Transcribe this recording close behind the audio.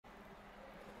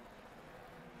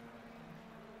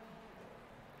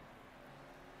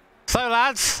So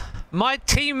lads, my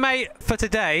teammate for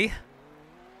today,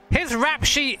 his rap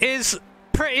sheet is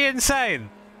pretty insane.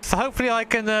 So hopefully I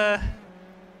can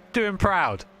do him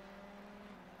proud.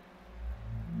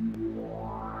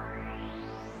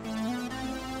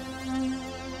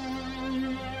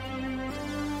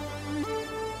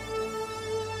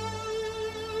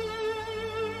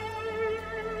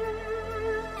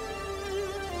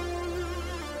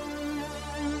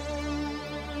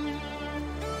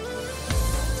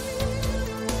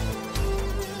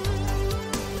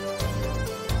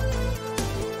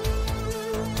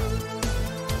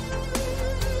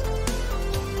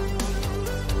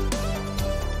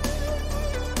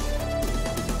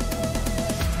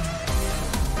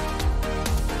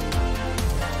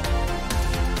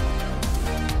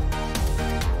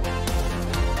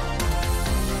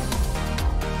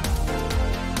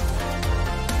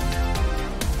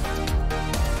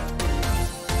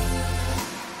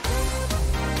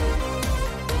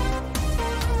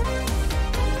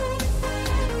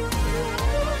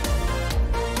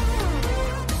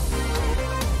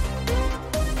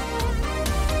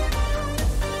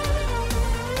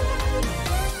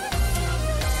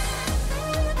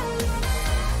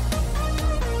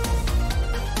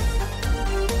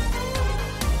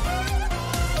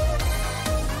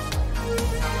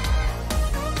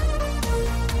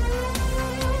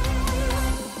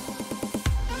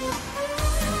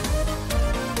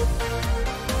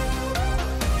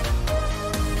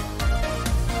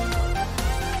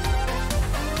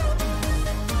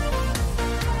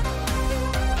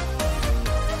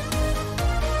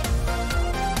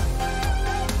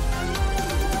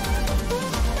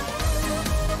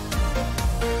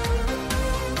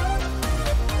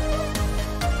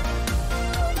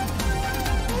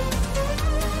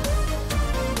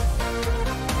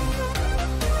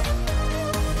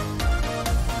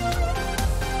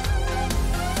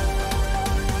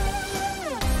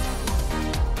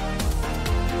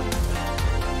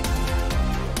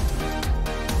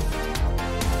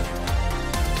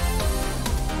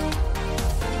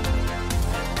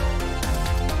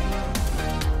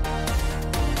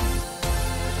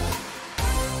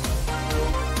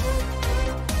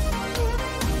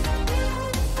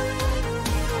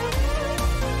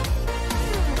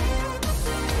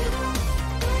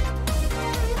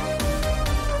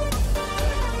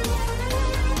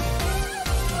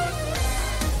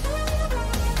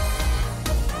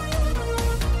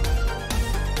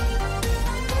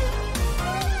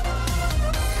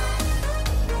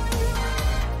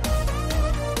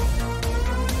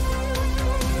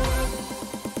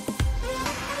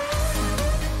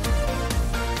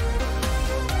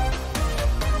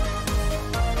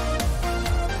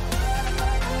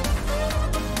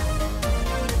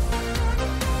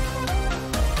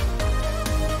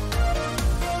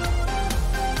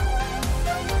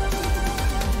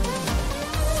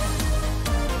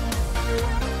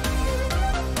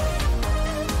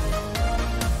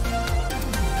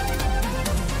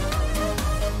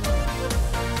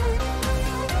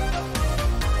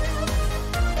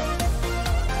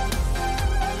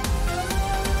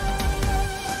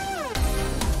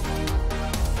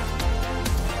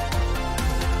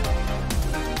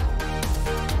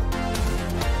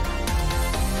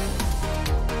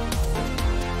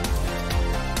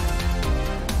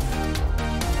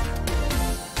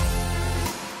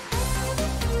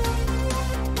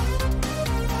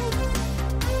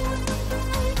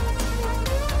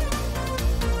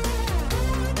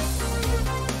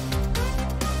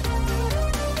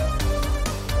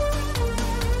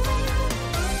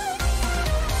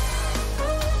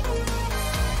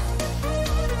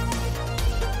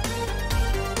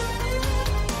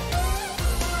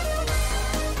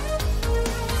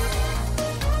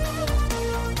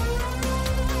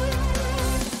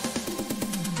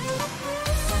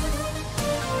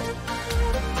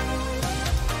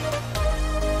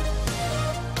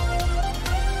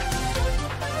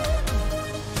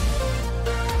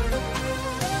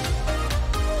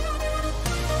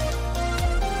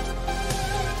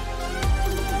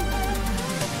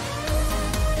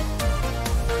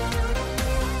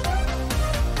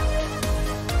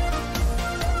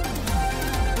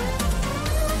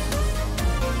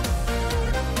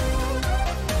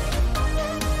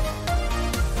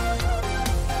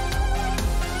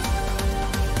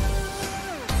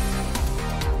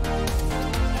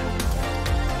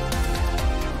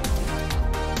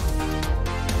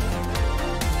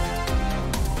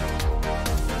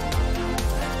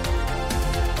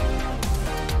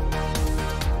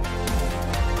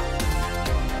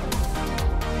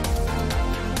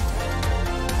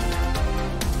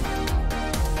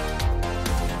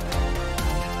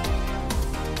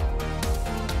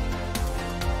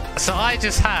 So I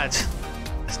just had,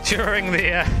 during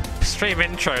the stream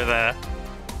intro there,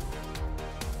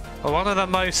 one of the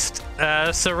most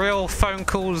surreal phone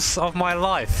calls of my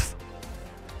life.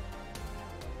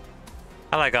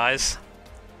 Hello guys,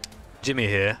 Jimmy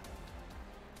here.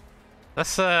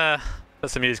 Let's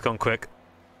put some music on quick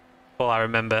while I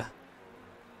remember.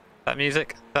 That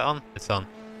music? Is that on? It's on.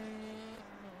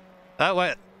 Oh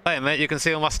wait a minute, you can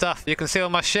see all my stuff. You can see all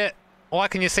my shit. Why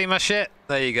can you see my shit?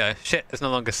 There you go. Shit is no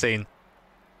longer seen.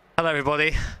 Hello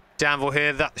everybody, Janville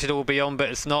here. That should all be on, but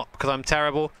it's not because I'm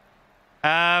terrible. So,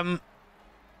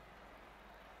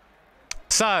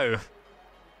 I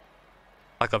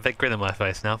got a big grin on my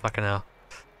face now, fucking hell.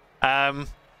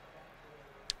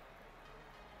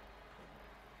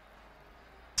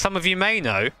 Some of you may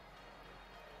know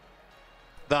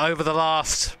that over the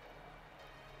last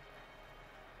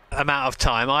amount of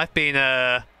time I've been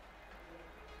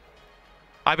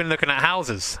looking at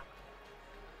houses,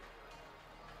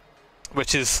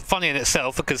 which is funny in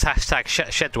itself because hashtag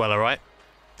shed dweller, right?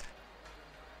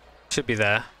 Should be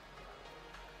there.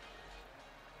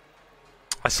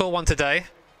 I saw one today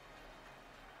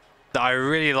that I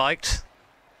really liked.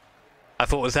 I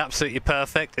thought it was absolutely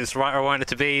perfect. It's right where I wanted it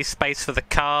to be. Space for the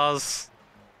cars.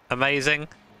 Amazing.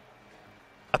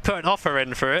 I put an offer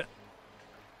in for it.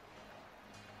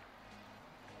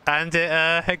 And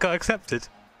it got accepted.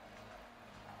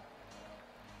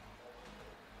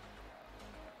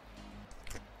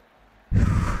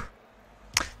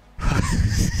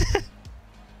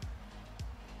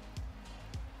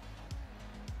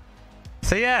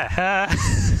 So yeah,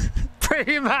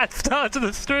 pretty mad start to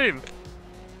the stream.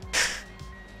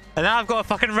 And now I've got a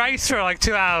fucking race for like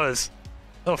 2 hours.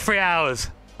 Or 3 hours.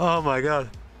 Oh my god.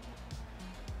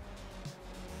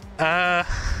 I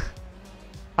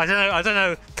don't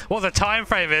know what the time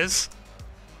frame is.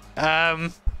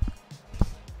 But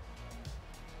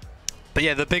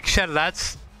yeah, the big shed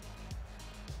lads.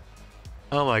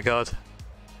 Oh my god.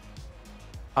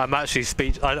 I'm actually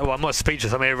well, I'm not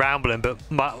speechless, I'm here rambling, but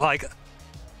like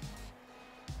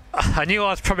I knew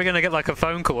I was probably going to get like a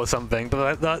phone call or something,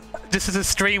 but just as the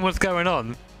stream was going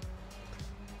on,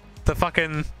 the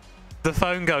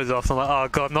phone goes off. I'm like, oh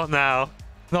god, not now,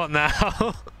 not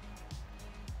now.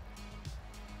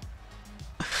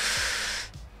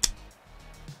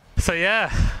 So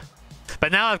yeah,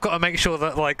 but now I've got to make sure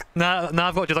that like now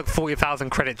I've got to do like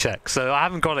 40,000 credit checks. So I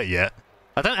haven't got it yet.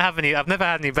 I don't have any. I've never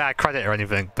had any bad credit or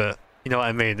anything, but you know what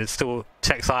I mean. It's still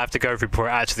checks I have to go through before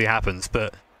it actually happens,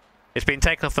 but. It's been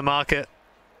taken off the market.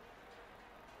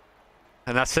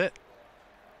 And that's it.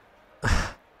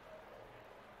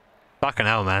 Fucking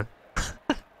hell, man.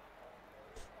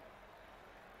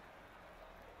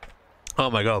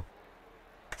 Oh my god.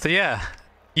 So yeah,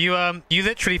 you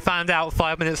literally found out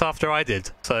 5 minutes after I did,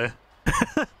 so.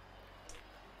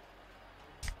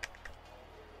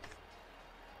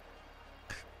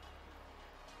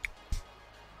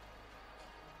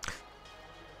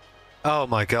 Oh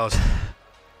my god.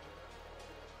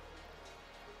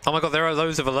 Oh my god, there are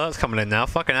loads of alerts coming in now.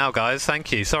 Fucking hell, guys.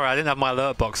 Thank you. Sorry, I didn't have my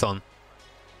alert box on.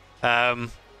 Pleasner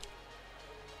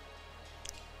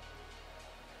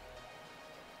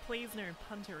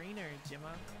Punterino, Jimmo.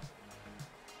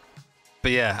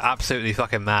 But yeah, absolutely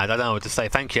fucking mad. I don't know what to say.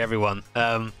 Thank you, everyone.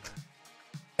 It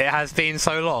has been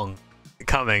so long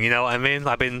coming, you know what I mean?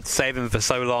 I've been saving for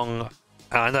so long.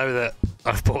 And I know that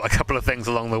I've bought a couple of things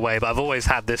along the way, but I've always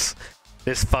had this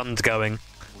fund going.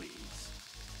 Please.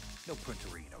 No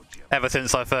Punterino, Jim. Ever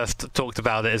since I first talked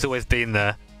about it, it's always been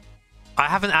there. I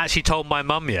haven't actually told my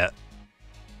mum yet.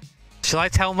 Should I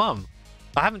tell mum?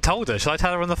 I haven't told her. Should I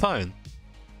tell her on the phone?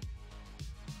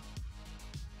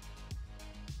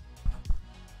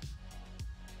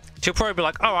 She'll probably be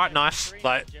like, alright, nice.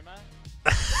 Like,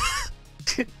 I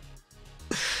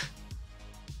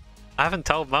haven't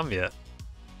told mum yet.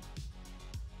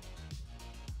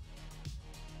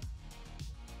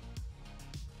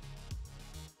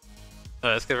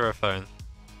 Alright, let's give her a phone.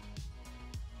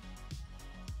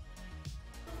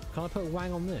 Can I put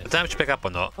wang on this? I don't know if she pick up or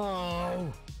not.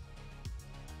 Oh.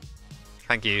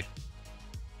 Thank you.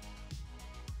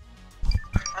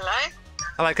 Hello?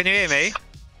 Hello, can you hear me?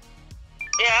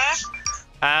 Yeah?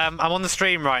 I'm on the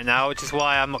stream right now, which is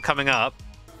why I'm not coming up.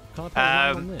 Can I put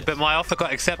wang on this? But my offer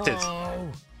got accepted.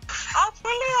 Oh. Oh,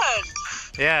 brilliant!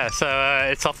 Yeah, so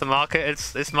it's off the market.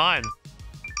 It's mine.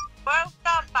 Well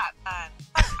done, Batman.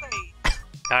 Thank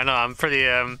I know, I'm pretty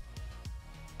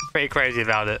crazy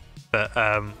about it, but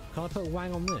Can I put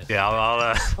wang on this? yeah,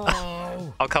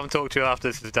 Oh. I'll come talk to you after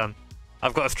this is done.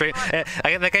 I've got a stream.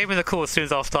 They gave me the call as soon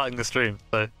as I was starting the stream,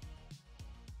 so.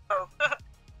 Oh.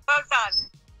 Well done.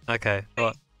 Okay.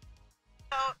 Well,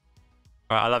 Oh.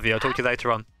 Right, I love you. I'll talk to you later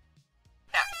on.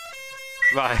 Yeah.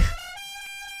 Bye.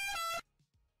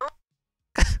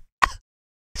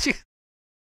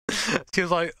 She was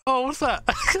like, oh, what's that?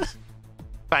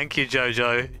 Thank you,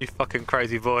 Jojo, you fucking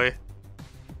crazy boy.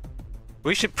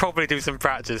 We should probably do some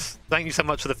practice. Thank you so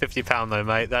much for the £50 though,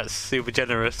 mate. That's super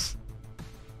generous.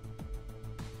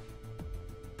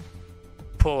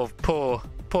 Poor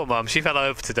mum. She fell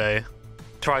over today.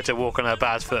 Tried to walk on her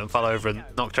bad foot and fell over and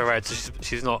knocked her head. So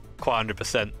she's not quite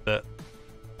 100%, but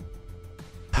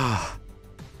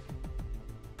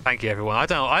thank you, everyone. I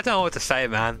don't know what to say,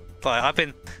 man. Like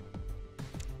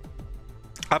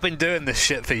I've been doing this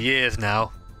shit for years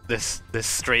now. This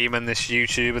stream and this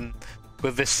YouTube, and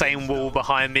with this same wall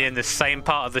behind me and this same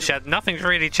part of the shed. Nothing's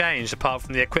really changed apart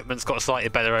from the equipment's got slightly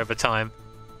better over time.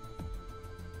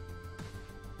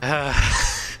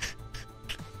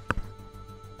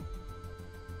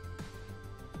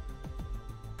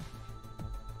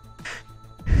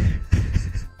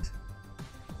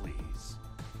 Please.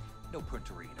 No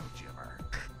Punterino, Jimmer.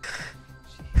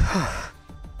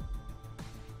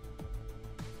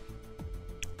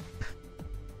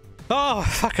 Oh,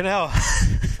 fucking hell.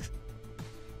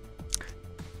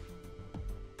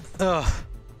 Oh.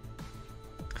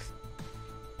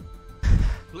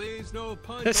 Please, no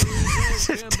punch. This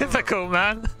is difficult,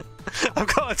 man.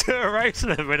 I've got to do a race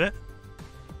in a minute.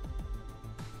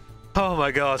 Oh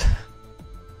my god.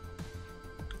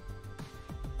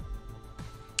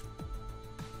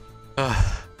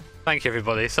 Thank you,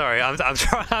 everybody. Sorry, I'm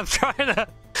trying to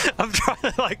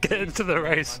like get into the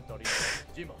race.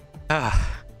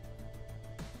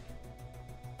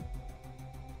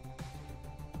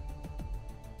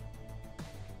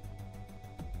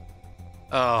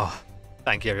 Oh,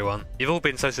 thank you, everyone. You've all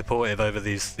been so supportive over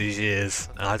these years,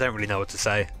 and I don't really know what to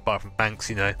say apart from thanks.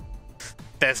 You know,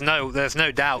 there's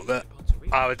no doubt that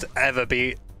I would ever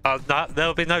be.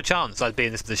 There'll be no chance I'd be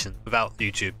in this position without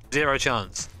YouTube. Zero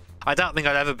chance. I don't think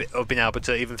I'd ever have been able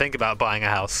to even think about buying a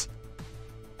house.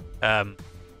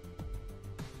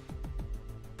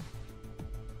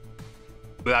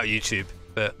 Without YouTube,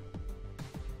 but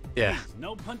yeah.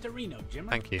 No Punterino, Jimmer.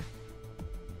 Thank you.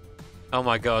 Oh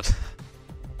my god.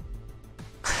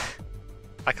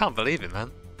 I can't believe it, man.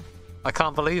 I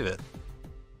can't believe it.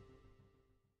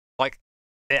 Like,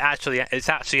 it's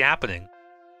actually happening.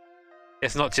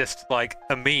 It's not just like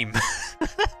a meme.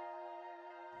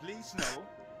 Please no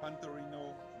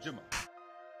Punterino, Jimmer.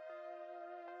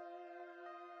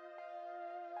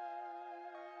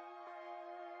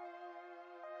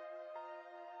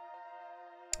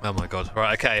 Oh my god.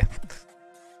 Right, okay.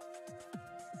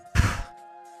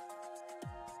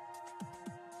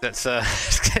 Let's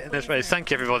get in this race. Thank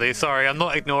you, everybody. Sorry, I'm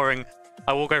not ignoring.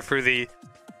 I will go through the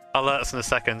alerts in a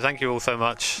second. Thank you all so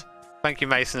much. Thank you,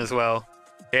 Mason, as well.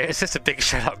 Yeah, it's just a big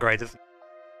shed upgrade, isn't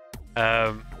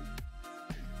it?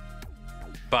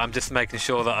 But I'm just making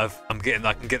sure that I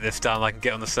can get this done. I can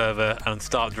get on the server and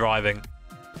start driving.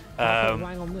 Hang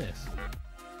on this.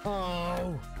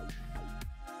 Oh.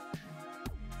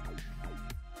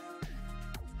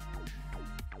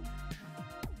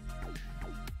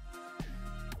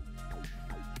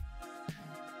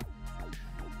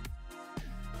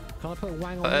 Can I put a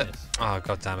wang on this? Oh,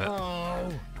 god damn it.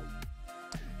 Oh.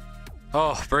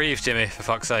 Oh, breathe, Jimmy, for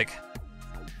fuck's sake.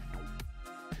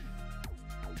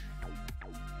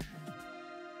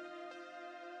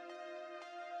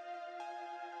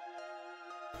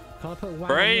 Can I put a wang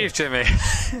Breathe, on this? Jimmy.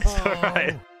 It's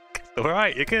alright. It's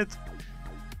alright, you're good.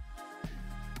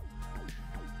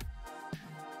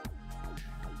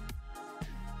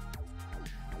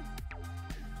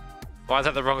 Why is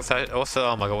that the wrong side? Also,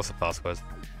 oh my god, what's the password?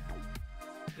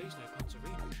 Please no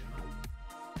Punterino, Jimmer.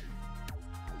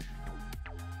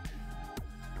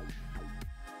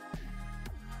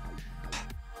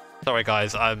 Sorry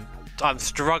guys, I'm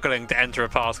struggling to enter a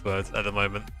password at the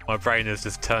moment. My brain is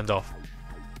just turned off.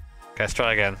 Okay, let's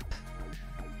try again.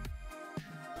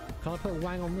 Can I put a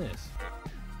wang on this?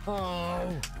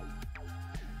 Oh.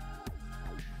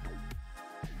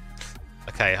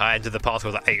 Okay, I entered the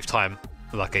password the 8th time.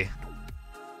 Lucky.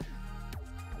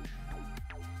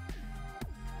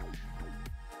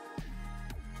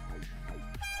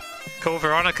 Call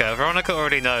Veronica. Veronica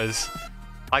already knows.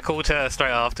 I called her straight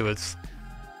afterwards.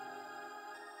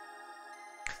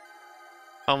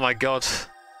 Oh my god.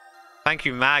 Thank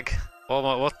you, Mag. Oh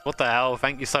my, what the hell?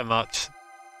 Thank you so much.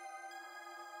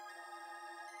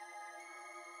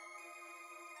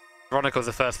 Veronica was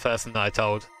the first person that I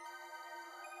told.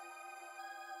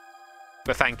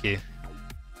 But thank you.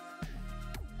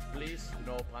 Please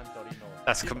no Punterino.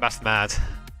 That's mad.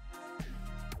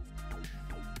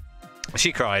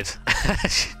 She cried.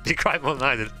 She cried more than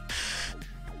I did.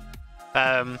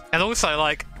 And also,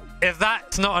 like, if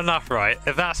that's not enough, right?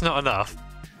 If that's not enough,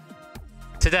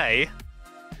 today,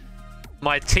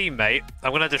 my teammate,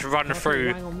 I'm gonna just run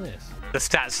through the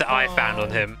stats that I found on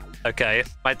him. Okay,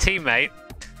 my teammate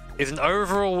is an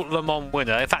overall Le Mans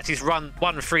winner. In fact, he's won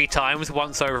 3 times,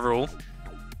 once overall.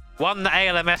 Won the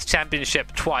ALMS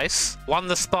Championship twice. Won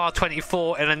the Spa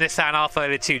 24 in a Nissan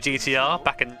R32 GTR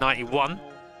back in '91.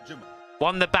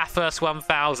 Won the Bathurst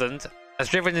 1000. Has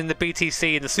driven in the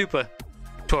BTC in the Super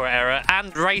Tour era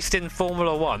and raced in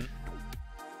Formula 1.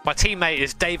 My teammate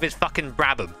is David fucking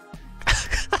Brabham.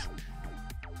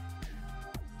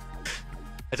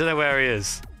 I don't know where he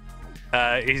is.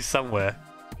 He's somewhere.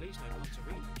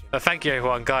 But thank you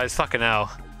everyone, guys. Fucking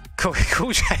hell.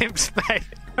 Cool James, mate.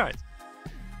 Right.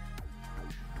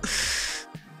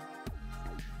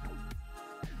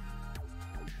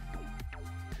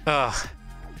 Oh.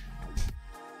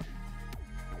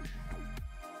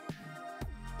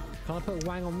 Can I put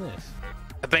Wang on this?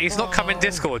 But he's not come in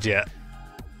Discord yet.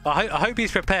 I hope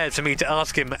he's prepared for me to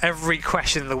ask him every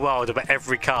question in the world about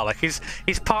every car. Like he's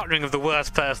partnering with the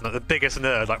worst person, like the biggest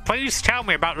nerd. Like, please tell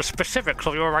me about the specifics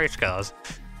of your race cars.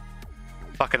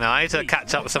 Fucking hell, I need to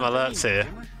catch up with some alerts here.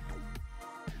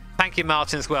 Thank you,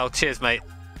 Martin, as well. Cheers, mate.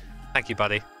 Thank you,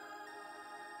 buddy.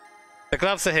 The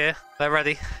gloves are here. They're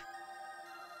ready.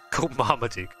 Called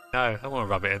Marmaduke. No, I don't want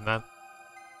to rub it in, man.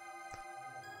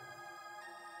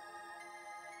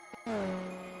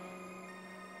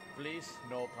 Please,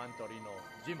 no Pantorino,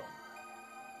 Jimmo.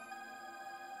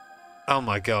 Oh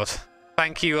my god.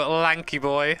 Thank you, Lanky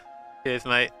Boy. Cheers,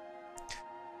 mate.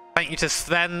 Thank you to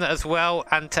Sven as well,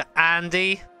 and to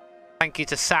Andy. Thank you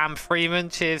to Sam Freeman.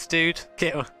 Cheers, dude.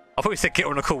 I probably said get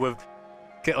on a call with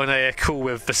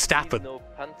Verstappen. No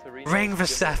Ring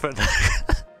Verstappen.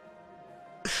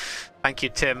 Thank you,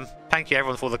 Tim. Thank you,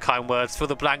 everyone, for all the kind words. For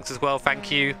the blanks as well,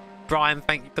 thank you. Brian,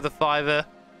 thank you for the $5.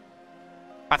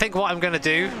 I think what I'm going to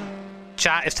do,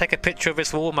 chat, is take a picture of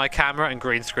this wall with my camera and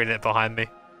green screen it behind me.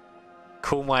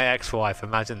 Call my ex-wife,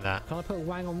 imagine that. Can I put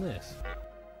Wang on this?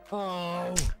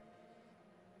 Oh.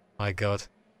 My god.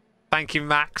 Thank you,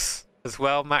 Max, as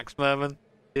well. Max Merman.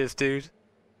 Cheers, dude.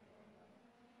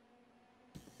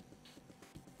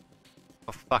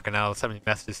 Oh, fucking hell, so many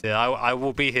messages here. I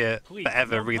will be here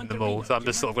forever reading them all, so I'm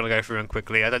just sort of going to go through them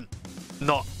quickly.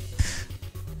 Not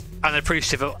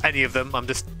unappreciative of any of them. I'm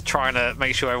just trying to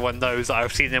make sure everyone knows that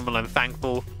I've seen them and I'm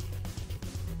thankful.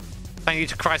 Thank you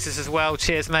to Crisis as well.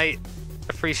 Cheers, mate.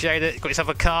 Appreciate it. Got yourself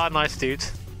a car. Nice, dude.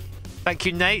 Thank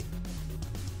you, Nate.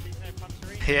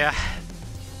 Yeah.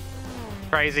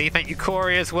 Crazy. Thank you,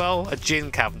 Corey, as well. A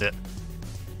gin cabinet.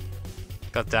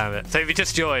 God damn it. So if you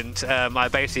just joined, I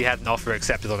basically had an offer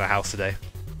accepted on a house today.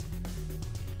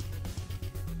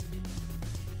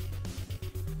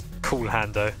 Cool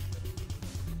hando.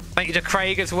 Thank you to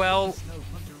Craig as well.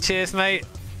 Cheers, mate.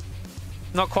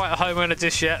 Not quite a homeowner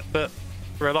just yet, but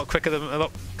we're a lot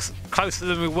closer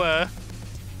than we were.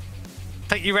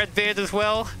 Thank you, Redbeard, as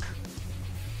well.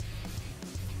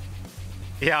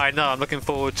 Yeah, I know. I'm looking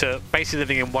forward to basically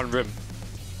living in one room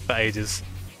for ages.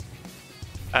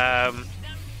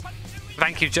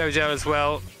 Thank you, Jojo, as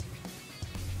well.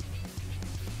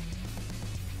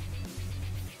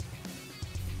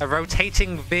 A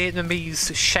rotating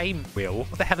Vietnamese shame wheel?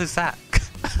 What the hell is that?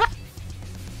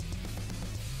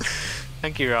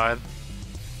 Thank you, Ryan.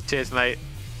 Cheers, mate.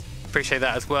 Appreciate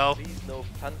that as well. Please, no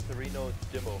Pantorino,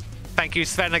 Jimmo. Thank you,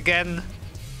 Sven, again.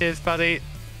 Cheers, buddy.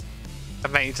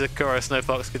 And thank you to Kuro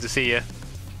Snowfox. Good to see you.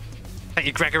 Thank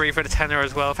you, Gregory, for the tenor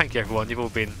as well. Thank you, everyone. You've all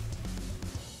been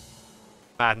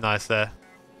mad nice there.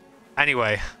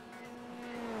 Anyway.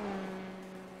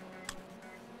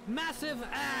 Massive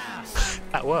ass!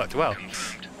 That worked well.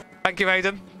 Thank you,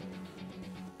 Aiden.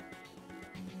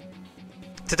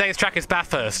 Today's track is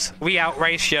Bathurst. We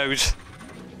out-ratioed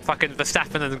fucking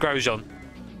Verstappen and Grosjean.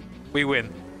 We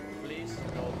win. Please,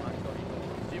 no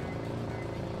Pantorino, Jimmo.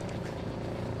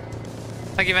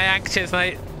 Thank you, mate. Cheers,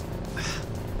 mate.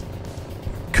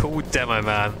 Cool demo,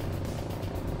 man.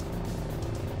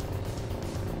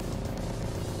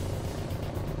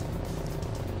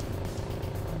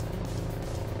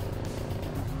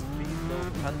 Please, no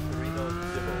Pantorino,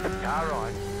 Jimmo. Car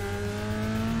on.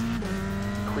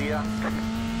 Clear.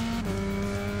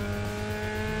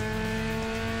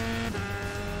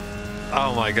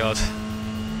 Oh my god.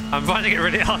 I'm finding it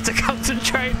really hard to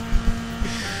concentrate.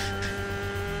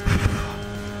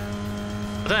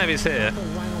 I don't know if he's here. Put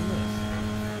Wang on this.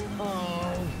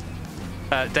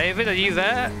 Oh. David, are you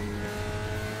there?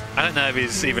 I don't know if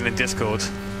he's even in Discord.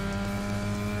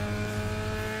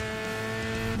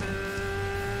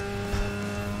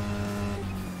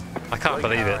 I can't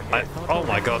believe it. Oh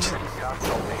my god.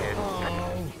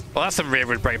 Well, that's some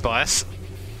rearward brake bias.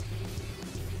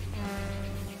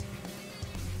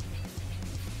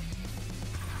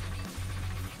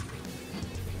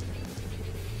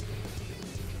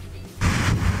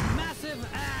 Massive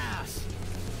ass!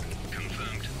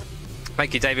 Confirmed.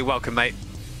 Thank you, David. Welcome, mate.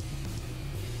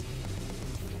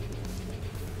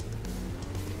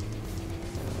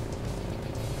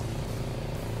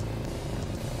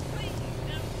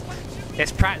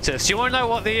 It's practice. Do you want to know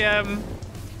what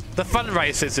the fun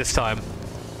race is this time?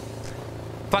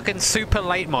 Fucking super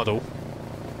late model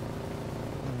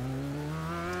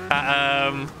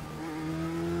at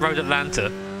Road Atlanta.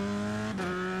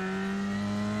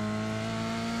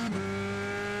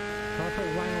 Can I put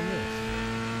right on this?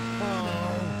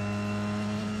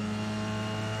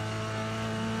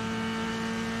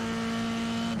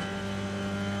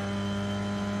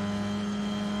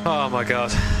 Oh my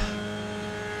god.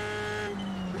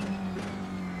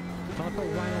 Can I put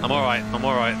right on I'm alright. I'm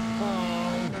alright.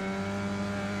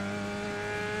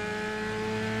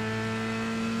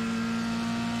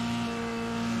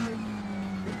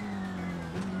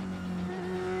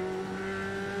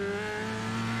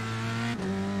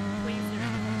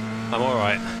 I'm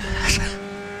alright.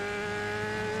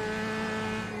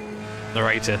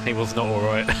 Narrator, he was not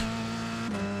alright.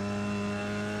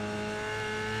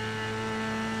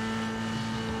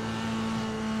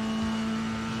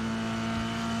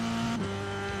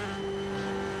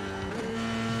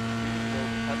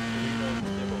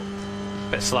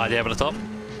 Bit slidey over the top.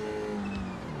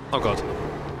 Oh god.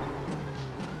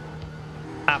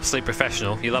 Absolutely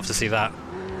professional. You love to see that.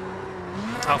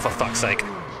 Oh, for fuck's sake.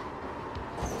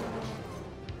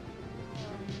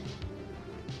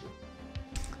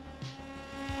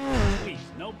 Please,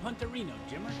 no Punterino,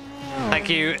 Jimmer. Thank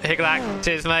you, Higlak.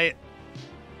 Cheers, mate.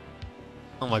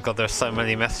 Oh my god, there's so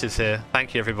many messages here.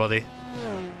 Thank you, everybody.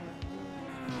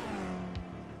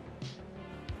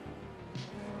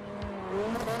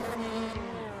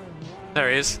 There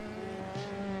he is.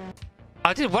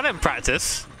 I did well in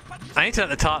practice. I need to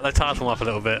let the tires warm up a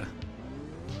little bit.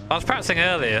 I was practicing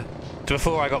earlier,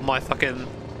 before I got my fucking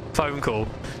phone call.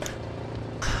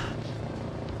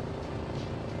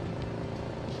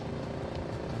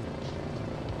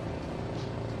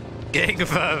 Getting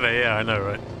further, yeah, I know,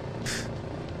 right?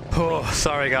 Oh,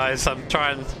 sorry guys, I'm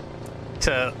trying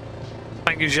to...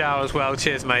 Thank you, Zhao, as well.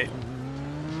 Cheers, mate.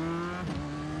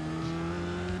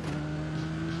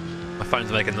 My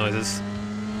phone's making noises.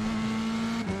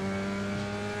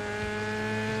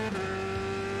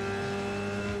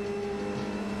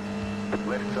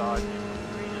 Left side.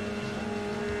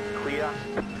 Clear.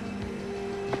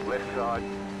 Left side.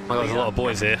 Oh my god, there's a lot of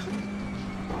boys here.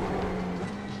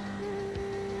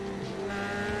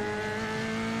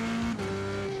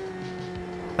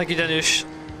 Thank you, Danush.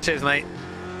 Cheers, mate.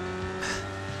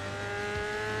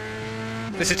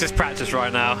 This is just practice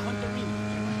right now.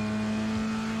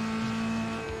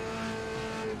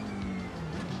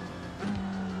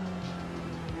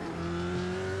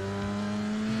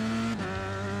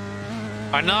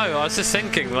 I know, I was just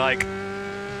thinking, like,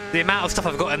 the amount of stuff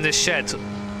I've got in this shed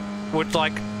would,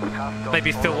 like,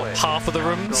 maybe fill half of the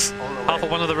rooms. Half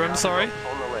of one of the rooms, sorry.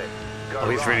 Oh,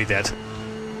 he's really dead.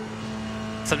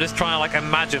 So I'm just trying to, like,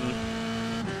 imagine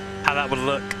how that would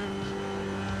look.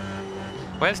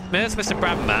 Where's Mr.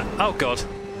 Broadbent at? Oh, God.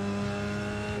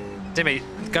 Jimmy,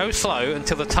 go slow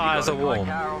until the tyres are warm.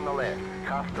 Car on the left.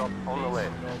 Car stop on the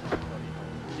left.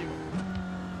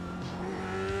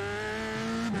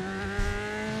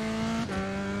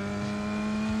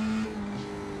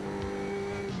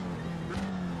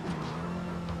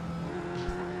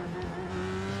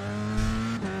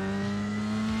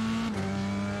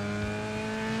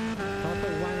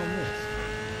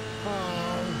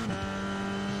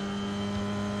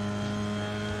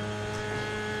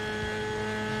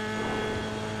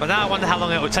 But now I wonder how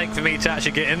long it would take for me to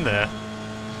actually get in there.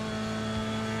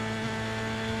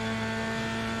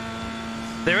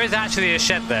 There is actually a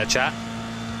shed there, chat.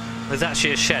 There's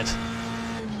actually a shed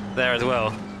there as well.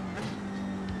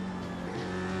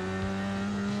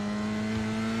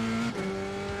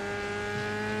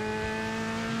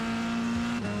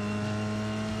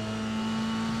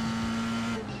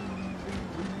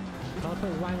 Can I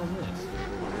put right on this?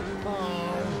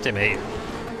 Oh. Jimmy.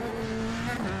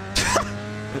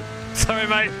 Sorry,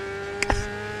 mate.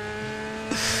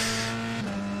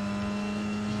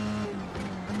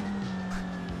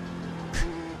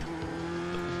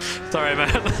 Sorry, man.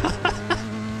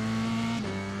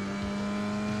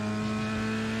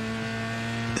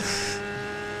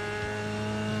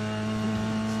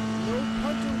 No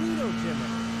Punterino,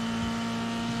 Jimmer.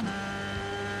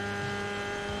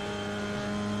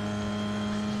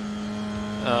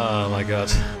 Oh my god.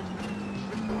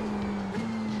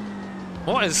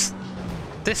 What is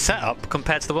this setup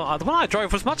compared to the one I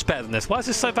drove was much better than this. Why is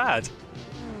this so bad?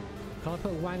 Can I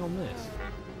put a wang on this?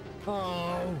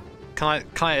 Oh. Can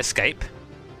I escape?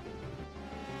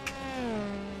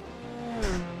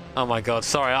 Oh my god,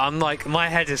 sorry, I'm like, my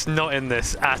head is not in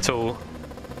this at all.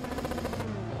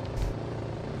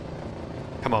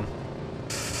 Come on.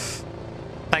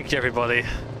 Thank you, everybody.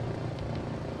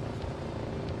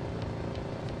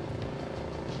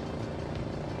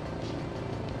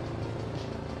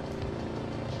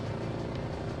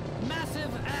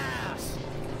 Massive ass.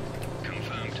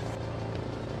 Confirmed.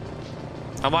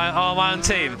 Am I on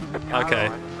team?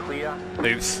 Okay. Clear.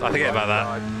 Oops, I forget about that.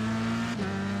 Side.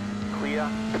 Clear.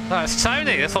 Oh, it's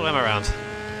Tony, let's follow him around.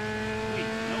 Please,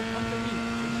 no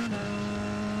punterino,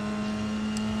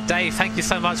 Jimmer. Dave, thank you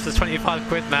so much for the 25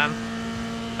 quid, man.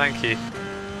 Thank you.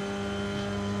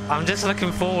 I'm just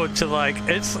looking forward to, like,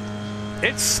 it's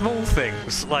small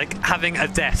things, like having a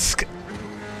desk,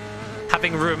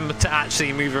 having room to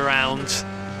actually move around,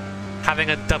 having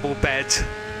a double bed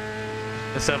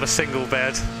instead of a single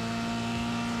bed.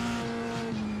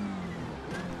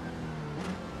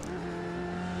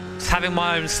 Just having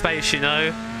my own space, you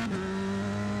know.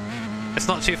 It's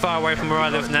not too far away from where I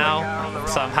live now,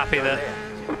 so I'm happy that...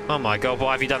 Oh my god,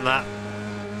 why have you done that?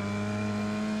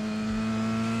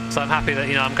 So I'm happy that,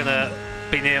 you know, I'm gonna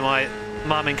be near my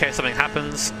mum in case something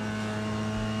happens.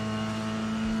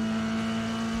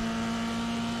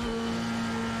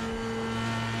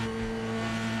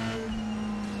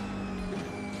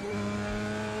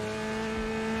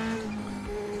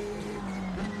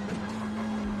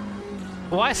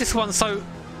 Why is this one so...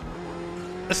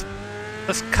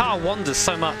 This car wanders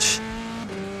so much.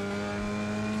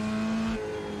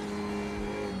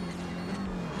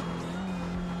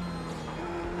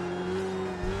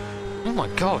 Oh my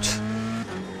god.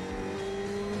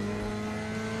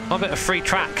 A bit of free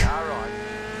track. All right.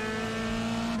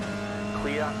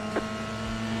 Clear.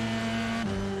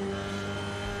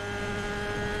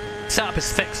 Setup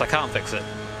is fixed, I can't fix it.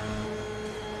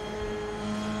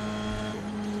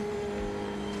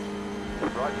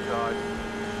 Right side.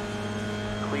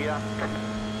 Clear.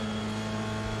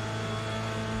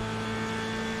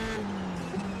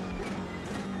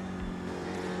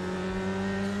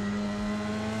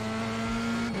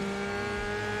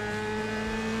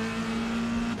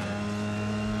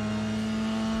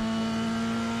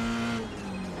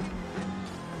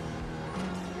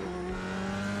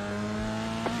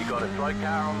 You got a slow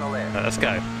car on the left. Let's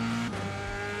go.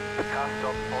 Car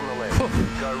stop on the left.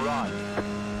 Go right.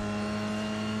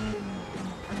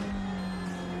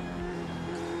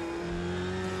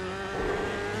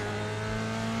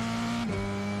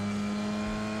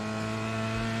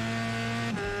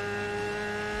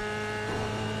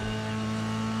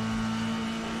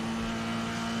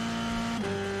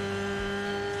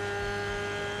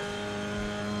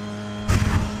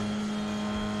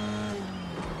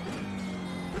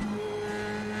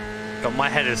 God, my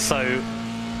head is so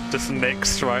just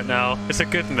mixed right now. It's a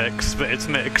good mix, but it's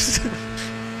mixed. Slow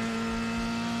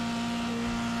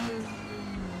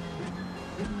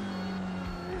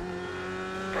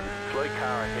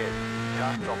car ahead.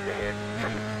 Car stop ahead.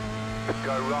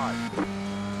 Go right.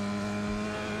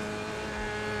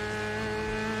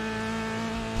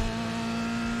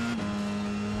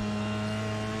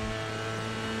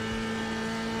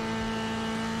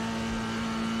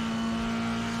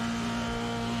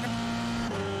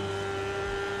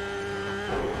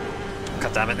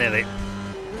 God damn it, nearly.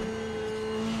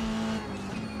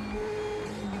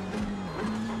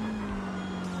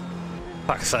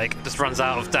 Fuck's sake, it just runs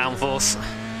out of downforce.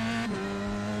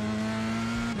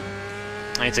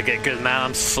 I need to get good, man,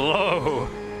 I'm slow.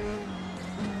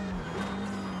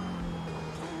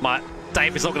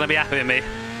 Dave is not going to be happy with me.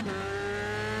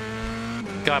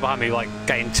 Guy behind me like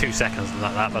gained 2 seconds and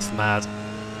like that, that's mad.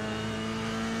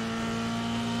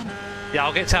 Yeah,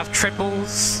 I'll get to have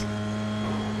triples.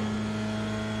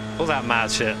 All that mad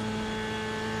shit.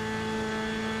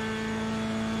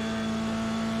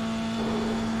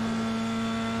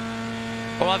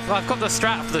 Well, I've got the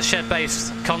strat for the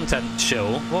shed-based content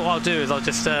shill. What I'll do is I'll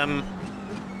just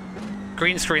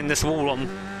green screen this wall on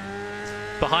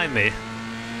behind me.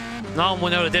 No one will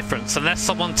know the difference unless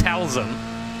someone tells them.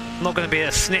 I'm not going to be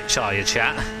a snitch, are you,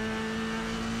 chat?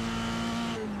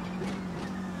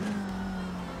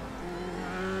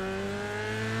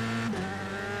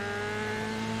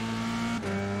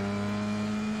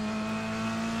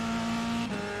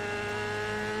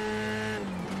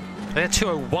 They had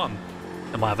 201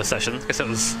 in my other session. I guess it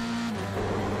was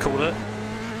cooler.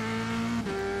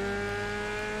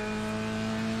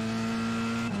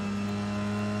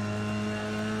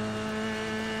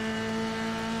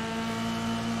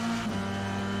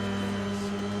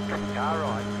 Car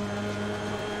right.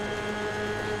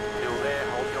 Still there,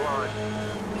 hold your line.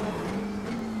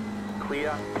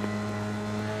 Clear.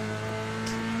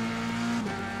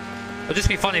 It'd just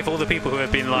be funny for all the people who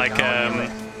have been like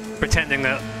pretending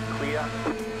that Clear.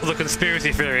 all the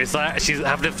conspiracy theories that actually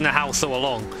have lived in the house so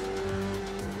long.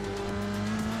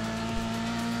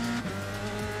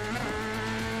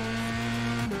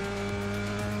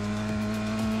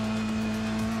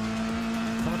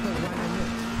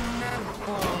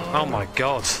 Oh my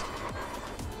god.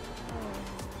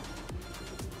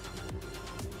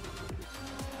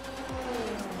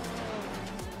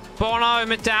 Bono,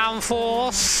 my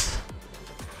downforce.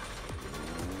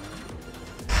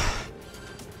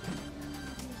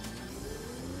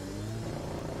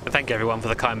 Thank you everyone for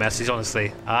the kind message,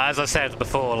 honestly. As I said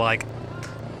before, like,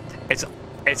 it's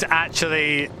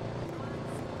actually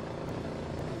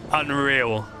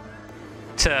unreal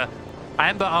to... I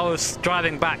remember I was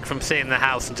driving back from seeing the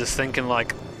house and just thinking,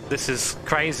 like, this is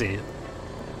crazy.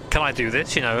 Can I do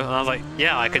this, you know? And I was like,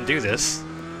 yeah, I can do this.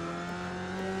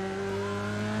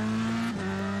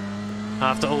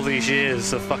 After all these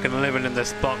years of fucking living in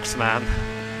this box, man.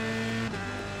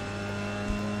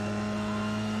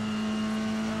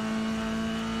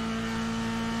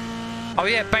 Oh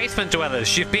yeah, basement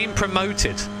dwellers, you've been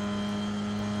promoted.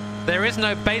 There is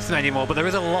no basement anymore, but there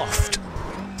is a loft.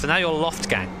 So now you're loft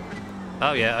gang.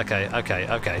 Oh yeah,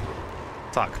 okay.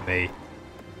 Fuck me.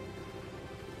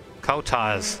 Cold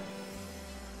tires.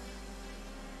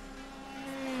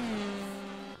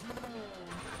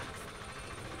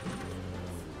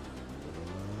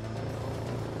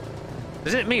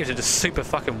 Is it me or is it just super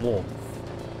fucking warm?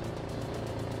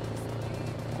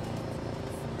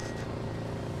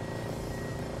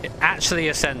 It actually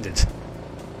ascended.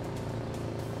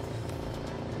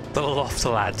 The loft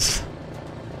lads.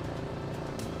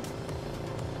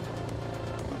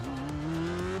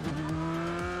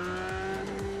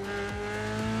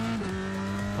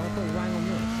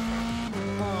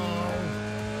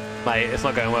 Mate, it's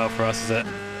not going well for us, is it?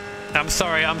 I'm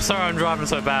sorry I'm driving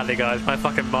so badly, guys. My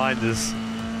fucking mind is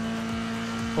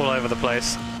all over the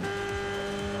place.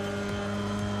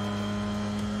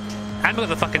 And we've got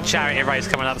the fucking charity race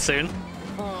coming up soon.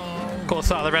 Of course,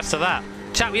 start the rest of that.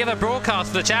 Chat, we have a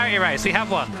broadcast for the charity race. We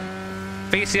have one.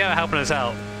 VCO helping us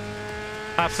out.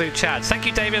 Absolute chads. Thank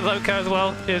you, David Loco, as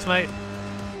well. Cheers, mate.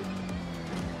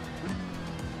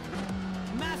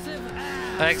 Massive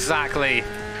ass. Exactly.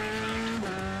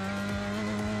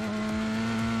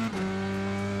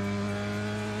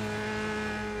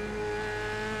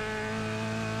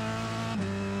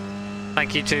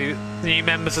 Thank you to new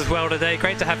members as well today.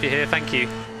 Great to have you here. Thank you.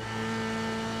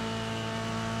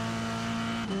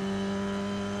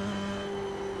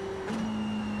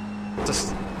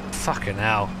 Just fucking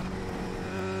hell.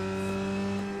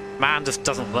 Man just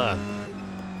doesn't learn.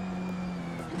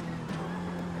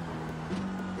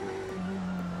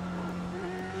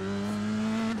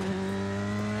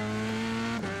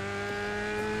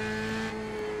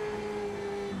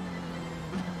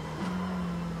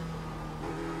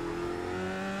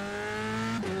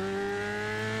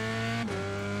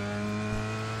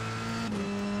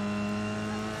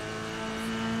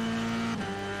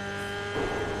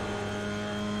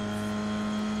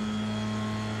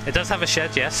 It does have a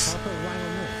shed, yes.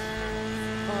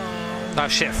 Oh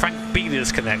shit, Frank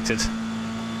Beeler's connected.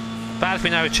 But as we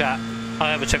know, chat,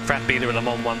 I overtook Frank Beeler in Le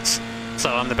Mans once, so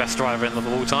I'm the best driver in of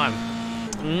all time.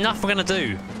 Nothing we're gonna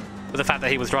do with the fact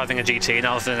that he was driving a GT and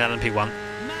I was in an LMP1.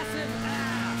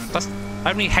 That's,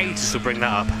 only haters will bring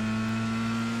that up.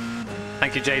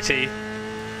 Thank you, JT.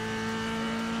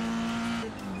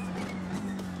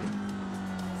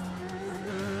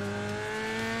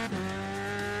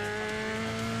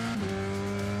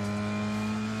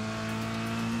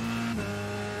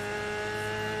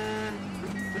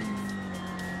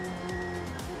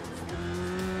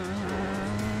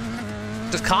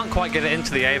 Just can't quite get it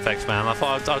into the apex, man. I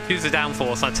thought I'd use the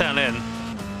downforce and I turn in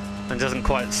and it doesn't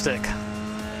quite stick.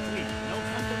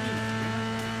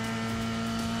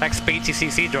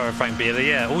 Ex-BTCC driver Frank Beeler,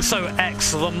 yeah. Also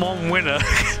ex-Le Mans winner.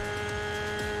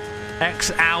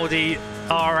 Ex-Audi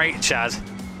R8 Chad.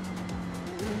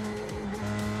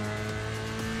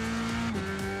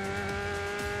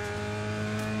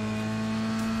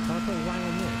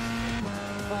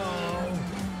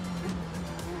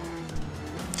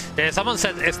 Yeah, someone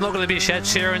said it's not going to be Shed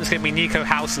Sheeran, it's going to be Nico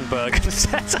Hausenberg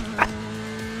instead.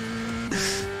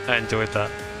 I enjoyed that.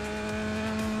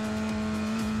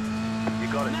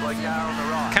 You got a slow car on the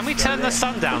right. Can we turn the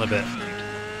sun down a bit?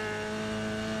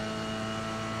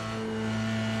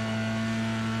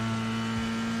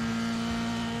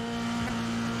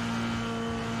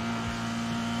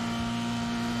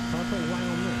 I'll put wang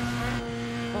on this.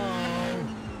 Oh.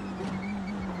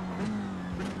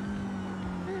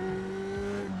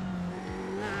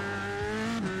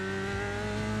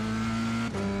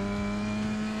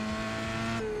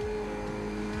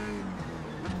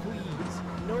 Please,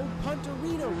 no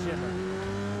punterino, Jimmer.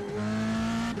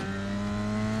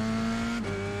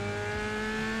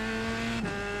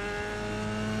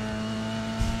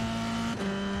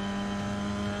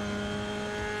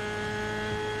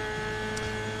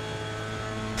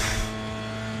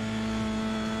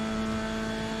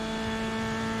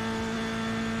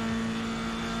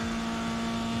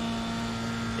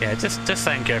 Yeah, just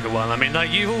thank you, everyone. I mean,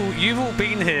 like, you've all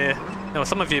been here. No,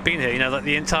 some of you have been here. You know, like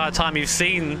the entire time you've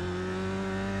seen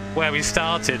where we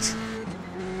started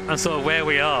and sort of where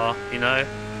we are. You know,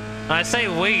 and I say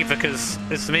we because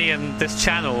it's me and this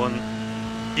channel,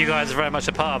 and you guys are very much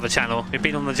a part of the channel. We've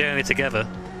been on the journey together.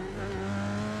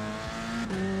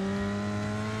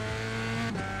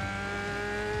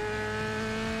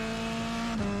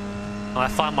 And I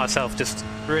find myself just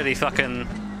really fucking,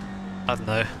 I don't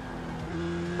know,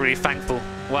 really thankful.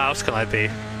 What else can I be?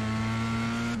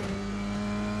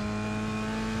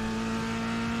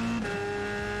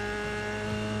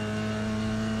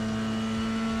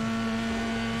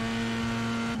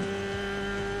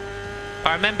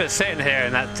 I remember sitting here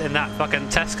in that fucking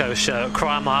Tesco shirt,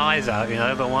 crying my eyes out, you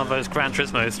know, but one of those Gran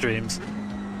Turismo streams,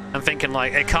 and thinking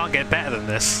like it can't get better than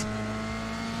this.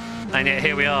 And yet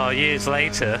here we are, years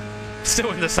later,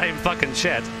 still in the same fucking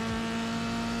shed.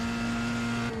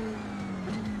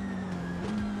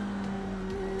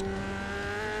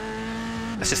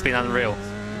 It's just been unreal. No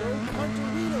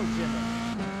punterino, Jimmer.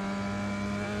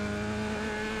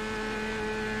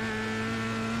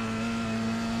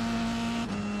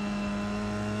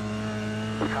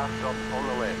 Car stop on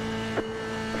the left.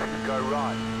 Go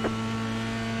right.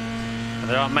 And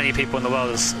there aren't many people in the world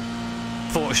as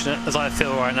fortunate as I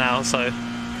feel right now, so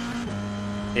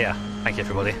yeah, thank you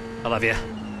everybody. I love you.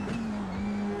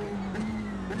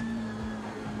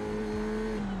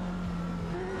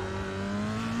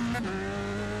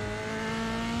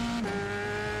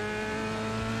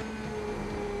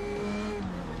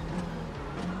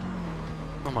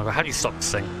 Oh my god, how do you stop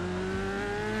this thing?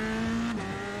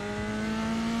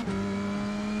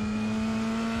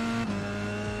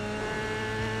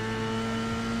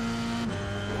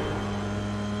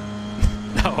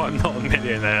 No, I'm not a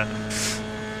millionaire.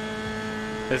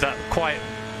 There's that quite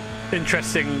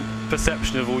interesting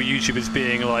perception of all YouTubers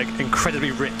being like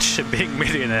incredibly rich and being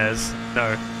millionaires.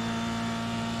 No.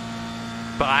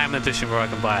 But I am in a position where I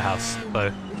can buy a house, so,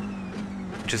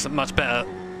 which is much better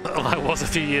than I was a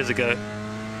few years ago.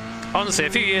 Honestly, a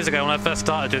few years ago when I first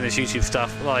started doing this YouTube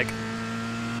stuff, like,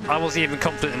 I wasn't even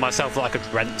confident in myself that I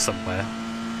could rent somewhere.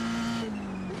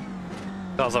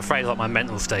 I was afraid of like my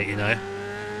mental state, you know.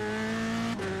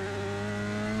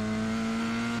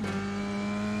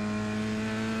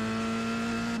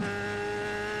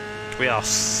 We are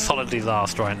solidly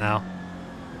last right now.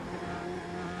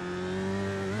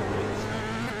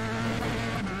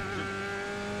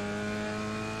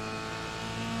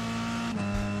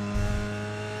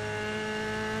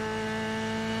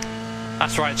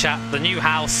 That's right, chat. The new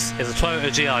house is a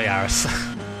Toyota GR Yaris.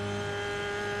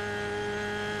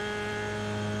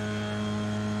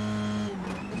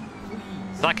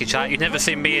 Lucky chat, you've never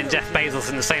seen me and Jeff Bezos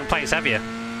in the same place, have you?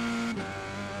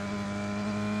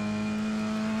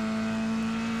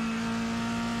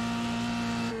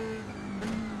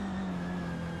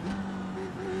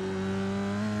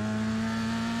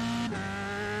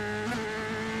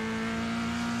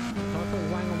 I'll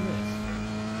put wang on this.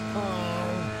 Oh.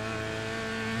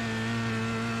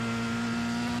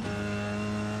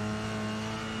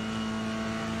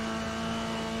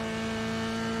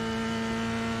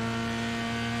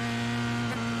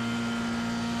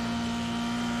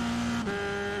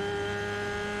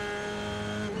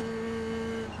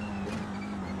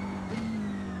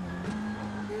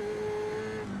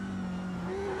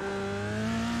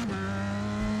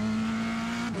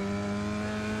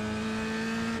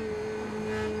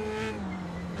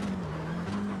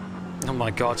 Oh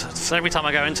my god, so every time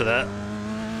I go into that,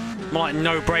 I'm like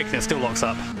no brake and it still locks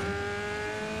up.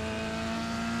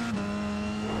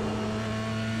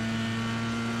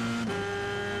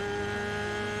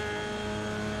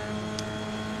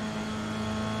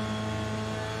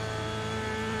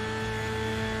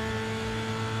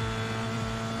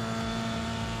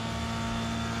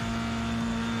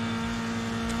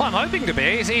 Well, I'm hoping to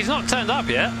be. He's not turned up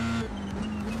yet.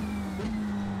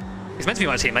 He's meant to be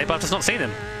my teammate, but I've just not seen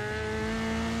him.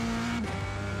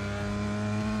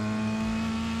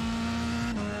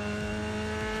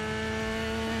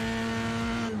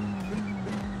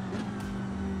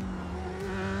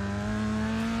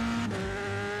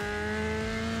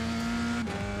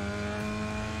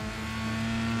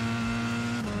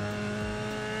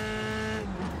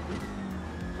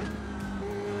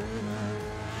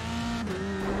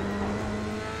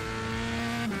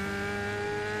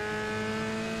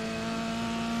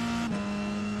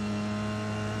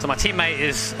 So my teammate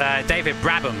is David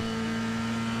Brabham.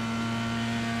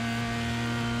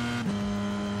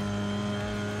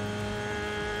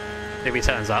 If he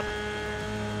turns up.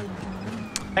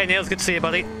 Hey Neil, it's good to see you,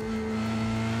 buddy.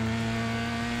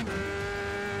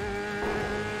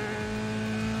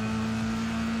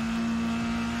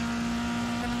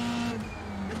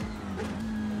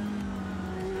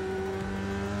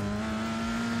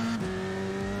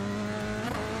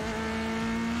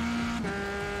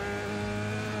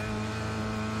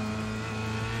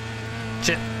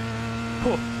 Shit.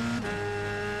 Whew.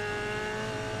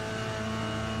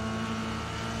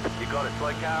 You got a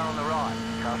slow car on the right.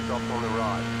 Car stops on the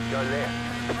right. Go left.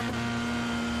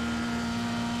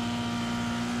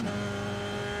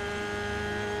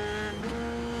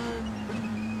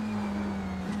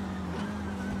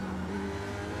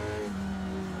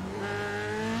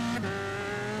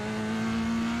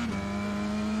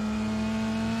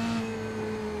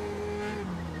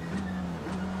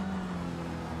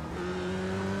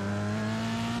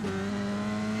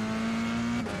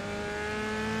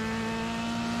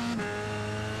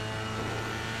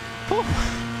 Whew.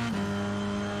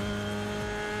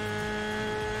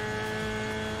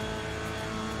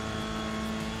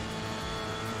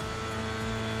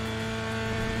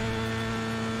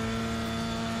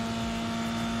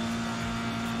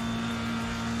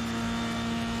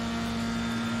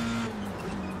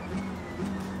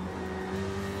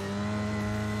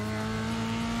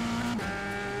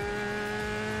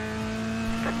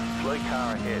 Slow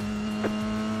car ahead.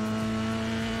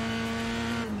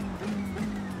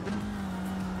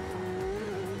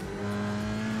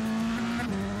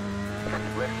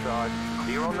 Left side,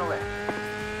 clear on the left.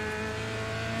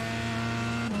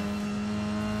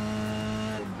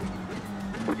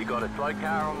 You got a slow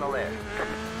car on the left.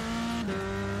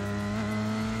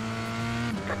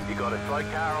 You got a slow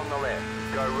car on the left.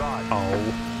 Go right.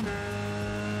 Oh.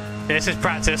 This is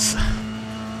practice.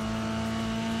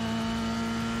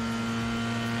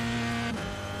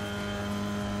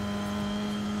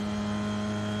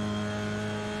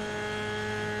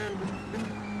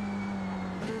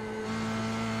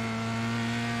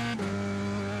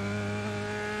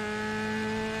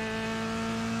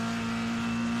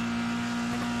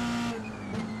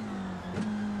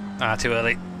 Ah, too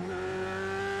early.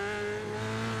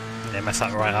 Yeah, mess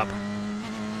that right up.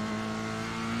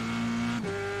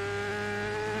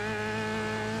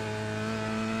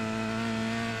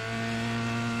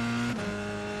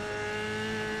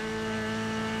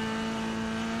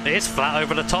 It is flat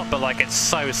over the top, but like it's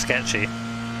so sketchy.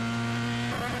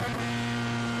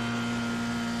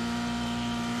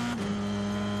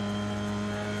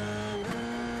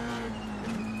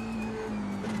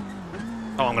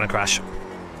 Oh, I'm gonna crash.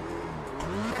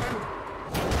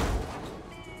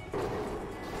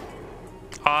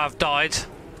 I've died.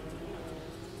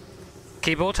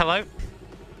 Keyboard, hello?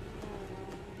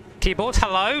 Keyboard,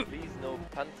 hello? Please no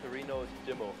Panterino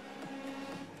demo.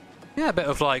 Yeah, a bit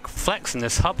of like flex in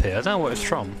this hub here. I don't know what it's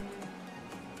from.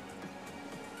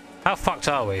 How fucked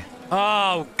are we?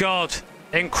 Oh god!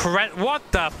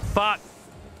 What the fuck?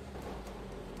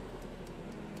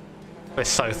 We're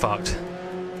so fucked.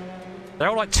 They're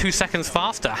all like 2 seconds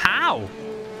faster. How?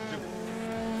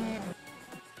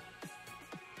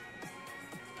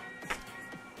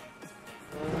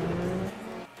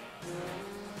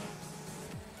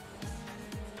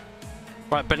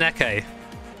 Right, Beneke.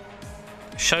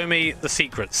 Show me the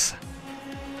secrets.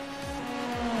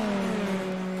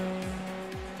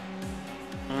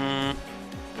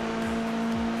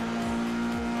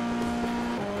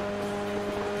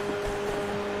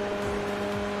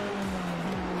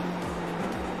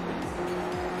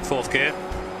 Fourth gear.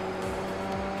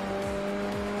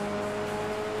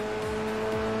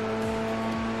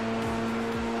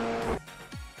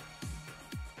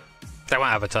 They won't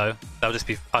have a tow. They'll just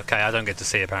be... Okay, I don't get to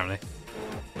see apparently.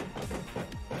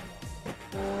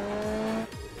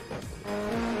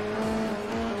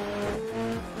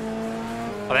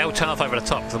 Oh, they all turn off over the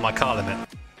top because of my car limit.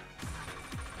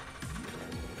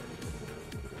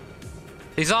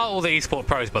 These are all the eSport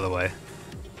pros, by the way.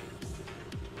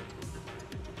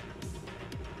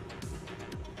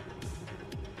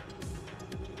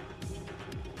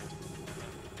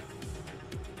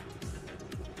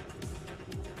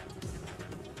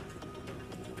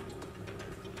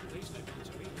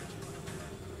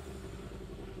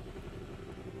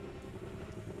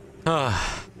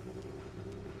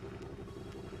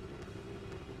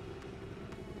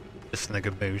 Just in a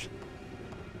good mood.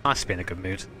 Nice to be in a good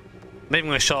mood. Maybe I'm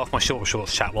going to shut off my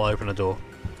shorts chat while I open the door.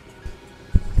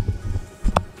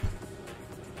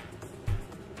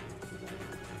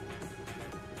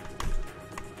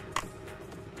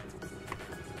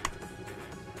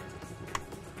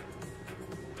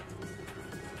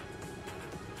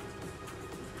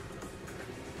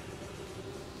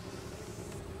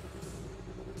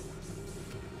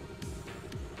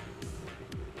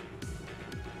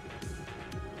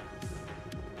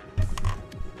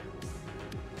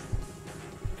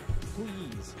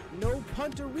 no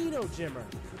Punterino Jimmer.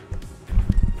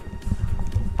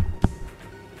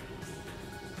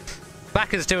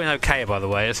 Back is doing okay, by the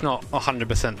way. It's not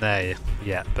 100% there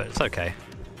yet, but it's okay.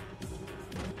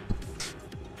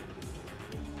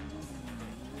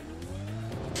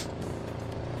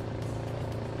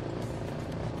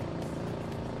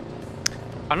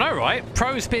 I know, right?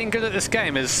 Pros being good at this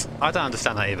game is... I don't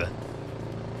understand that either.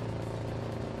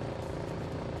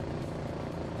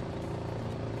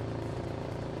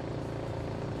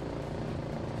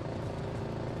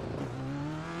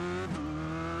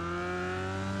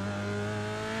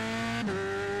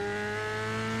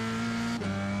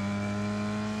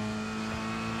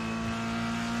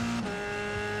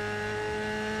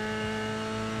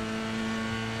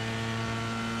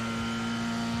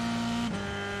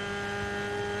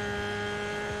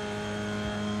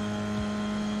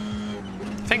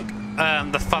 I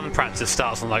think the fun practice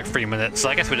starts in like 3 minutes, so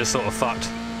I guess we're just sort of fucked.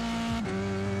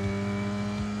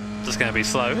 Just gonna be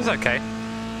slow, it's okay.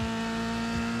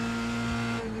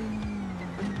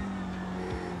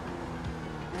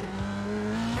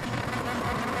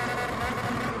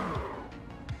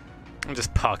 I'll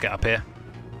just park it up here.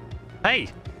 Hey!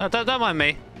 No, don't mind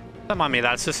me. Don't mind me,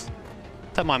 lads. Just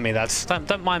don't mind me, lads.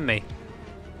 Don't mind me.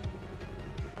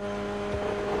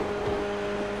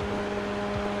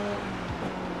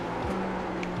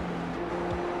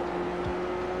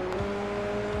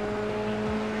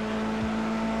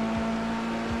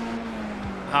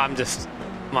 I'm just...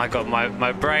 My god,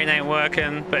 my brain ain't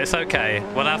working, but it's okay.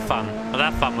 We'll have fun. We'll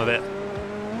have fun with it.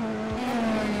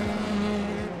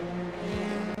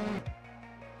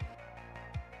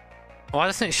 Why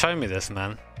doesn't it show me this,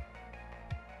 man?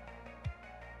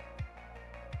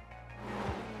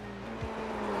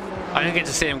 I only get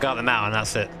to see him go up the mountain,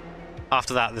 that's it.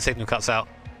 After that, the signal cuts out.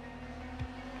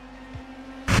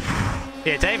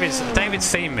 Yeah, David's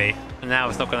seen me, and now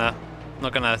it's not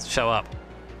gonna show up.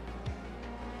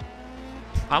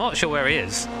 I'm not sure where he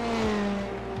is.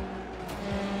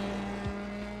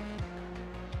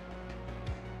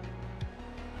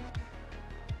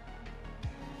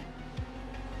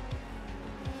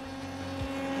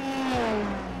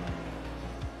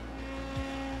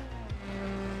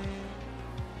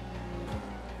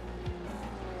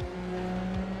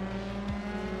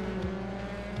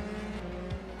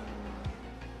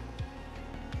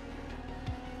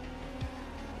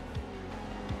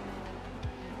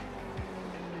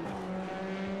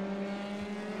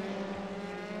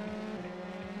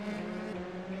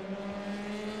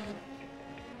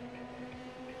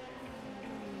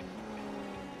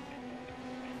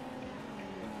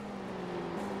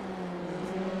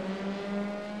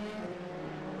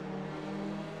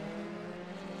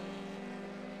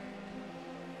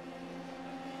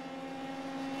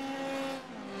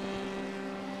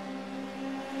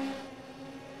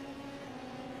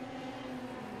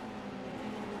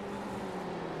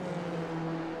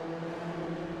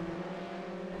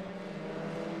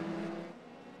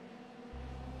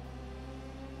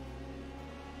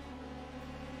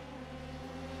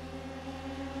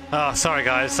 Oh, sorry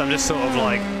guys, I'm just sort of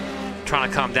like trying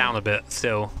to calm down a bit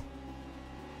still.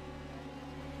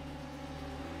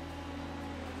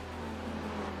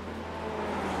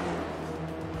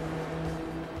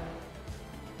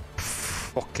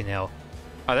 Fucking hell.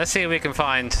 Alright, let's see if we can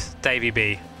find Davy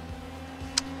B.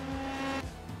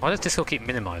 Why does this all keep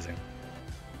minimizing?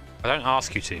 I don't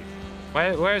ask you to.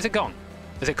 Where is it gone?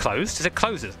 Is it closed? Is it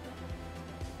closed?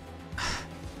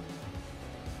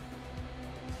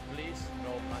 Please,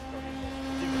 no Punterino.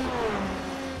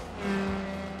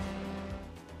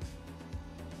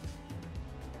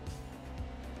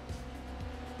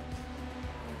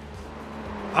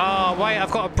 Oh, wait,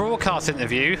 I've got a broadcast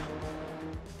interview.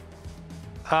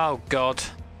 Oh, God.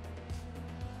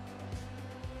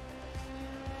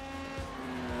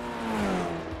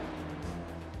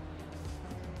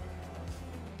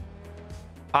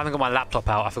 I haven't got my laptop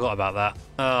out. I forgot about that.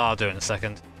 Oh, I'll do it in a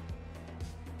second.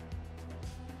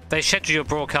 They schedule your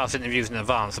broadcast interviews in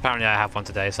advance. Apparently I have one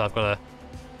today, so I've got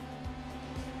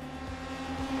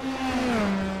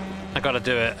to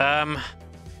do it.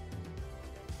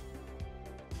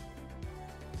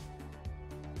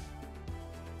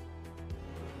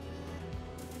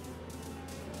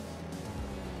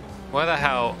 Where the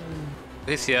hell?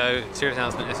 VCO, serious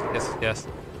announcement, yes.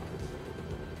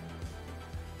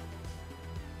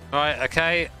 Right,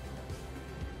 okay.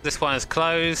 This one is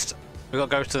closed. We've got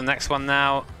to go to the next one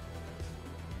now.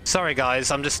 Sorry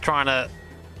guys, I'm just trying to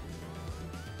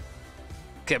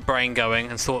get brain going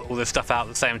and sort all this stuff out at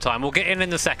the same time. We'll get in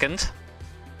a second.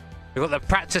 We've got the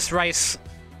practice race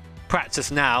practice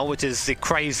now, which is the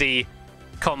crazy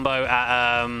combo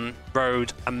at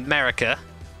Road America.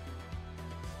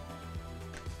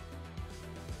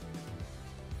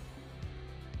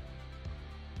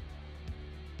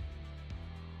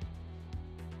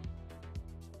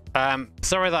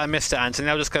 Sorry that I missed it, Anthony.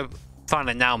 I'll just go find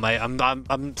it now, mate. I'm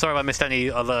sorry if I missed any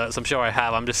alerts. I'm sure I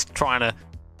have. I'm just trying to.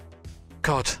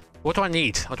 God, what do I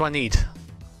need? What do I need?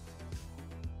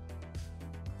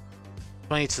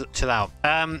 I need to chill out.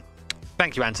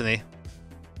 Thank you, Anthony.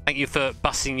 Thank you for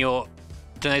busting your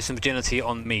donation virginity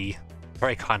on me.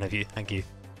 Very kind of you. Thank you.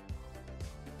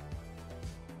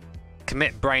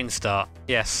 Commit brain start.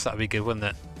 Yes, that'd be good, wouldn't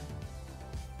it?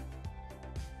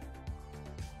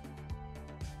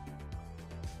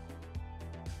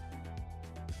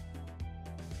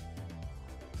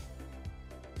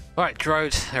 Alright,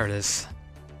 Drode. There it is.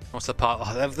 What's the part?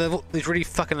 Oh, they're these really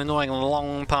fucking annoying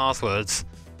long passwords.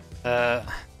 No,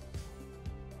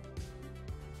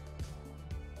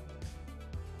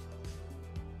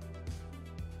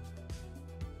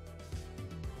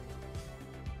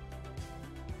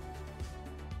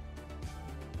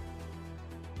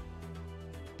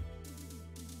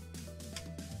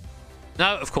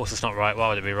 of course it's not right. Why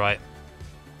would it be right?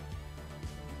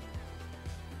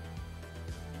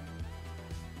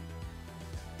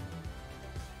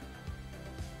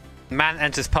 Man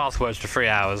enters passwords for 3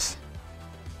 hours.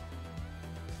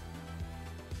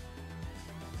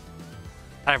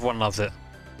 Everyone loves it.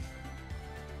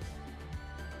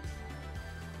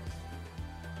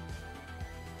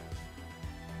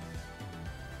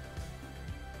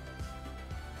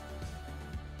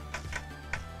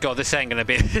 God, this ain't gonna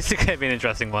be. This is gonna be an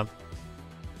interesting one.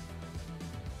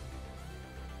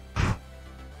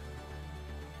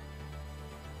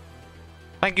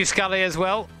 Thank you, Scully, as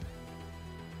well.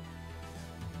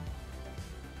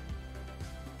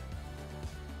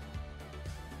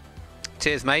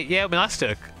 Cheers, mate. Yeah, it'll be nice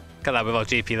to collab with our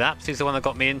GP Laps. He's the one that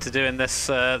got me into doing this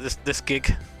this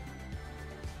gig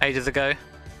ages ago.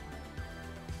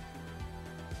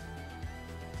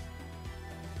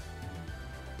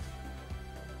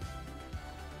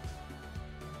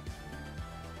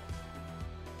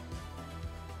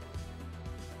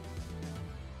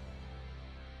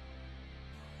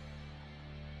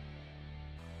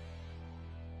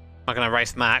 Am I going to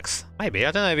race Max? Maybe.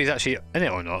 I don't know if he's actually in it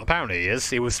or not. Apparently he is.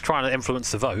 He was trying to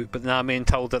influence the vote, but now I'm being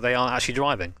told that they aren't actually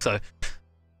driving. So,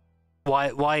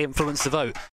 why influence the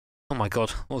vote? Oh my god,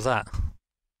 what was that?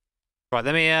 Right,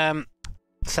 let me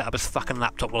set up his fucking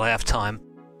laptop while I have time.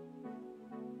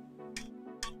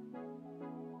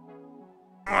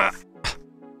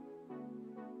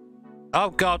 Oh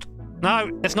god.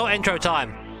 No, it's not intro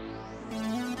time.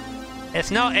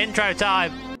 It's not intro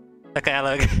time. Okay,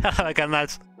 hello, hello again,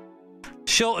 lads.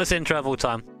 Shortest intro of all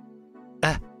time.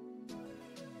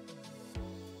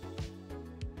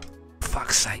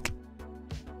 Fuck's sake.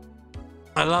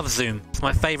 I love Zoom. It's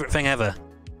my favourite thing ever.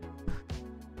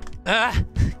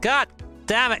 God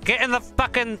damn it. Get in the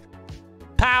fucking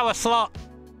power slot.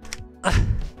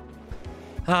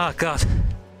 Oh, God.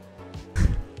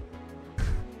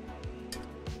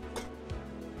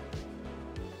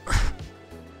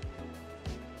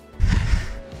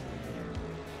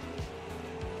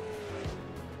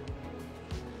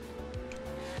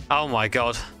 Oh my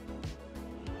god.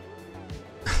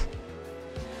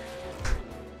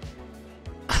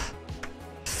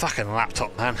 Fucking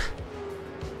laptop, man.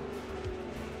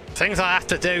 Things I have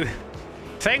to do.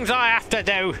 Things I have to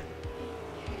do.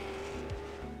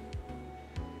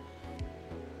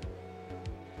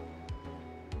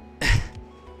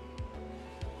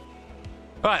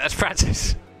 Right, let's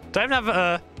practice. Don't have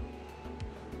a...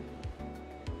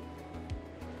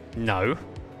 No.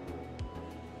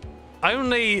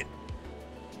 Only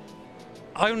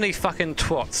fucking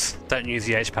twats don't use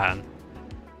the H pattern.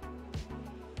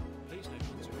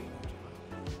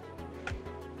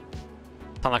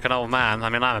 Sound like an old man. I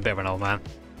mean, I'm a bit of an old man.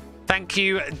 Thank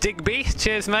you, Digby.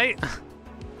 Cheers, mate.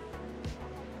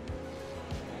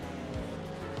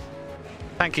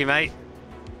 Thank you, mate.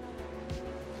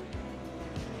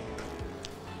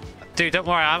 Dude, don't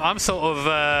worry. I'm sort of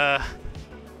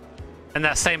in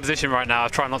that same position right now.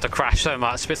 I'm trying not to crash so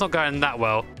much, but it's not going that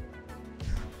well.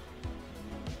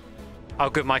 Oh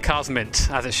good, my car's mint,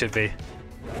 as it should be.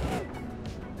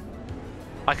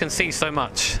 I can see so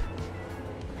much.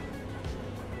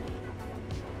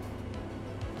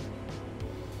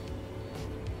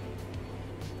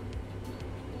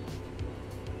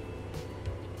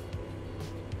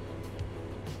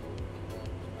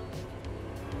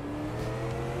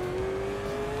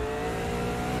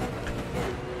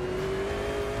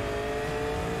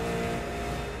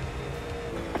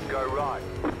 Go right.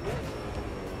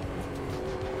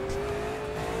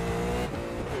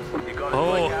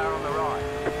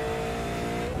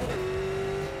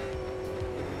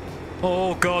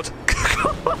 Oh god. You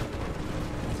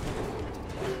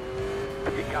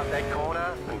cut that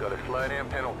corner and got a slow down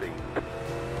penalty.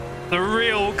 The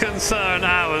real concern,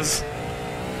 ours.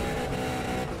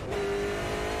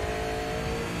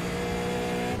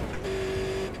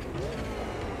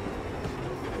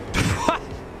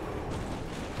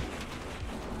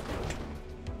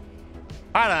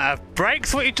 I don't have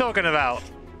brakes. What are you talking about?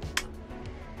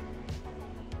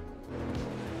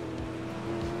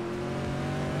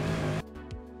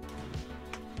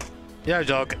 Yo,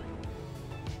 dog.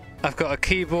 I've got a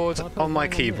keyboard on my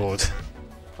keyboard.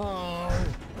 Oh.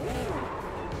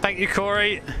 Thank you,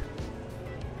 Corey.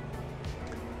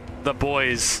 The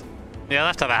boys. Yeah, I'll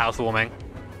have to have a housewarming.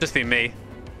 Just be me,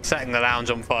 setting the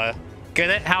lounge on fire. Get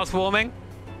it? Housewarming?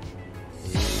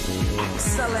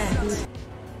 Excellent.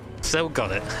 Still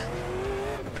got it.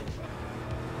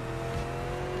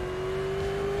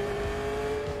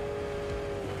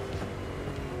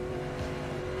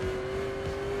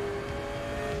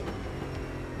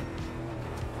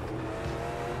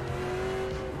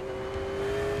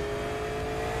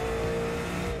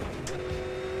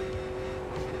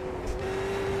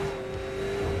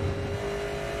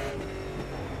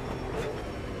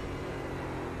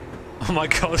 Oh my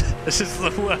god, this is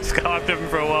the worst car I've driven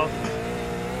for a while.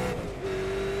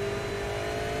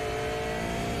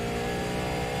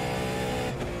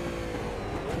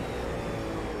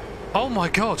 Oh my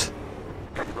god.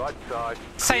 Right side.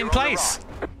 Same Clear on the place.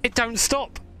 right. It don't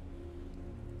stop.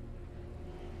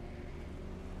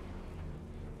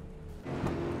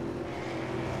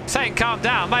 Saying calm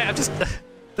down, mate. I just...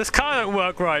 This car don't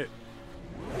work right.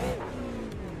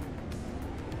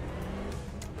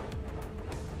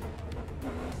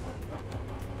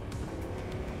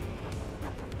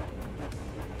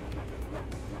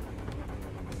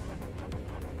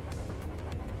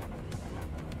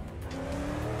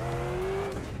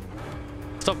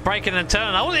 Stop braking and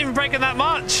turning. I wasn't even braking that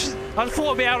much. I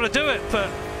thought I'd be able to do it, but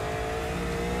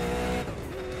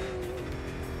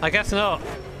I guess not.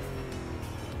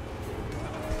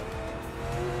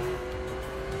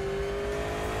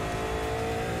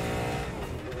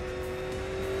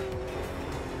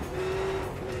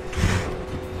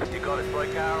 You got a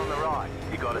slow car on the right.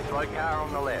 You got a slow car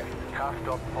on the left. Car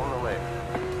stop on the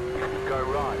left. Go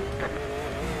right.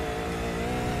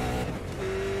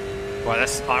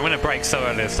 Right, I'm going to brake so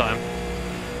early this time.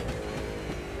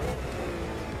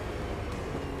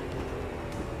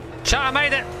 Chat, I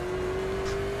made it!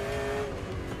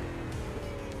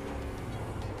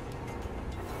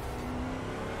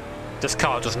 This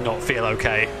car does not feel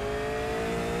okay.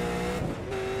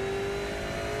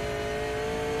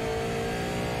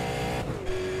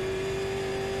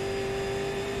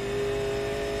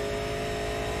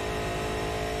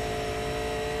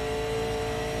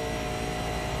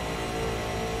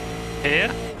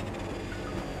 Here?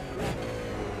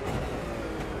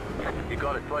 You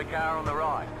got a slow car on the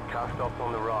right. Car stop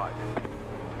on the right.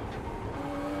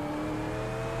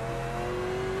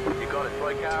 You got a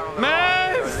slow car on the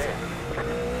right. Go Move! left.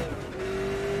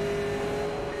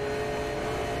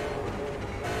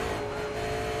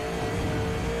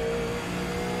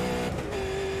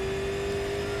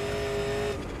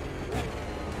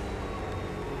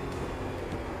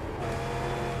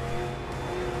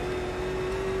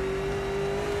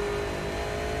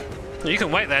 You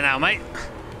can wait there now, mate.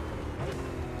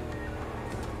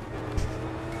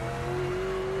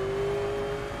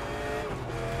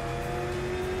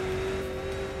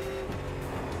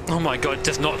 Oh my god, it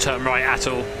does not turn right at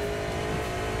all.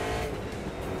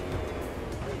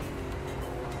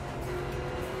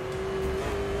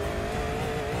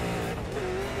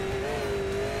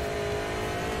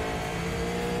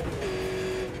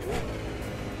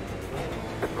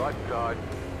 Right side.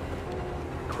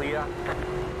 Clear.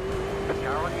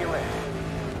 Car on your left.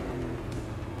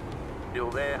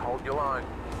 Still there, hold your line.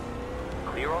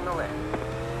 Clear on the left.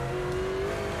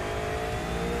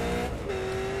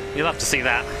 You'll have to see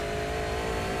that.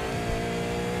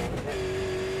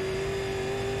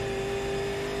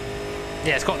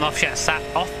 Yeah, it's got an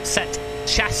offset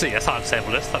chassis. That's hard to say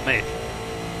for this, that's me.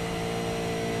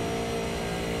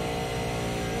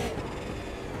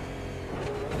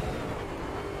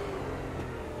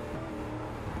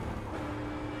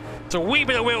 It's a wee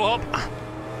bit of wheel hop.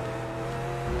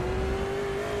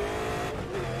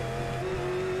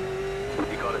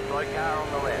 You got a slow car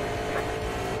on the left.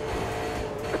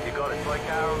 You got a slow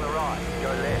car on the right. Go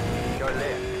left. Go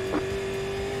left.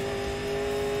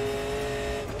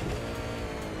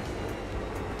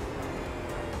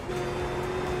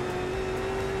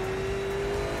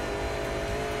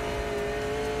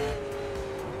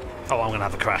 Oh, I'm gonna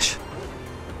have a crash.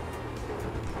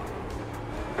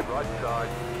 Right side.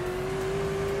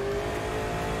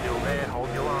 Still there,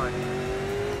 hold your line.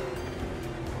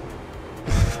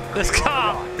 This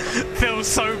car feels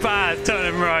so bad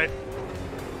turning right.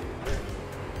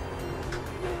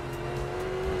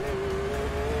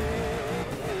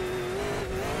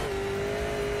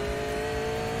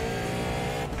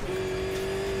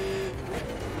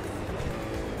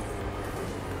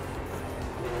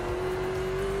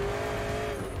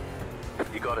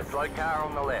 You got a slow car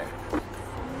on the left.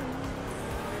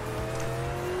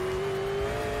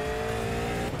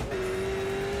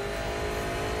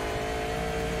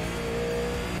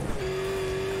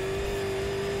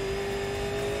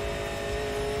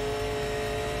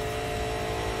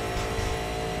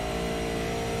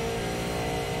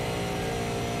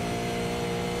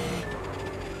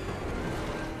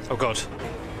 Oh god.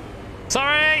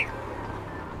 Sorry!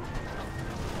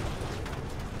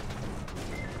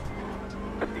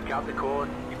 You cut the cord,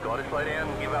 you've got to slow down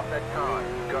and give up that time.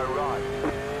 Go right.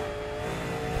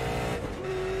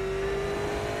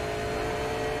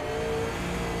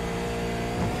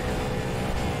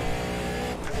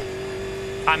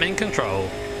 I'm in control.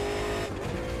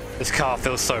 This car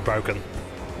feels so broken.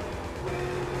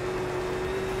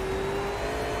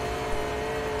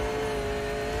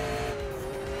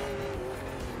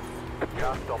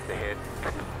 Car stopped ahead.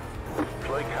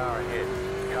 Slow car ahead.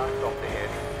 Car stopped ahead.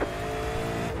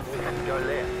 Go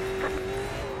left.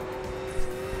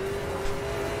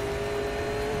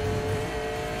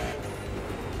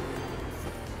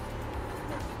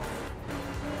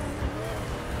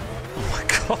 Oh my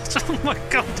god, oh my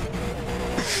god.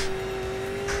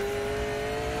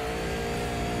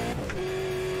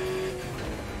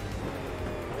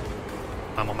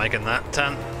 I'm not making that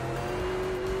 10.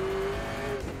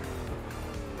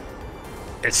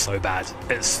 It's so bad.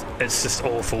 It's just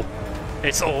awful.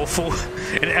 It's awful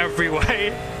in every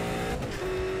way.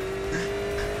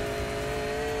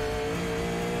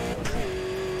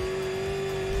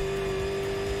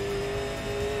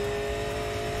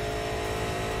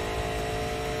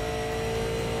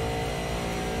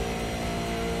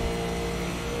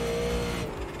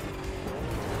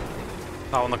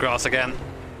 Oh, on the grass again.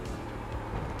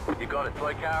 You got a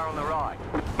slow car on the right.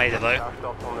 Made it though. Car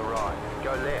stopped on the right.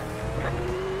 Go left.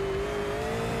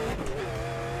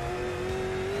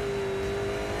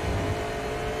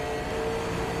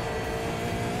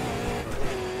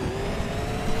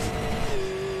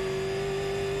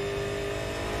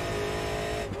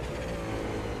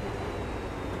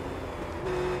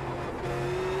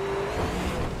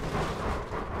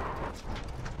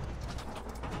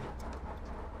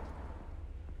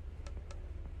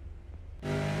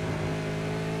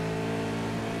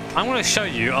 I'm going to show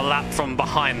you a lap from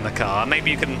behind the car. Maybe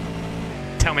you can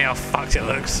tell me how fucked it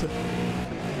looks.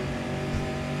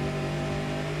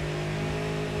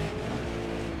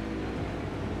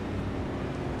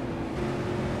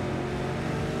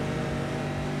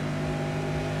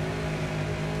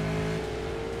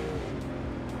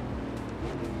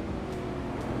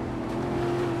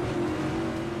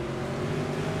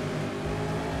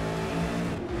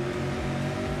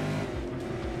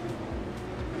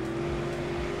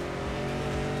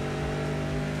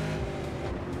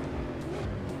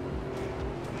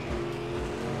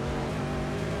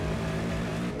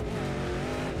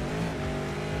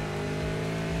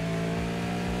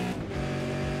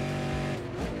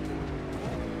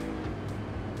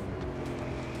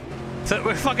 So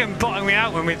we're fucking bottoming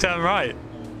out when we turn right.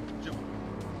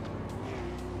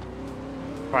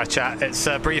 Right, chat, it's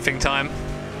briefing time.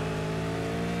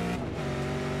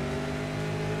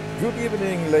 Good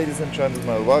evening, ladies and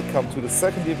gentlemen. Welcome to the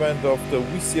second event of the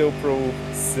VCO Pro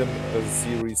Sim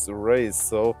Series race.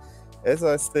 So, as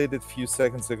I stated a few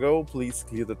seconds ago, please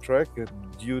clear the track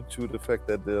due to the fact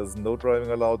that there's no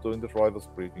driving allowed during the driver's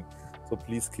briefing. So,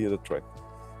 please clear the track.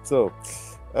 So,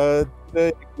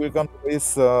 today we're going to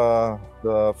race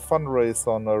the fun race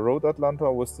on Road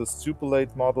Atlanta with the super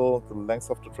late model. The length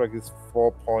of the track is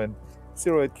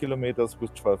 4.08 kilometers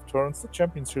with 12 turns. The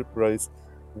championship race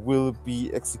will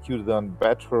be executed on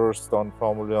Bathurst on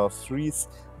Formula 3s.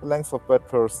 The length of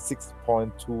Bathurst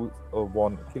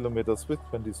 6.21 kilometers with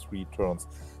 23 turns.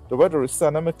 The weather is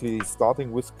dynamically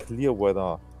starting with clear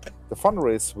weather. The fun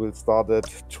race will start at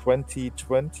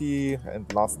 20:20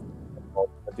 and last about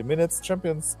 20 minutes.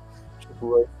 Championship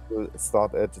race will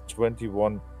start at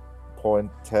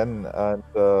 21:10 and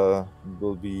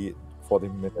will be 40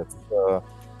 minutes.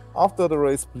 After the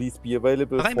race, please be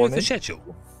available Have they for moved the schedule?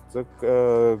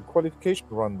 the qualification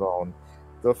rundown.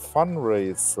 The fun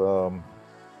race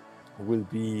will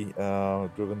be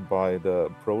driven by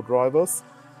the pro drivers,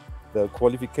 The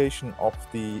qualification of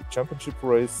the championship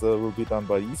race will be done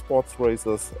by esports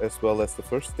racers, as well as the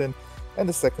first stint, and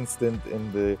the second stint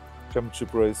in the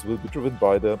championship race will be driven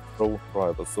by the pro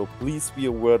drivers. So please be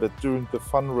aware that during the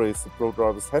fun race, the pro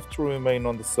drivers have to remain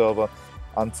on the server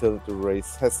until the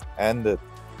race has ended.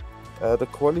 The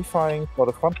qualifying for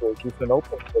the fun race is an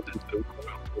open qualification.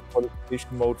 The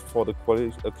qualification mode for the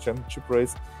championship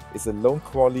race is a lone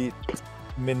quali, 6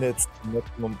 minutes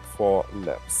maximum 4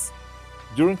 laps.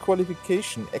 During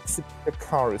qualification, exiting the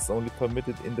car is only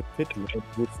permitted in the pit lane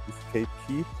with escape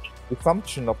key. The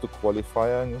function of the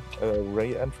qualifying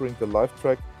re-entering the live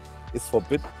track is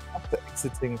forbidden after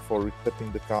exiting for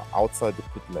resetting the car outside the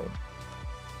pit lane.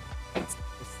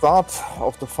 The start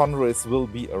of the fun race will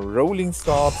be a rolling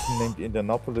start named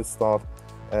Indianapolis start,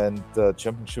 and the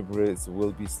championship race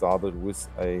will be started with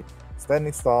a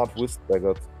standing start with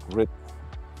staggered grid.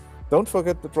 Don't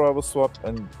forget the driver swap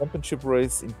and championship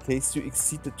race. In case you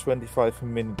exceed the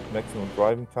 25-minute maximum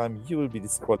driving time, you will be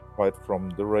disqualified from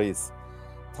the race.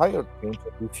 Tire change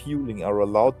and refueling are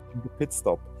allowed in the pit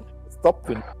stop. The stop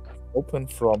window is open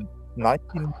from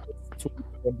 19 minutes to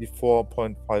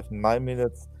 24.59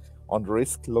 minutes on the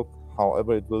race clock.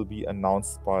 However, it will be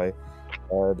announced by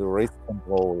the race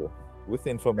control with the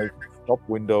information stop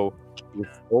window is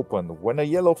open. When a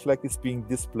yellow flag is being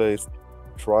displayed,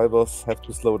 drivers have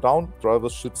to slow down.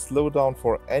 Drivers should slow down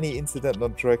for any incident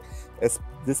on track as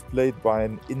displayed by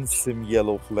an in-sim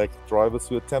yellow flag. Drivers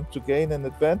who attempt to gain an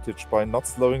advantage by not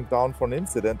slowing down for an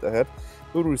incident ahead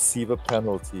will receive a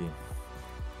penalty.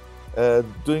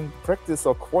 During practice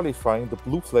or qualifying, the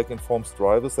blue flag informs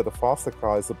drivers that a faster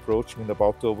car is approaching and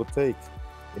about to overtake.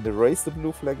 In the race, the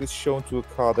blue flag is shown to a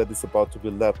car that is about to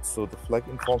be lapped, so the flag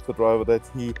informs the driver that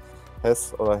he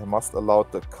has or must allow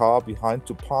the car behind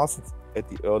to pass it at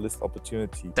the earliest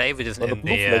opportunity. David isn't when the in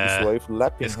blue the flag is waved,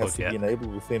 lapping Discord has to yet. be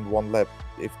enabled within 1 lap.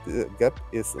 If the gap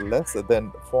is less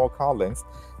than 4 car lengths,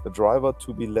 the driver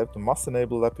to be lapped must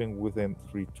enable lapping within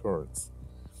 3 turns.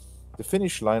 The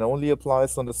finish line only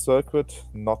applies on the circuit,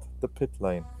 not the pit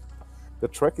lane. The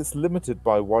track is limited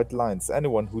by white lines.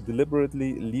 Anyone who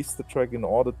deliberately leaves the track in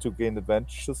order to gain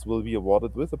advantages will be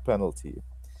awarded with a penalty.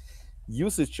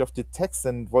 Usage of the text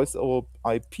and voice over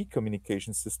IP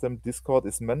communication system Discord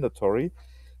is mandatory.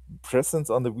 Presence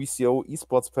on the VCO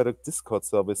esports paddock Discord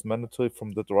server is mandatory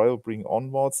from the driver bring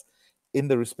onwards in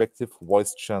the respective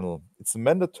voice channel. It's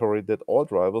mandatory that all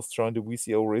drivers join the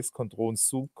VCO race control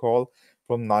Zoom call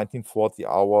from 1940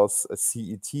 hours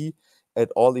CET at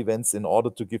all events in order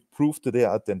to give proof to their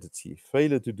identity.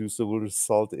 Failure to do so will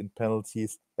result in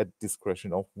penalties at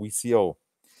discretion of VCO.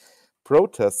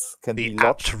 Protests can be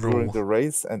lodged during the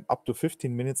race and up to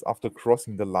 15 minutes after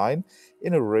crossing the line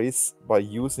in a race by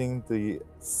using the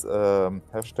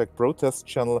hashtag protest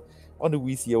channel on the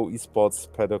VCO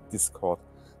esports paddock Discord.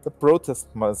 The protest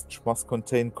must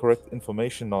contain correct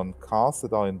information on cars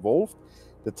that are involved,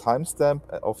 the timestamp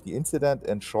of the incident,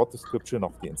 and short description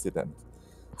of the incident.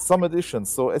 Some additions.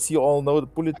 So as you all know, the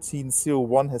Bulletin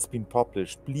 01 has been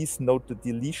published. Please note the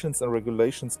deletions and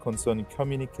regulations concerning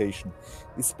communication,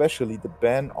 especially the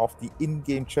ban of the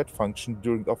in-game chat function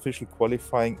during official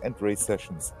qualifying and race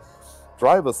sessions.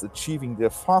 Drivers achieving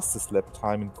their fastest lap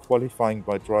time in qualifying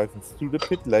by driving through the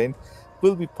pit lane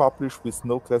will be published with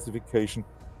no classification,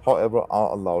 however,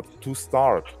 are allowed to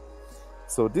start.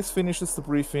 So this finishes the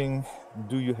briefing.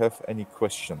 Do you have any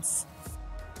questions?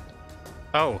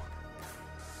 Oh.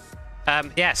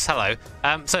 Yes, hello.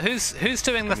 So who's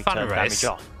doing the fun race?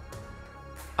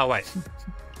 Oh wait.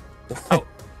 Oh.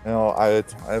 No, I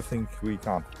think we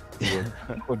can't.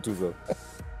 Won't do that.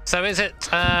 So is it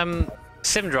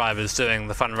sim drivers doing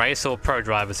the fun race or pro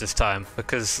drivers this time?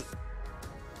 Because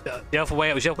the other way,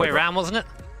 it was the other way around, wasn't it?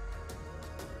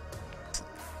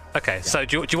 Okay, yeah. So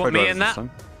do you want me in that?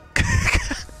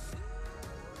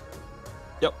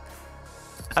 Yep.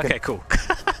 Okay, cool.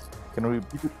 Can we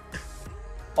repeat it?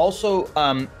 Also,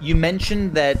 you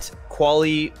mentioned that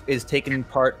quali is taken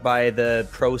part by the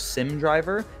pro sim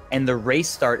driver, and the race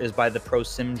start is by the pro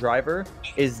sim driver.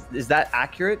 Is that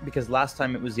accurate? Because last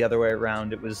time it was the other way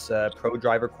around. It was pro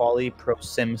driver quali, pro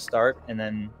sim start, and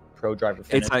then pro driver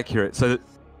finish. It's accurate.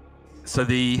 So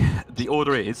the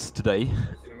order is today.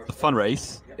 The fun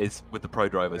race is with the pro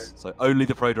drivers. So only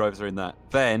the pro drivers are in that.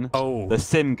 Then the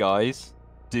sim guys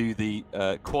do the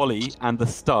quali and the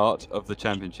start of the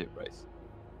championship race.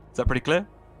 Is that pretty clear?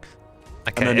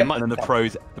 Okay. And then the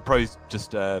pros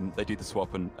just they do the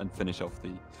swap and finish off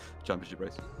the championship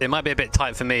race. It might be a bit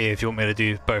tight for me if you want me to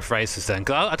do both races then,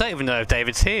 because I don't even know if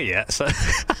David's here yet, so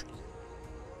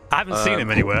I haven't seen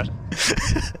him anywhere.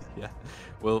 Yeah.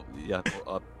 Well, yeah.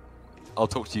 I'll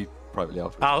talk to you privately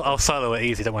afterwards. I'll solo it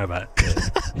easy. Don't worry about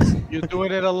it. You're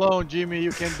doing it alone, Jimmy.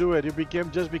 You can do it. You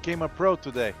just became a pro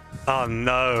today. Oh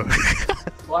no.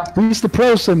 Who's the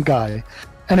pro sim guy?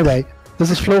 Anyway,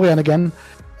 this is Florian again.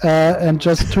 And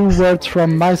just 2 words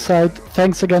from my side.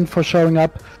 Thanks again for showing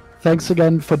up. Thanks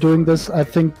again for doing this. I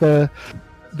think the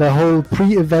whole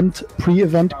pre-event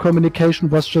communication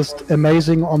was just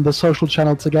amazing on the social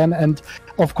channels again. And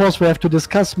of course, we have to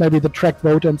discuss maybe the track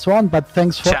vote and so on. But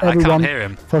thanks for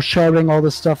everyone for sharing all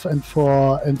this stuff and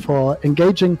for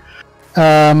engaging.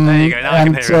 There you go. Now I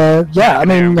can hear him. Yeah, I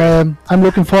mean, I'm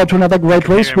looking forward to another great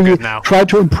race. We try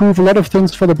to improve a lot of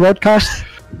things for the broadcast.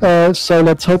 So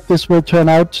let's hope this will turn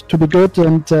out to be good.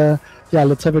 And yeah,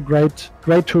 let's have a great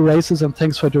 2 races. And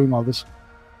thanks for doing all this.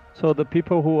 So the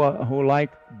people who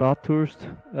like Bathurst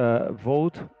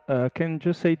vote can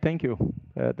just say thank you.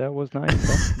 That was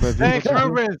nice. Huh? Thanks,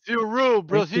 Rubens. You rule.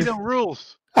 Brazilian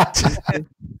rules.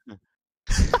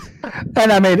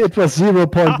 And I mean, it was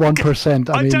 0.1%.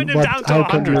 I mean,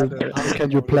 how can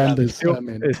you plan this? I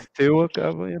mean, it's still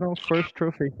a first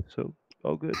trophy, so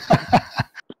all good.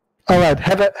 All right,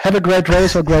 have a great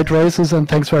race or great races, and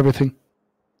thanks for everything.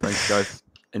 Thanks, guys.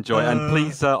 Enjoy, and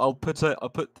please, I'll put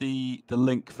the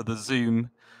link for the Zoom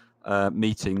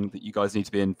meeting that you guys need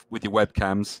to be in with your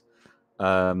webcams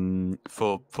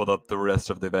for the rest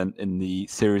of the event in the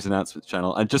series announcements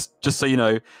channel. And just so you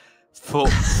know,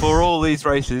 for all these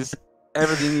races,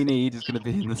 everything you need is going to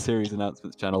be in the series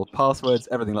announcements channel, passwords,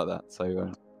 everything like that.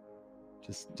 So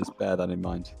just bear that in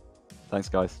mind. Thanks,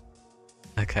 guys.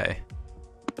 Okay.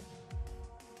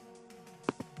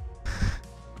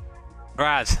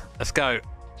 Brad, let's go.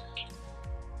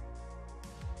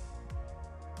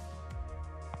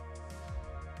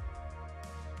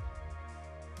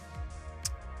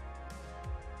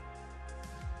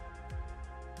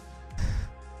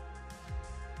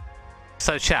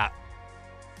 So chat,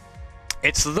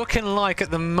 it's looking like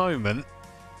at the moment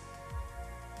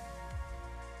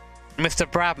Mr.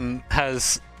 Broadbent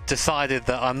has decided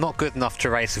that I'm not good enough to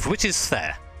race with, which is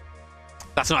fair.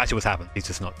 That's not actually what's happened. He's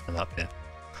just not turned up here.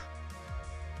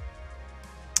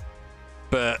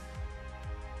 But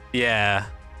yeah.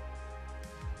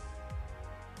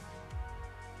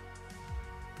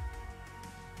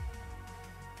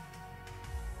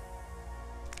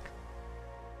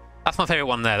 That's my favourite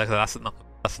one there. That's the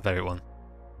favourite one.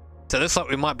 So it looks like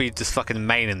we might be just fucking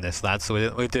maining this, lads. So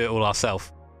we'll do it all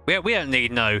ourselves. We don't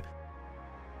need no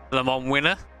Le Mans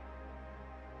winner.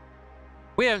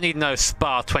 We don't need no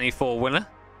Spa 24 winner.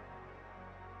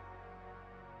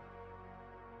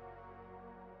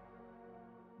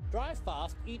 Drive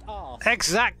fast, eat arse.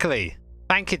 Exactly.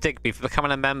 Thank you, Digby, for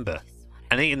becoming a member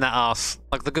and eating that arse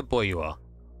like the good boy you are.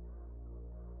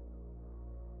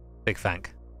 Big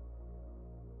thank.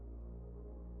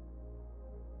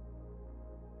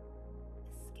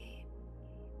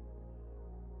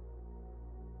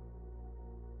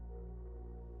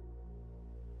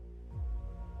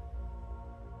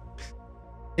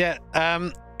 Yeah,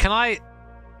 can I...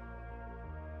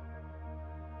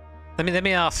 Let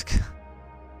me ask...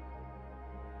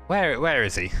 Where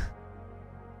is he?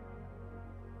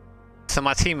 So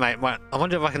my teammate went... I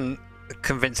wonder if I can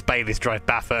convince Bailey to drive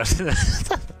Bathurst.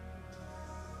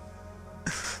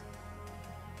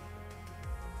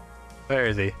 Where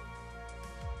is he?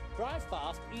 Drive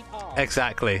fast, eat arse.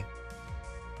 Exactly.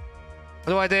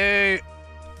 What do I do?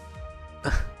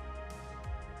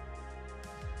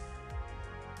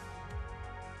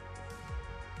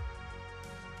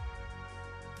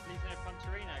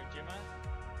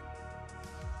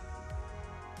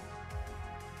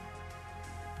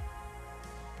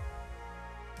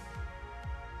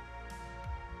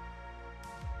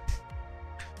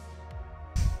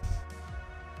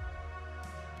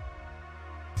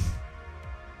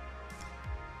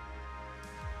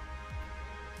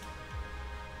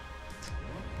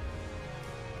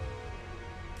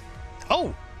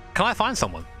 Oh! Can I find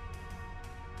someone?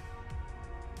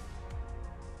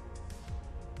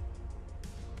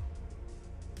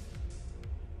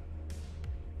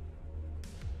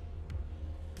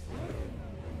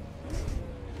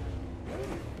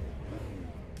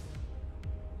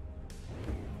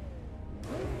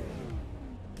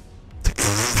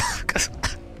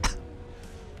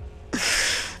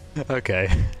 Okay.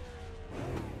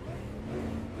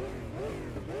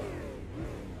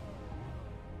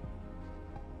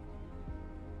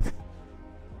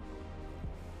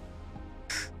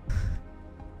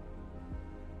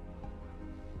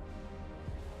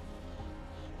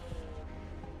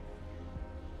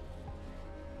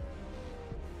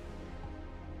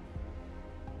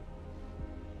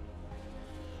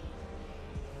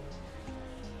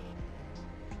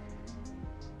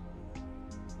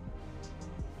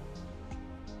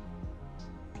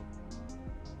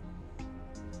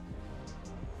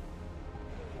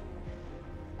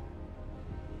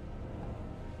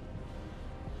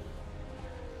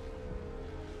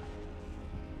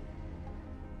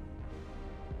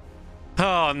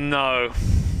 Oh no.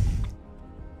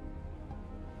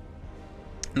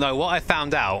 No, what I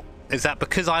found out is that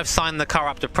because I've signed the car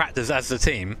up to practice as the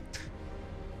team,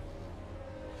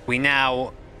 we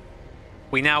now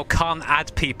can't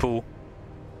add people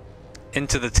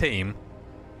into the team.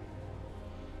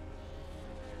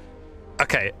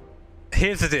 Okay,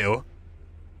 here's the deal.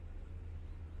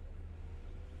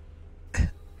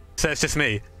 So it's just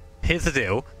me. Here's the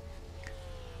deal.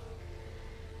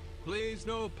 Please,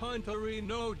 no puntery,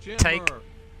 no jammer. Take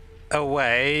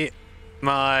away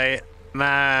my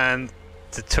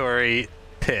mandatory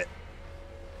pit.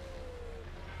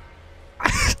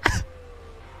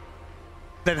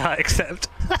 Then I accept.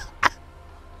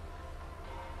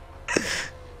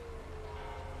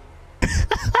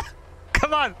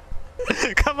 Come on!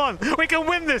 Come on! We can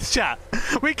win this, chat!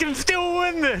 We can still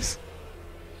win this!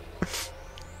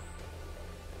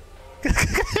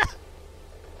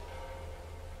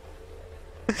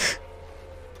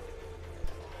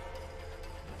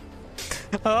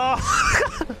 Oh!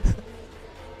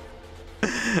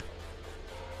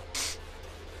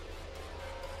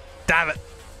 Damn it!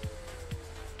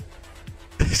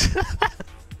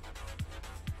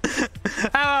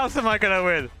 How else am I gonna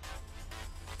win?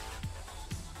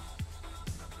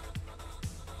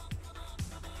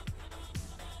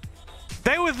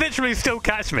 They would literally still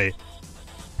catch me.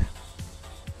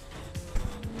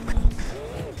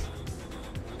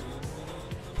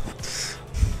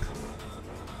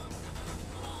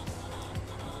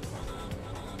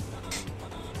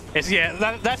 It's,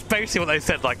 yeah, that's basically what they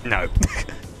said, like, no.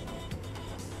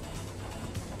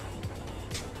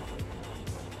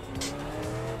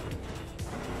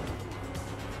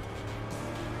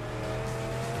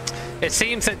 It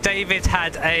seems that David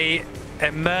had a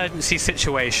emergency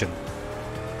situation.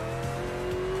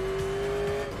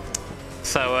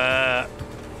 So,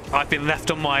 I've been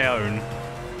left on my own.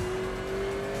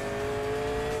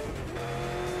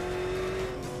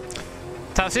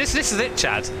 So this is it,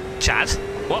 Chad. Chad?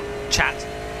 What? Chad.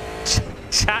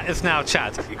 Chat is now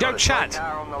Chad. Yo, Chad!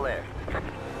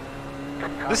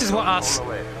 This is what us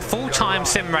full-time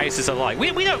sim racers are like.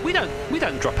 We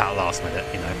don't drop out last minute,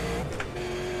 you know.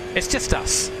 It's just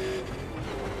us.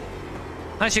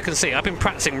 As you can see, I've been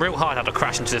practicing real hard how to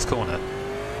crash into this corner.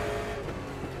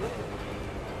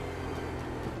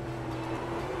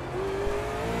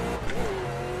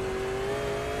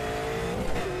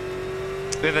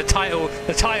 The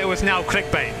title is now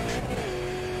clickbait.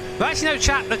 But actually, no,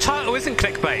 chat, the title isn't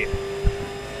clickbait.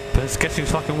 But it's guess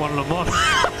who's fucking one of them on.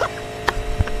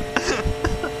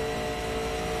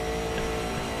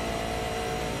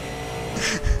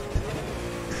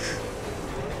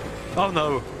 Oh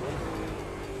no.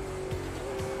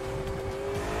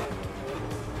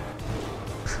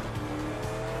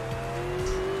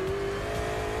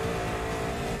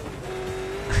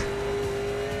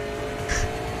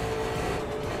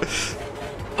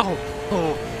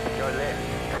 Oh. Go left.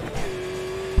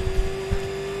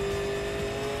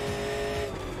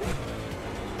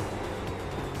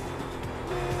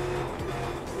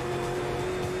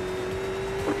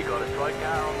 You got a slow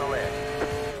car on the left.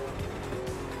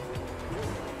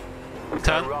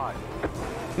 Turn. Go right.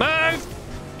 Move!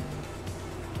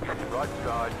 Right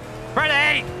side.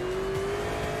 Ready!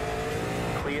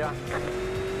 Clear.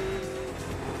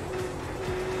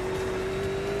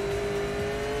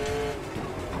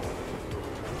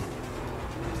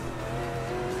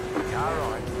 Car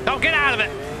right. Don't get out of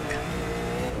it!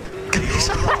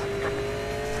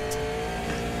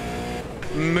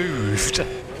 Moved.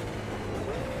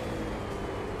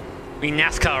 We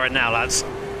NASCAR it now, lads.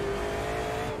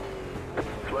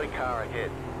 Slow car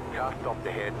ahead. Car stopped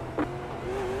ahead.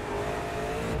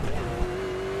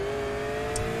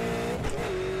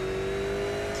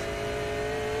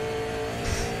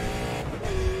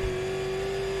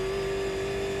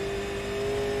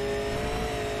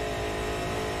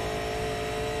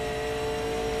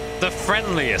 The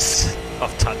friendliest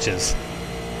of touches.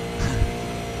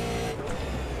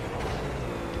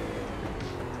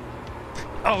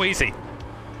 Oh, easy.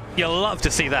 You'll love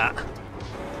to see that.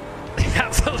 The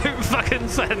absolute fucking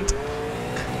send.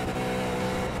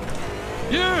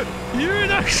 You know.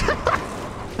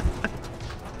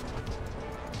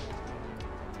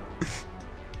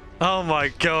 Oh my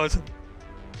god.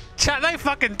 Chat, they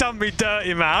fucking done me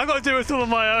dirty, man. I gotta do this all on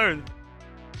my own.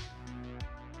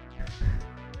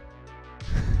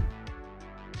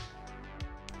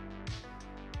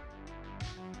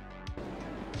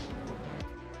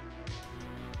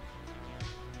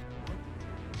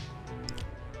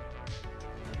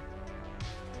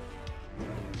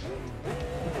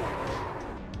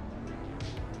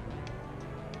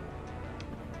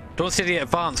 Do you want to see the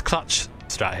advanced clutch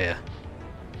strat here?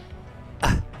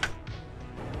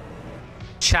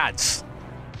 Chads.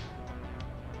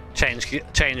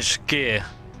 Change gear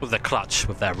with the clutch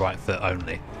with their right foot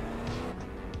only.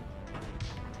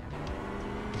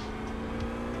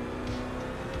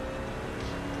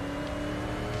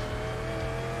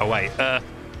 Oh wait, where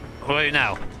are you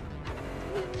now?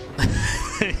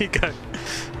 There you go.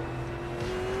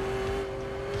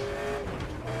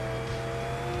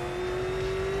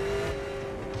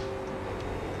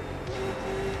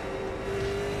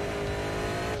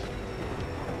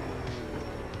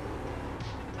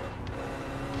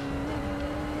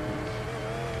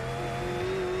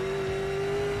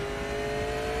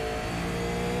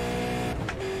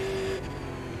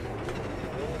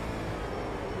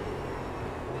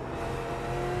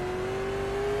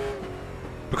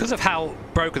 Because of how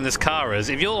broken this car is,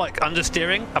 if you're like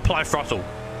understeering, apply throttle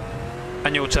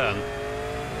and you'll turn.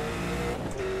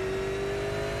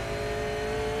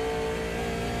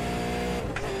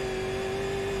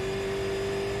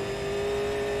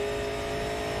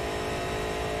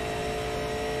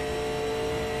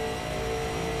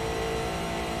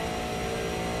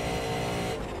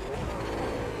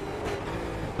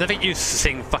 Never used to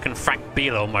seeing fucking Frank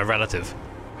Beeler on my relative.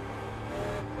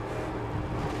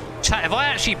 Chat, if I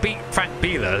actually beat Frank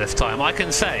Beeler this time, I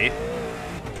can say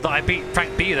that I beat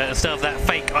Frank Beeler instead of that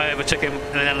fake I overtook him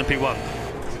in an LMP1.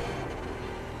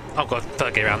 Oh god,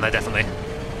 third gear around there, definitely.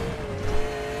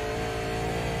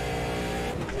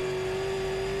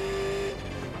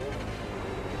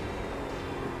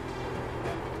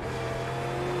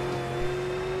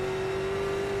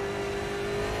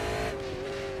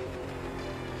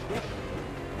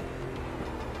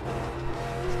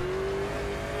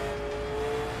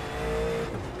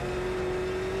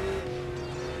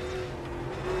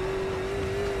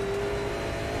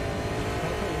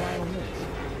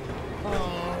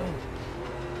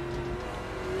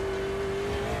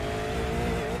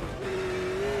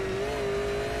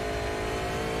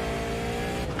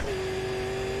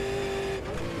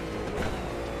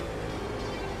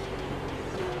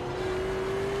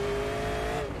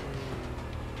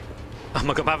 Oh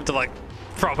my god, I'm having to like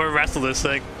proper wrestle this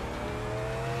thing.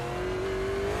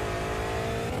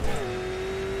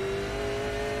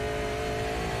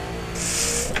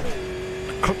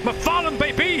 McFarlane,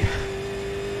 baby!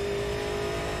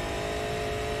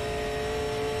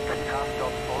 Car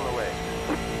stop on the way.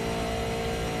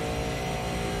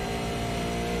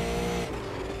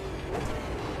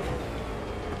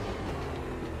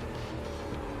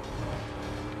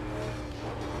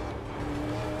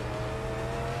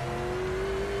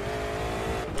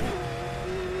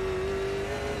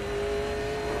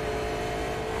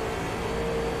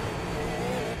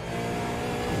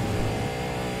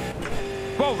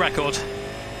 World record.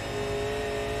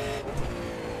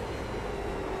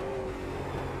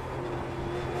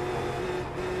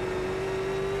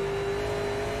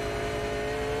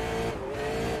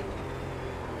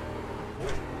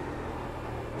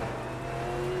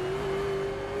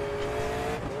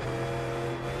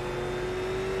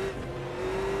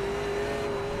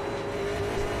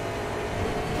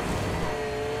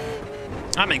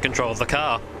 I'm in control of the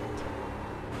car.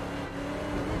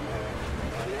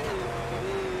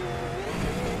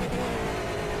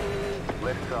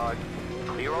 Left side,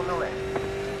 clear on the left.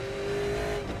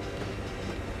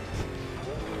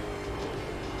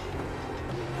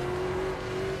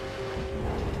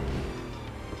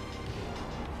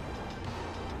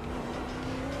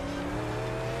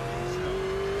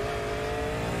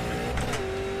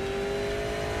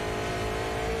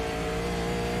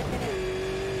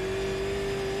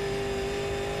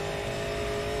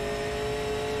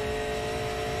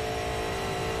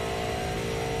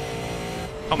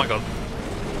 Oh my god.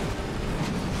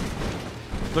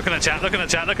 Look at the chat, look at the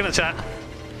chat, look at the chat.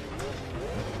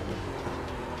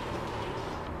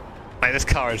 Mate, this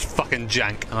car is fucking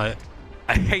jank.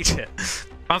 I hate it.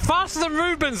 I'm faster than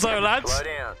Rubens though, lads. Slow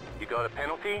down. You got a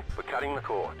penalty for cutting the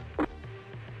cord.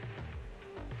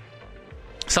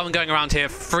 Someone going around here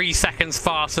 3 seconds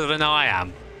faster than I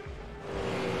am.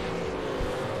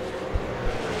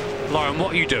 Lauren,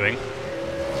 what are you doing?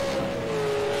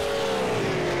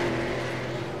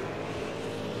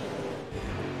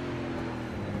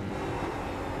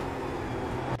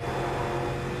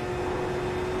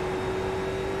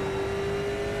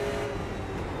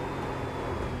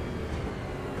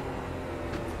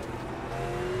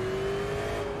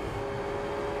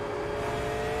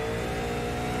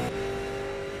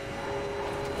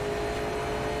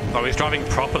 Oh, he's driving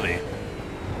properly.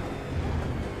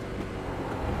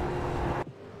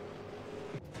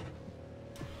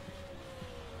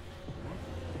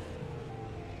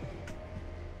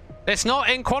 It's not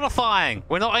in qualifying.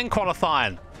 We're not in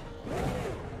qualifying.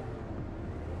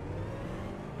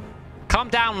 Calm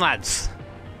down, lads.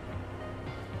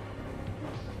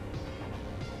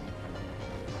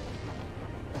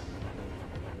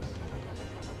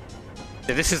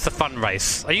 Yeah, this is the fun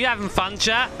race. Are you having fun,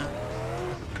 chat?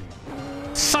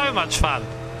 So much fun.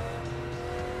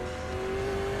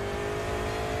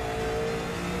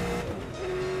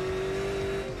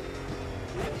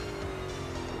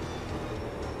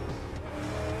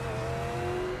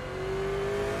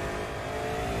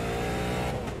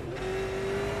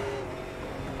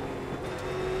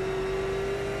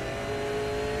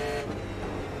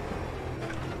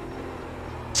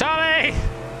 Charlie!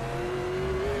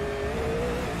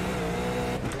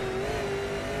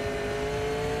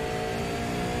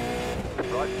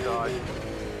 Right side.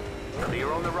 Clear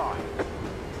on the right.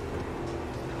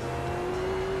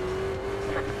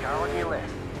 Car on your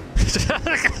left.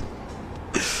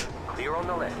 Clear on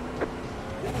the left.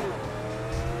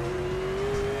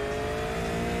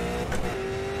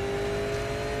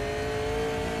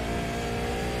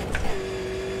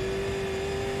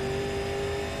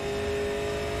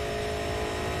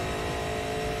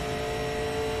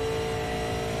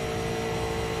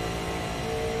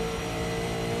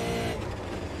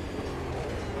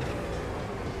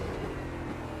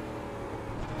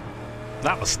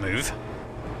 That was smooth.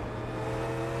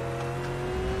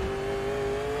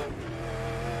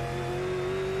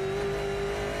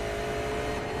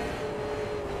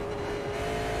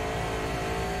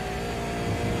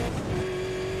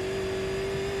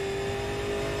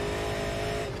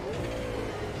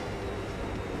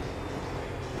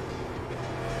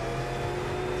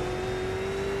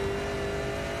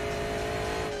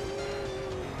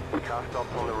 Car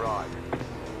stops on the right.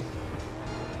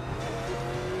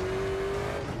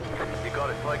 You got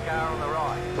a slow car on the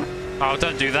right. Oh,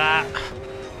 don't do that.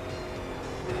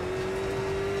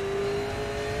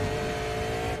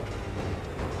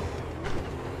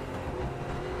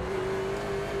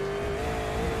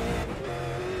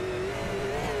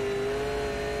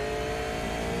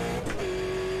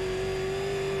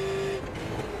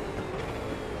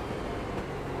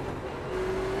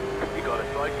 You got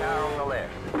a slow car on the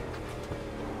left.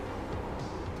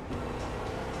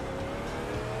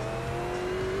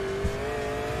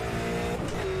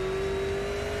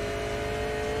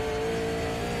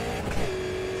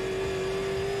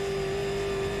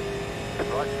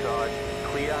 Right side,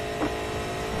 clear.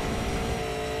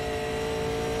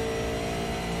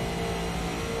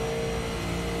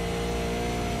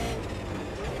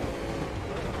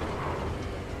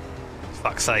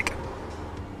 Fuck's sake.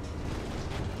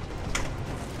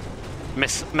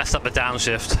 Messed up the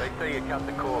downshift. They say you cut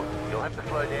the course. You'll have to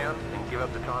slow down and give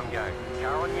up the time going.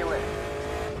 Car on your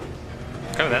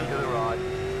left. Go then. To the right.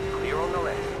 Clear on the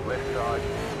left. Left side.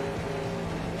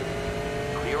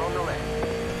 Clear on the left.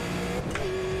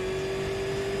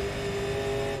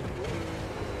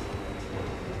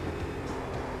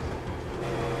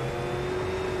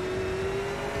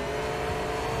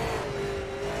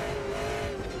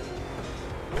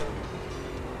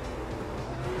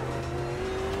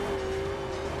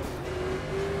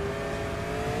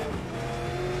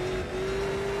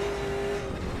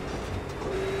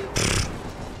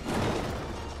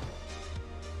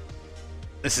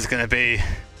 This is gonna be...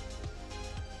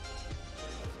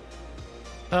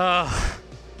 No,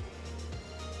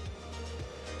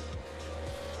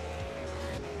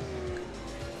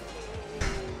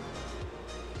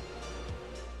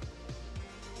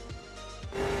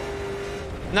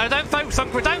 don't focus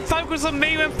on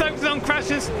me when focusing on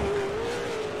crashes.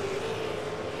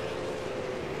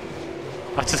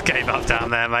 I just gave up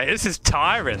down there, mate. This is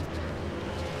tiring.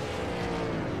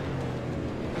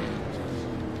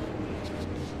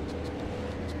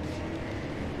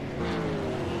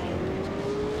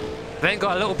 Then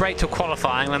got a little break till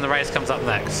qualifying, then the race comes up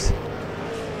next.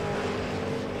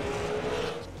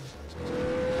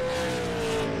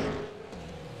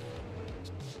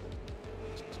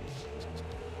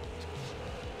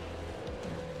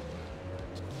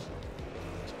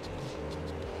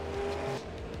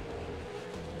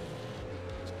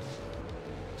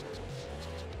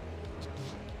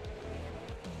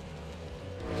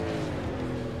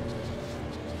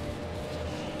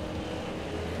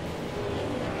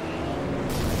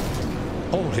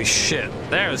 Holy shit,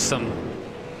 there is some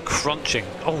crunching.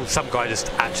 Oh, some guy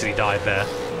just actually died there.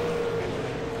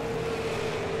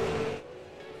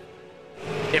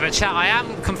 Yeah, but chat, I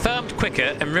am confirmed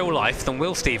quicker in real life than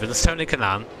Will Stevens, Tony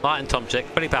Kanaan, Martin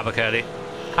Tomczyk, Billy Babacurdy,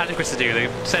 Adam Christodoulou,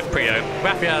 Seb Prio,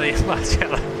 Raffaele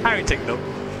Marcello, Harry Tignall,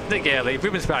 Nick Early,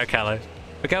 Rubens Barrichello,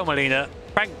 Miguel Molina,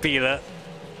 Frank Bieler,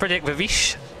 Friedrich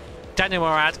Vivish, Daniel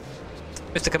Morad,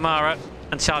 Mr. Kamara,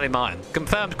 and Charlie Martin.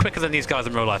 Confirmed quicker than these guys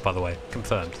in real life, by the way.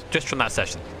 Confirmed. Just from that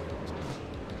session.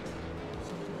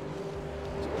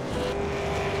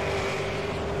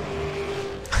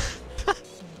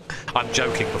 I'm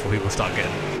joking before people start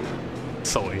getting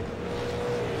salty.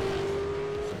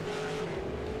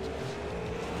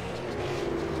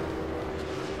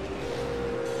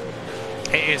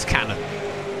 It is canon.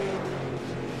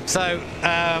 So,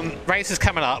 race is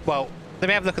coming up. Well, let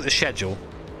me have a look at the schedule.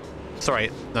 Sorry,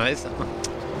 no, it's not.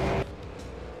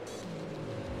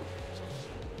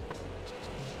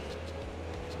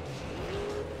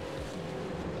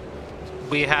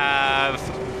 We have...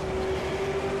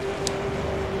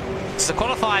 So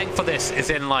qualifying for this is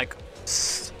in like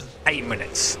 8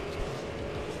 minutes.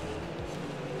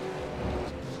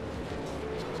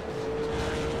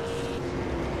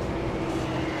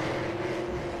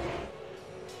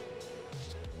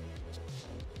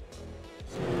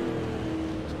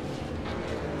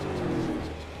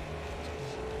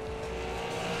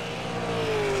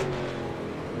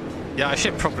 Yeah, I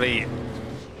should probably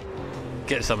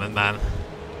get something, man.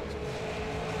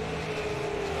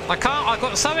 I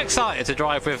got so excited to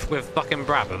drive with fucking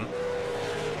Brabham,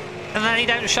 and then he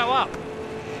don't show up.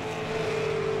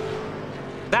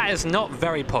 That is not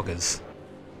very poggers.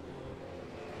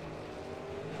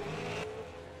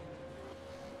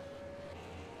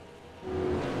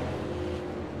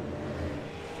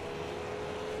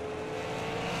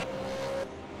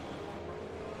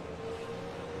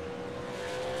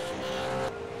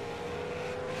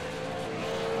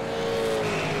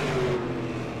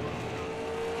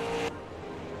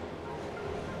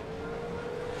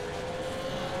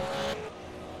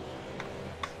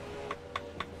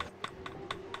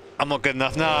 I'm not good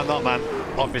enough. No, I'm not, man.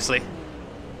 Obviously.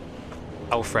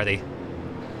 Oh, Freddy.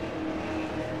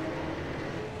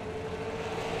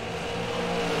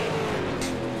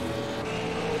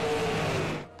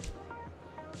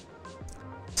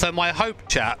 So my hope,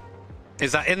 chat,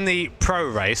 is that in the pro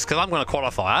race, because I'm going to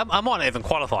qualify. I might not even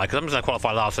qualify, because I'm just going to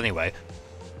qualify last anyway.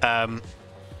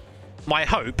 My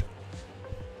hope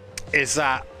is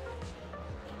that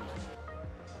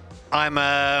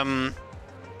I'm...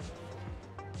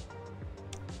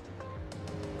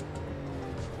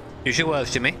 Use your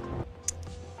words, Jimmy.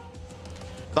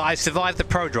 That I survived the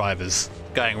pro drivers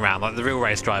going around, like the real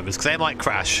race drivers, because they might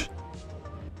crash.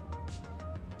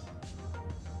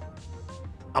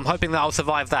 I'm hoping that I'll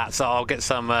survive that, so I'll get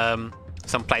some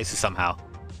places somehow.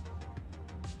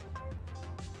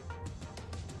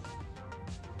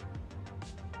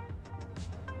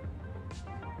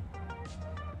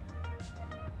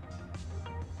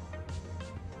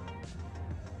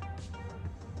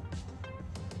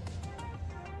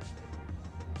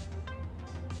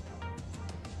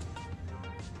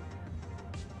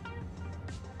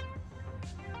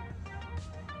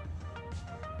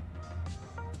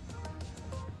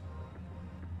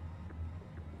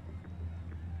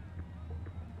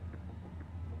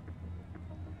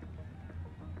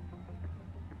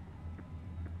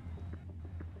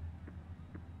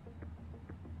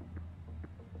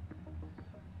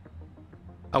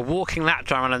 A walking lap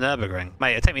time on a Nürburgring.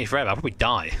 Mate, it'd take me forever. I'd probably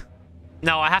die.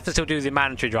 No, I have to still do the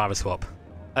mandatory driver swap.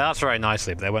 They asked very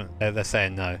nicely, but they won't, they're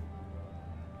saying no.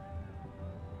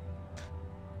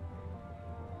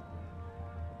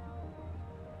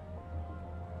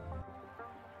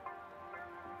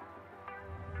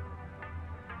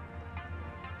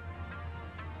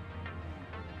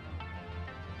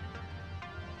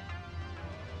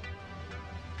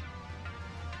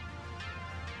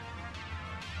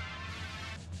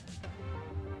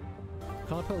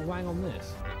 Can I put a wang on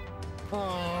this?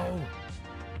 Oh!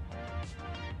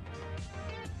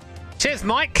 Cheers,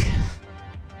 Mike!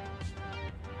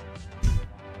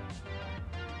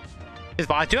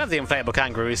 But I do have the inflatable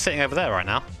kangaroo. He's sitting over there right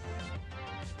now.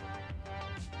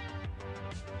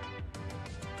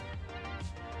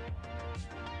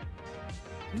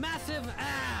 Massive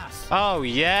ass! Oh,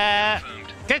 yeah!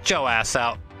 Get your ass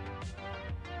out.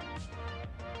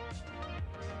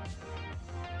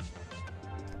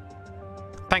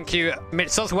 Thank you,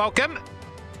 Mitsos. Welcome.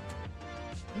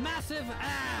 Massive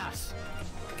ass!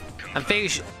 And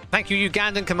thank you,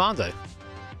 Ugandan Commando.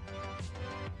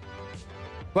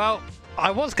 Well,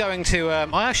 I was going to...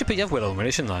 I actually put the other wheel on,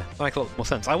 really, shouldn't I? That makes a lot more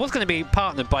sense. I was going to be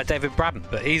partnered by David Brabham,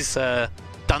 but he's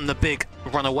done the big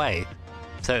run away.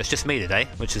 So it's just me today,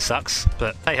 which just sucks.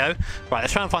 But hey-ho. Right,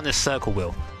 let's try and find this circle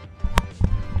wheel.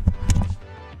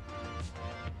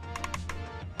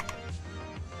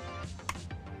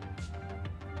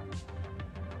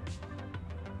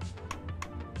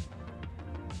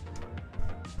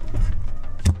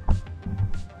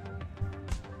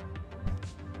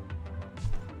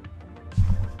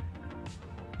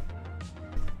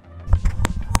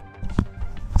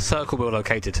 circle we were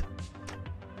located.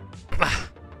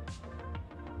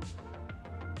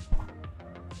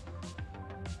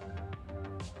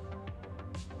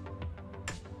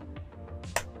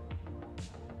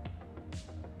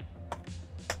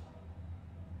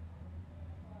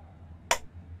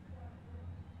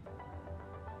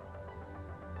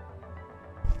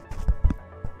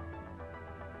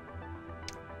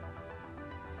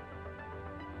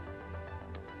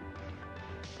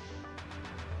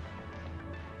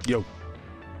 Yo.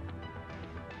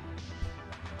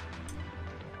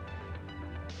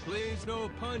 Please no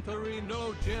puntery,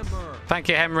 no jimmer. Thank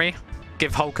you, Henry.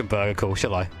 Give Hulkenberg a call,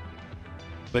 shall I?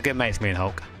 We're good mates, me and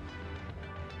Hulk.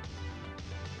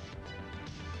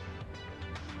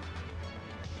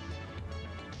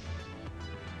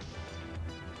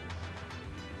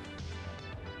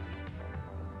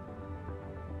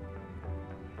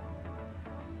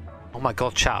 Oh my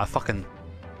god, chat, I fucking...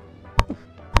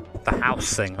 The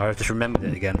house thing, I just remembered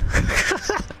it again.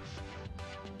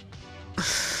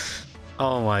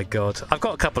 Oh my god. I've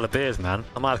got a couple of beers, man.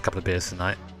 I might have a couple of beers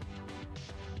tonight.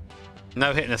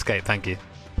 No hit and escape, thank you.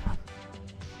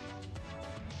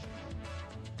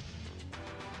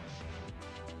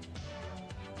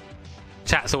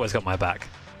 Chat's always got my back.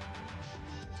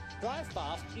 Drive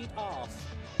fast, eat ass.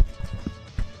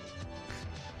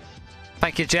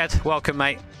 Thank you, Jed. Welcome,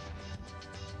 mate.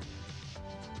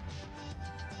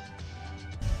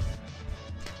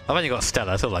 I've only got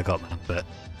Stella, that's all I got, man, but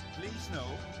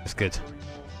it's good.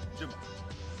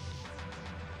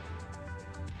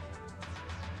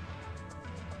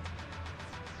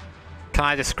 Can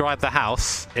I describe the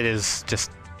house? It is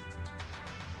just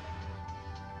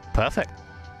perfect.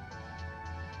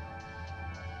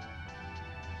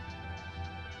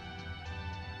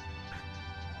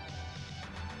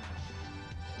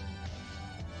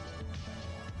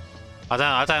 I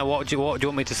don't know. What do you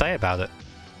want me to say about it?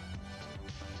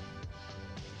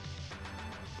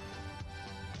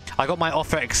 I got my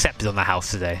offer accepted on the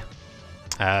house today,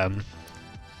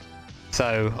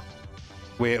 so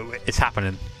it's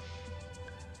happening.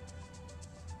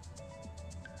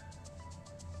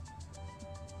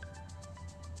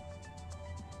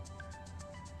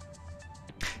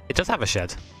 It does have a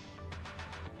shed.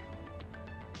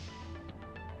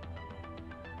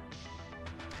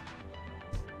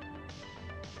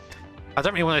 I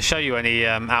don't really want to show you any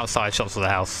outside shots of the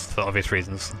house for obvious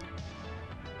reasons.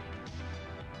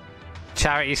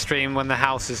 Charity stream when the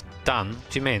house is done? What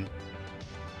do you mean?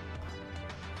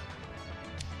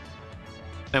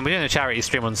 And we're doing a charity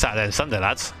stream on Saturday and Sunday,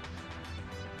 lads.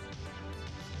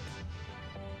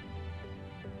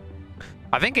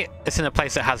 I think it's in a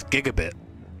place that has gigabit.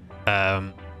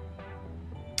 I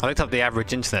looked up the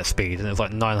average internet speed and it was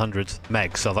like 900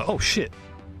 megs, so I was like, oh shit.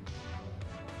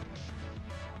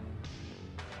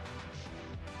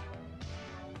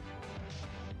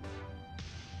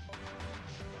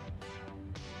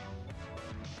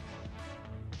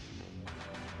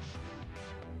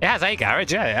 It has a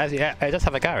garage, yeah, it does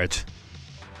have a garage.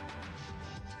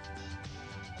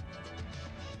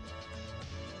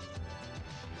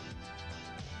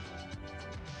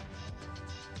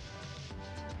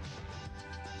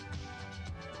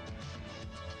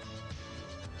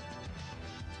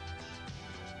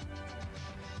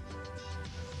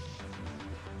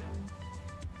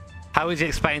 How is it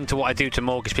explained to what I do to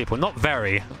mortgage people? Not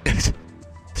very.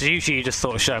 So usually you just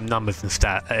sort of show them numbers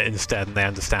instead and they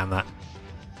understand that.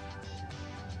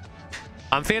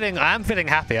 I am feeling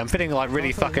happy. I'm feeling like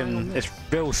really fucking, it's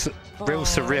real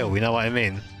surreal, you know what I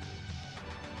mean?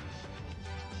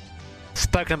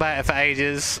 Spoken about it for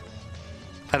ages,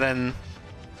 and then,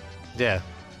 yeah.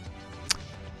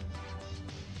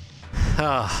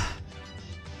 Ah.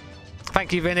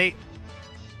 Thank you, Vinny.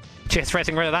 Cheers for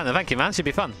rating Red Atlanta. Thank you, man. Should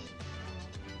be fun.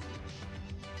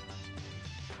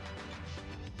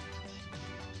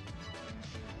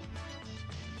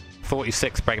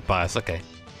 .46 brake bias. Okay.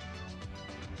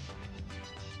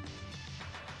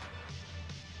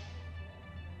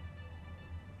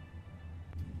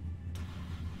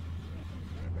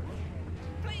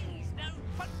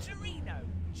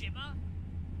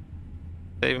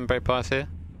 Even brake bias here?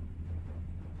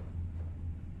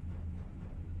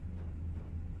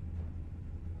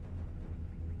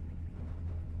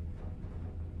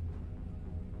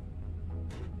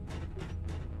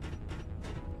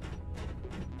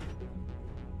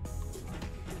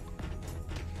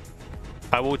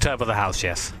 I will turbo the house,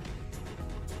 yes.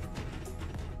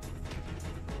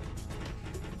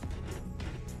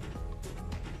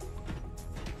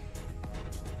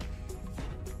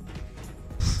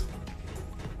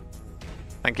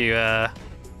 Thank you,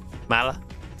 Mala.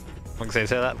 I'm gonna say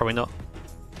that, probably not.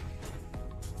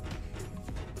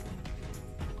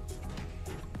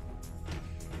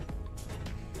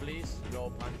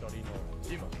 no Pantorino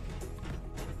Jimmer.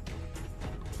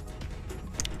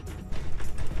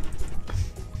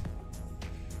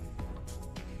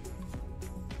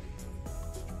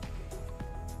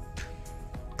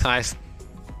 Can I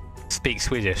speak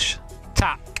Swedish?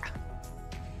 Tack.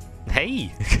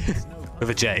 Hey, with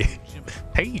a J.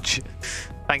 Page.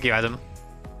 Thank you, Adam.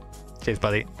 Cheers,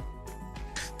 buddy.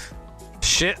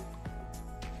 Shit.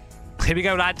 Here we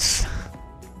go, lads.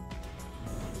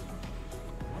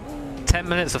 10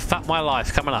 minutes of Fat My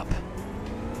Life coming up.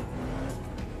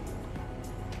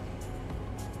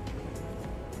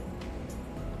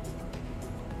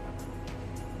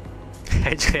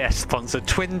 HKS sponsored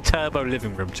twin turbo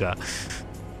living room chat.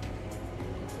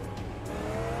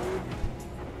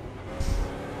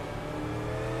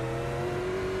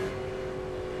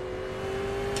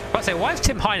 I say, why is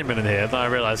Tim Heineman in here? Then I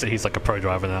realise that he's like a pro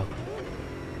driver now.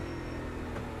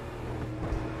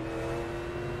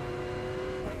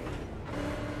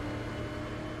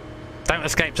 Don't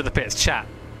escape to the pits, chat.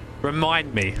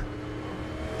 Remind me.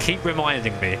 Keep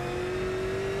reminding me.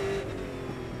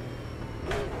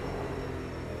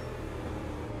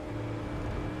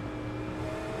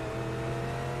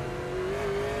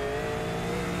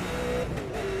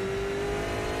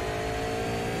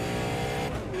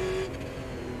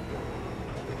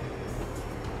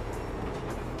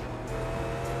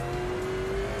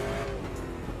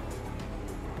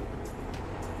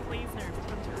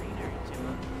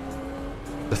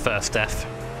 The first death.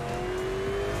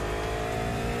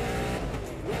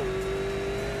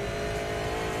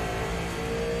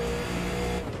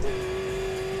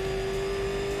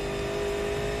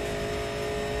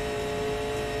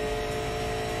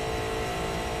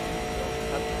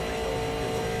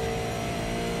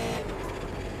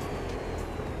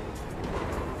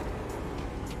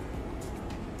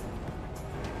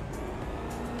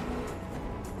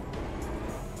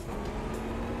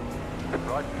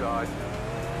 Right side.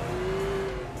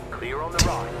 Clear on the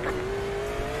right.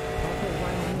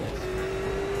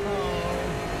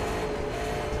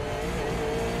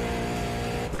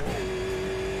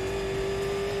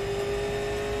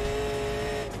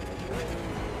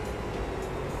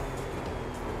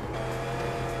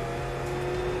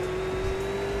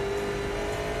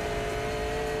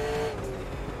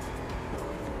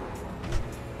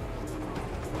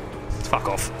 Fuck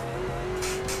off.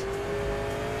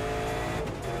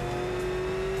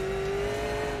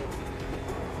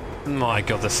 My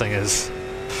god, this thing is...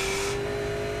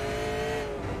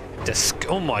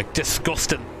 oh my,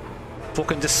 disgusting.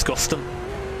 Fucking disgusting.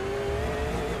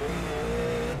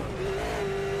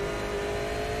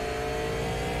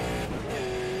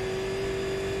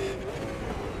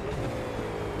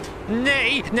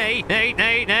 Nay, nay, nay,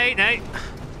 nay, nay, nay.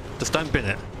 Just don't bin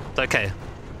it. It's okay.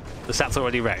 The sap's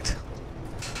already wrecked.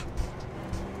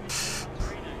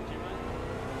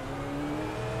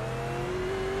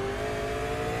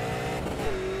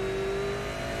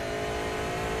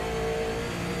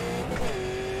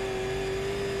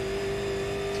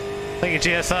 Thank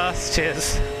you, GSR.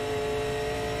 Cheers.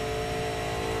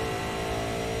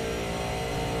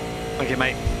 Thank you,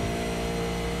 mate.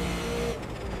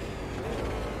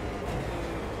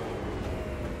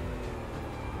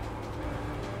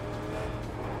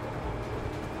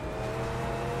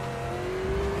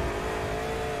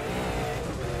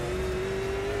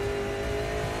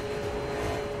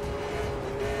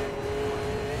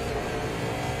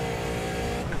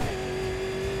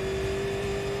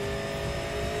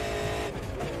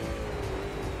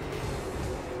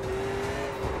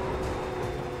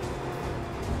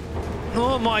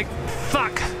 Oh my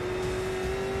fuck!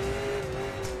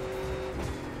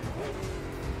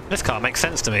 This car makes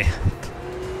sense to me.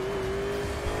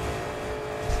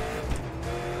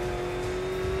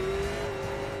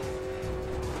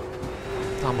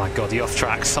 Oh my god, the off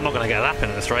tracks. I'm not going to get a lap in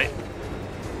at this rate.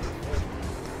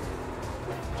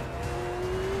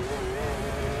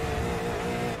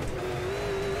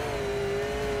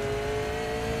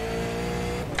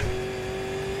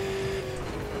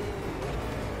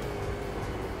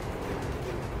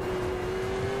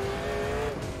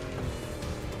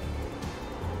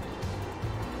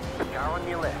 Car on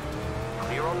your left.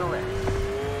 Clear on the left.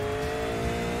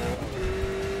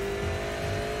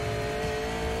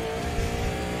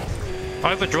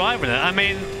 Overdriving it? I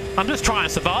mean, I'm just trying to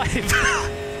survive.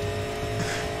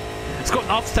 It's got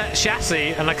an offset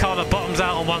chassis and a car that bottoms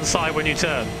out on one side when you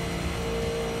turn.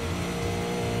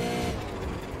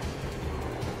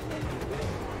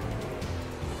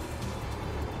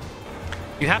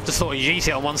 You have to sort of yeet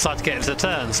it on one side to get into the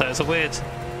turn, so it's a weird...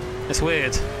 It's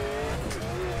weird.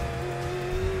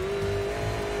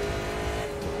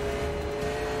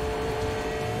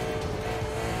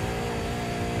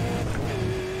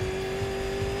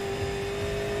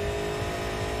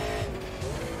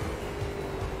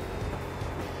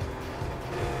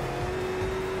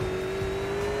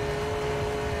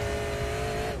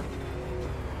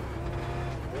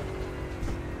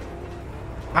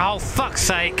 Oh, fuck's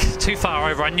sake. Too far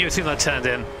over. I knew as soon as I turned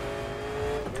in.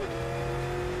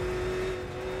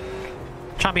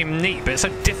 Trying to be neat, but it's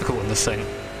so difficult in this thing.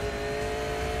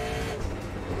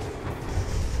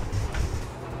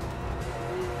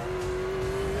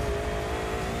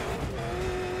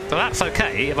 So that's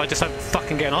okay if I just don't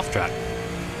fucking get off track.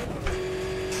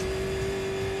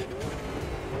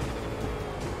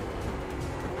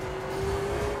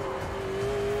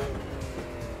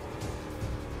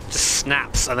 Just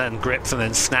snaps and then grips and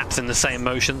then snaps in the same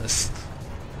motion. That's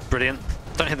brilliant.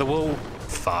 Don't hit the wall.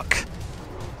 Fuck.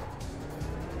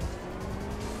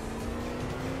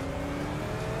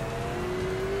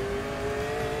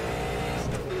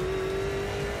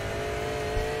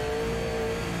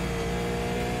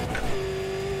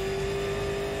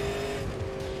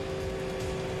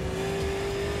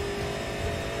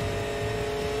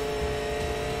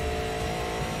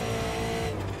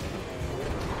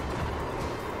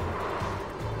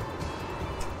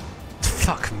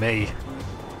 Fuck me.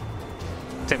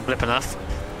 Didn't blip enough.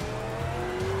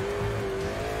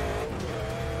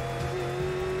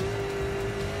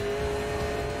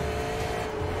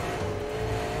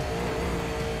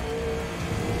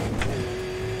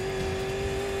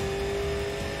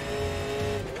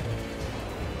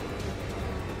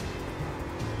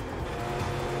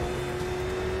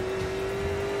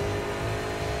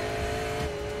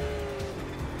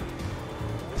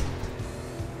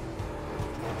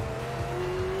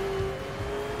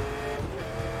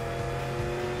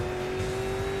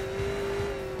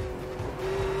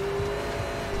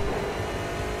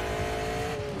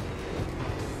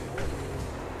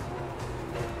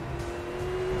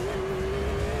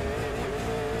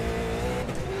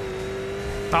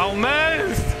 Oh,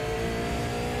 move!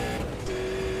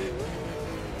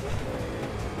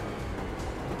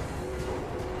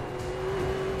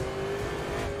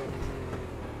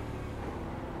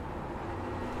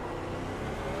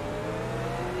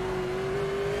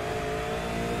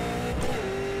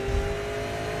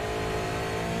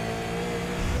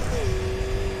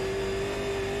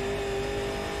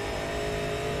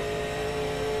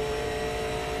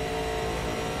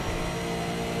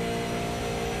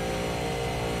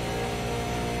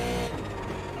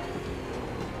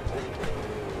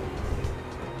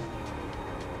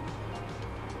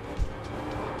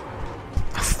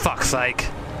 Fuck's sake.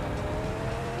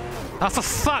 Oh, for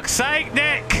fuck's sake,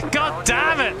 Nick! God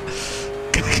damn it!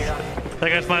 There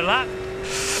goes my lap.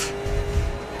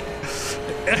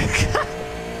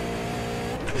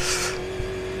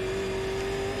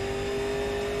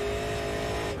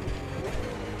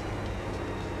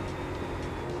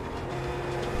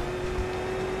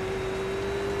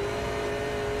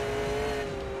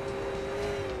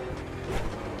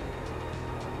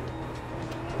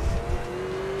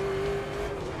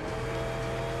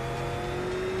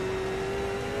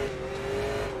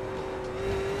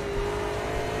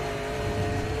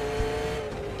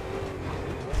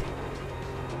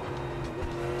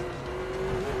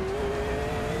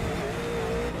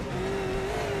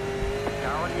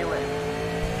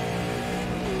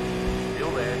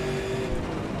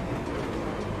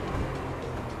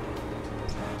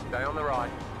 Stay on the right,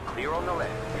 clear on the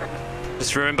left.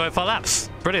 Just ruined both our laps.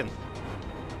 Brilliant.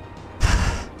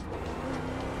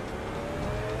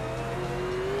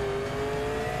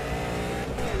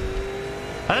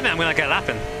 I don't think I'm gonna get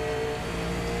lapping.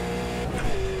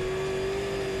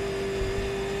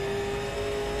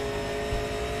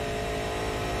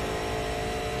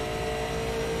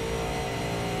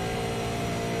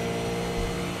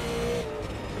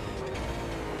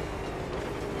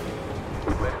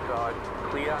 Left side,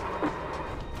 clear.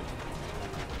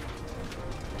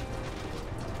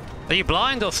 Are you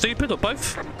blind or stupid or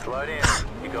both? Slow down.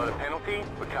 You got a penalty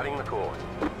for cutting the cord.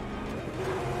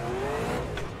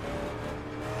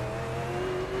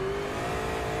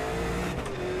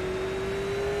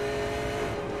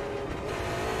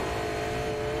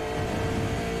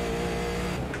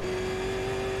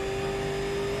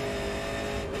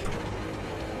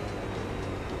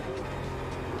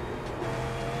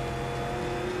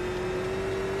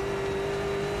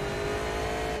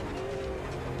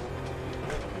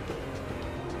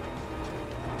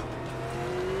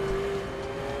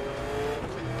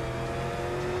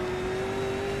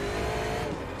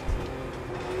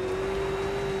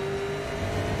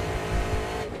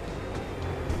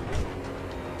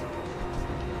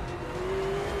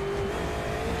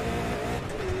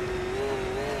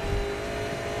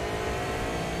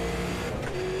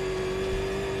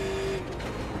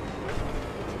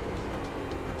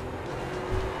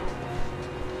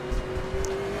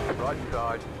 Right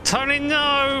side. Tony,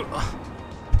 no!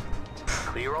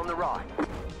 Clear on the right.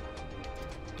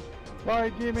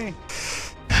 Bye, Jimmy.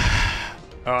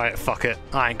 Alright, fuck it.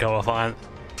 I ain't qualifying.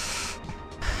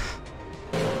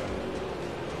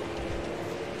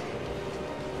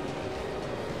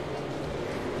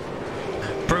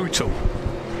 Brutal.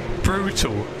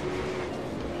 Brutal.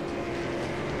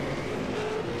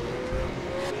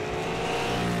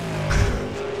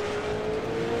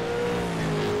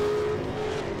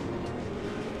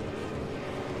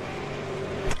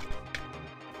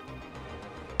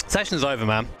 Session's over,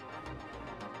 man.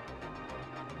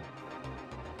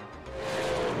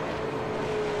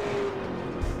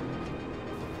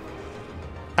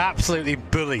 Absolutely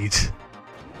bullied.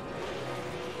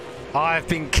 I've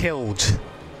been killed.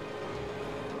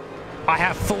 I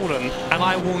have fallen, and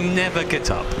I will never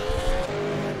get up.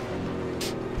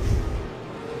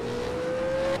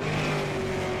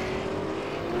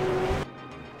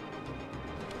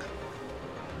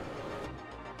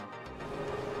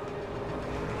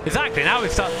 Exactly, now we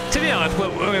start. To be honest, where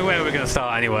are we going to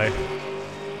start anyway?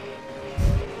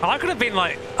 I could have been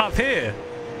like up here,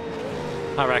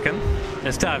 I reckon,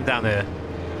 instead of down here.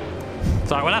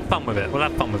 So we'll have fun with it. We'll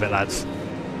have fun with it, lads.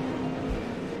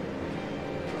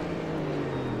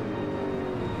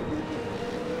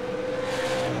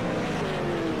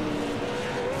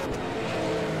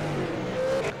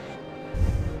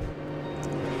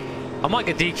 I might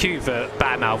get DQ'd for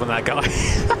bad mouthing that guy.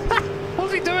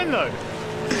 What's he doing though?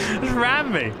 Just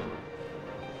ran me.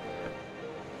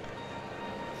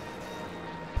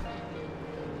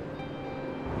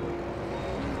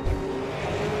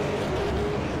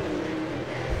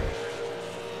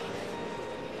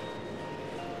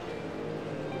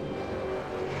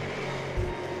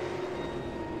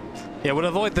 Yeah, we'll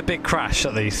avoid the big crash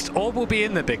at least. Or we'll be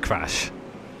in the big crash.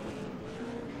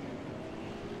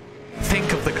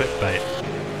 Think of the clickbait.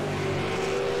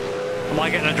 Am I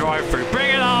getting a drive-through?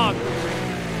 Bring it on!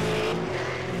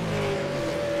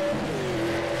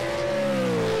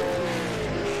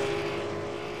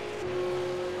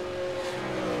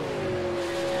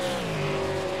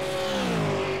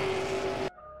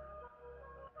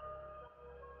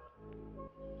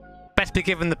 Best be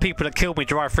giving the people that killed me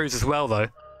drive-throughs as well, though.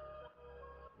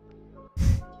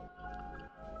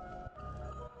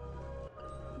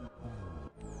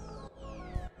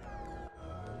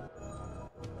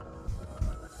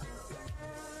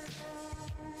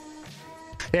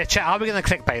 Yeah, chat, how are we going to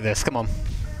clickbait this? Come on.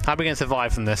 How are we going to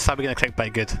survive from this? How are we going to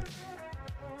clickbait good?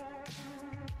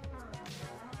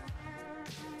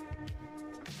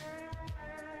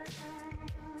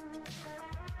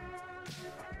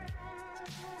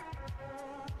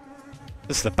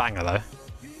 This is a banger, though.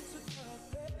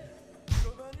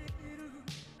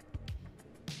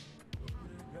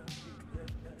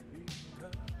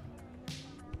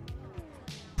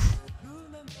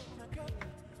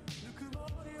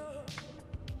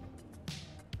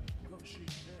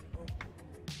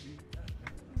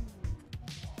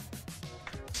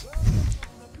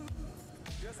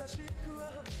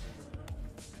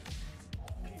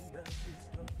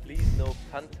 Please no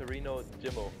Panterino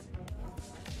Jimmo.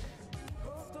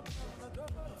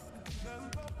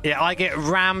 Yeah, I get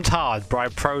rammed hard by a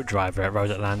pro driver at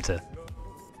Road Atlanta.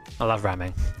 I love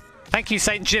ramming. Thank you,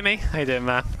 Saint Jimmy. How you doing,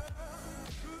 man?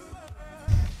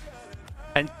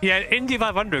 And yeah, Indy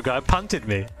 500 guy punted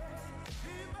me.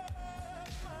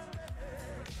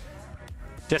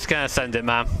 Just gonna send it,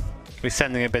 man. We're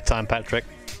sending it big time, Patrick.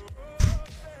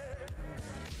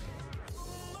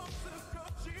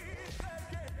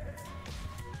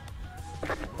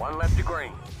 One left to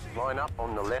green. Line up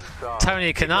on the left side.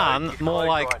 Tony Kanan, more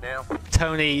like right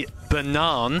Tony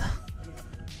Banan.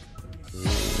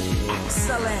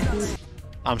 Excellent.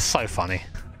 I'm so funny.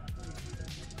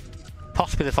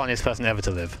 Possibly the funniest person ever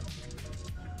to live.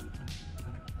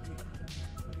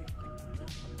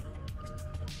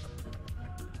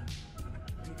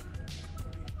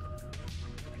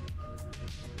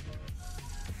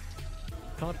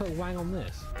 Can I put a wang on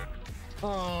this?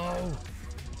 Oh!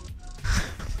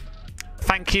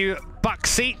 Thank you,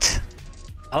 Buckseat.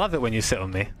 I love it when you sit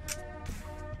on me.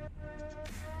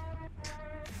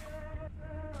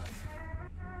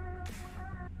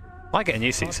 I get a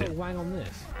new seat soon. Wang on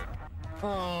this.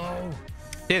 Oh!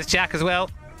 Here's Jack as well.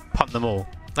 Punt them all.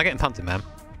 They're getting punted, man.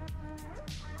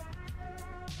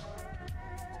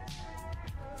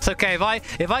 It's okay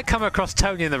if I come across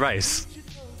Tony in the race.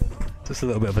 Just a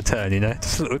little bit of a turn, you know.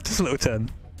 Just a little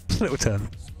turn. Just a little turn.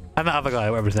 And that other guy,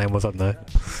 whatever his name was, I don't know.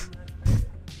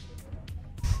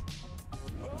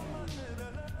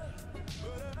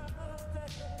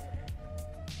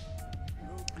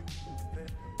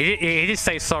 He did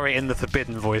say sorry in the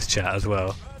forbidden voice chat as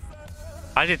well.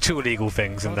 I did 2 illegal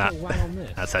things in that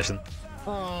session.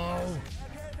 Oh.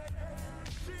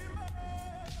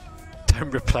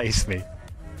 Don't replace me.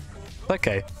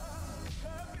 Okay.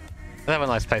 I have a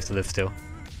nice place to live still.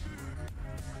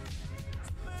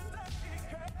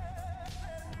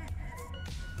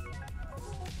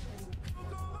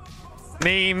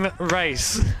 Meme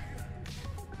race.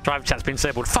 Drive chat's been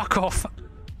disabled. Fuck off.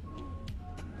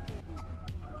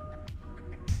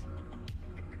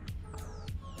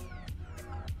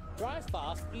 Drive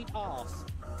fast, eat arse.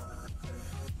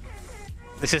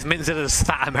 This is Mintzilla's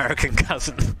fat American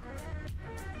cousin.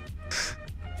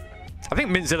 I think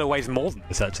Mintzilla weighs more than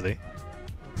this actually.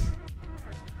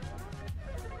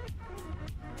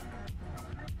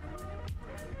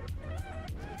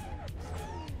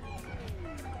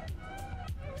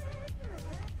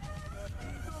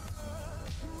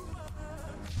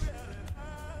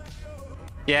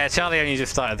 Yeah, Charlie only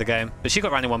just started the game, but she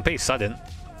got around in one piece, so I didn't.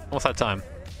 What's that time?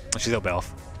 She's a little bit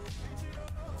off.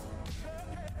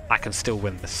 I can still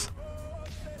win this.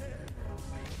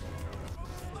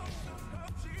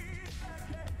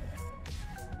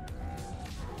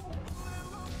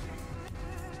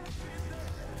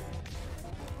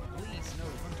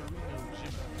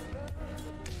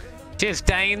 Cheers,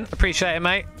 Dane. Appreciate it,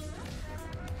 mate.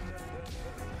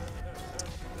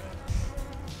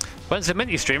 When's the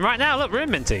Minty stream? Right now, look, we're in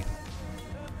Minty.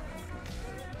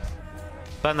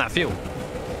 Burn that fuel.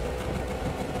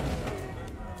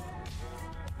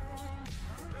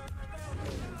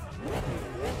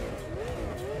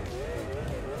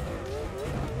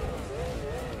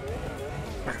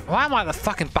 Why am I at the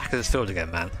fucking back of this field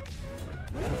again, man?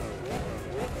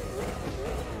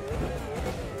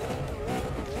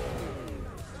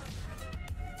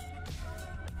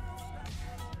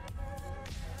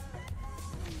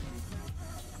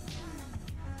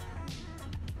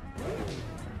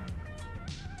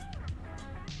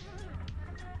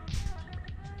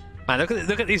 Man,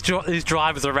 look at these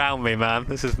drivers around me, man.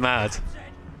 This is mad.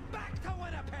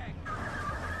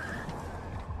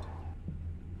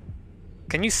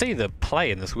 Can you see the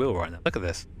play in this wheel right now? Look at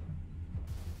this.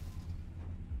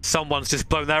 Someone's just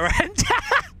blown their end.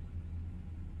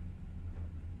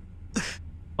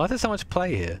 Why is there so much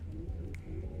play here?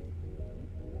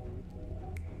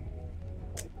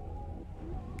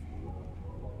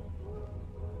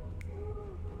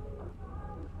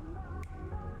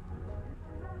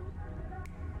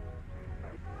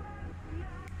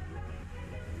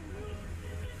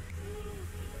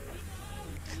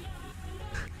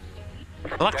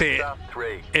 Luckily,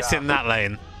 it's in that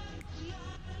lane.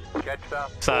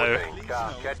 So,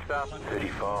 35,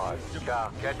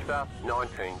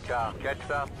 19,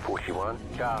 41,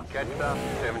 17,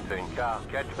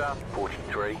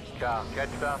 43, 16,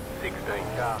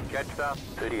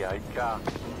 38,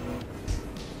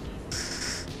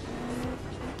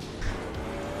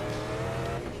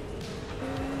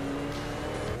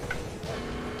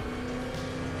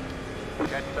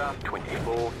 catch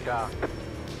 24,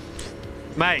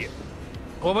 mate,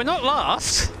 well, we're not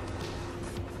last.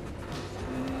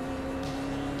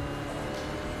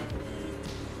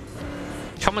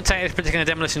 Commentators predicting a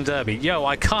demolition derby. Yo,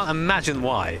 I can't imagine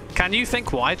why. Can you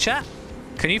think why, chat?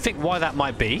 Can you think why that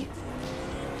might be?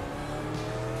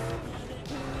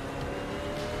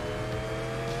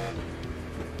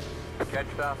 catch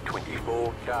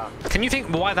 24, Can you think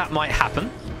why that might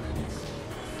happen?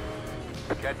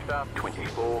 catch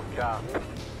 24,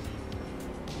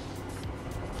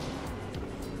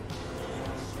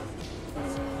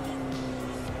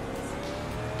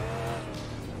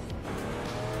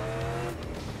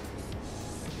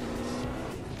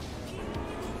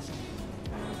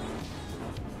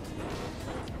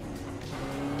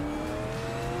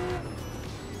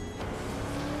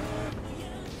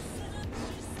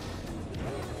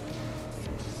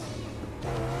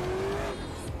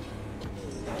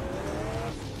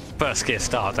 First gear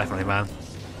start, definitely, man.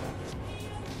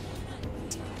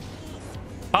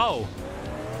 Oh!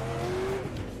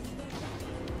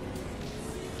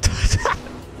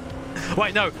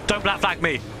 Wait, no, don't black flag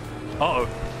me. Uh-oh.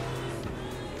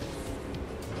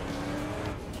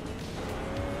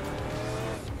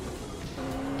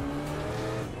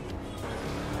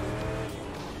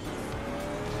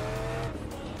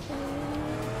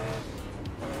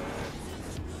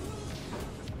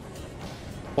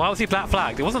 Why was he black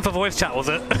flagged? It wasn't for voice chat, was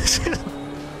it?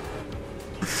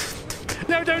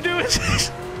 No, don't do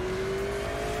it!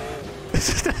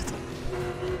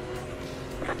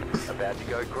 about to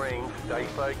go green, stay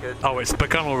focused. Oh, it's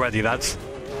begun already, lads.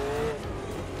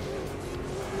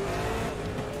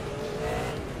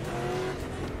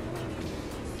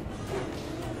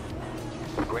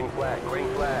 Green flag,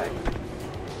 green flag.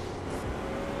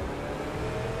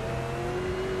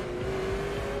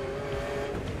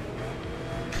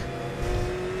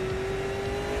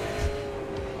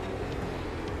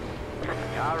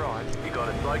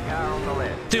 slow car on the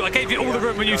left. Dude, I gave you all the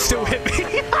room and you still hit me.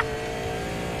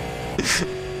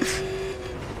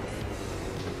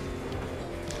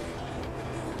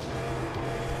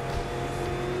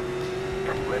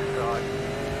 Left side.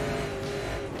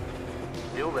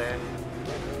 Still there.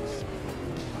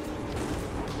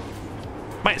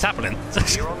 Mate, it's happening.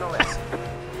 You're on the left.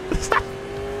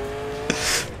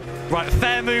 Right,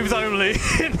 fair moves only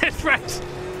in this race.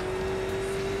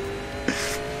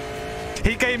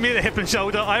 He gave me the hip and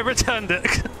shoulder, I returned it.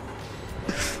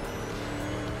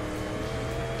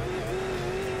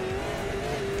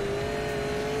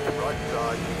 Right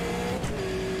side.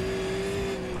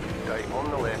 Stay on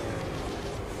the left.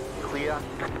 Clear.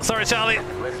 Sorry, Charlie.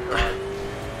 Left side.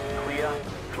 Clear.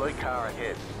 Slow car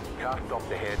ahead. Car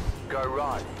stopped ahead. Go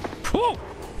right. Whoa!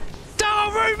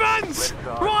 No, Rubens! Left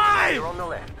side. Why? You're on the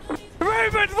left.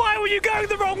 Rubens, why were you going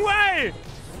the wrong way?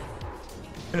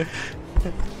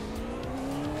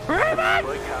 Rubens!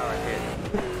 Slow car ahead.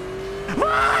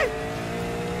 Why?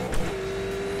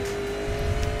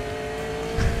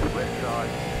 Left side.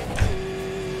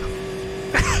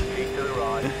 Keep to the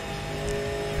right.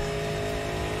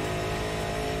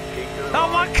 Keep to the Oh,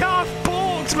 right. my car's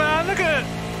balked, man. Look at it.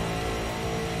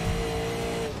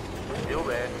 Still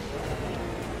there.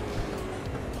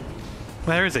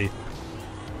 Where is he?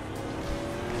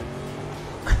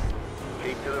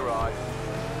 Keep to the right.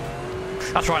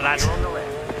 That's right, lads. You're on the left.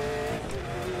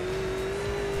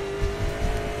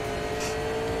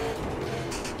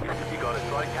 You got a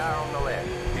slow car on the left.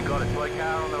 You got a slow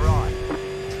car on the right.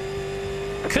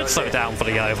 Could slow down for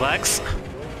the yellow flags.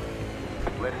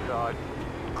 Left side.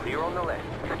 Clear on the left.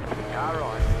 Car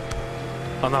right.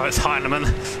 Oh no, it's Heinemann.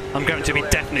 I'm going to be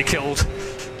definitely killed.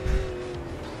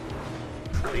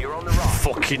 Clear on the right.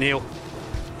 Fuck you, Neil.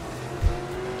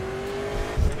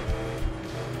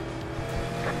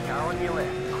 Car on your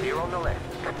left. Clear on the left.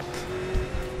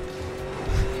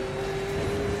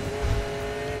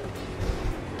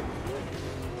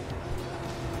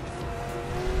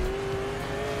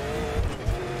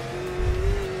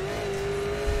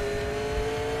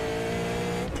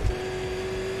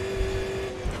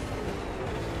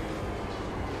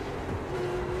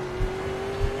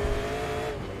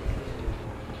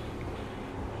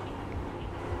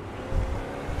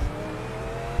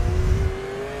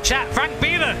 Chat, Frank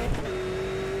Bieler!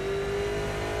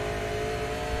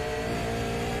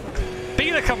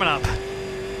 Bieler coming up!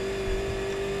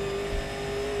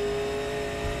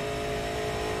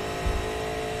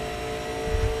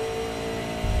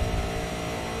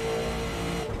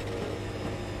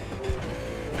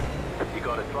 You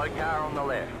got a slow car on the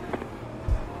left.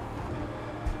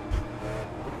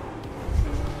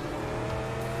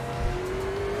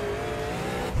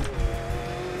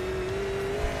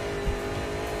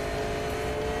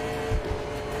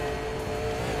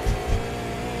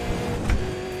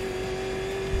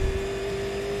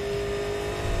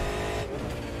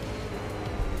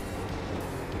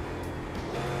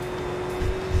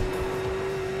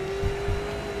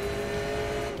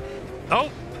 Oh!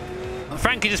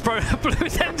 Frankie just blew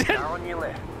his engine! Car on your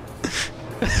left.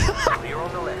 Clear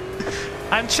on the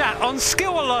left. And chat, on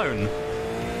skill alone,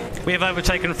 we have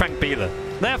overtaken Frank Bieler.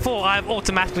 Therefore, I have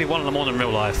automatically won them all in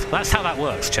real life. That's how that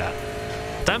works, chat.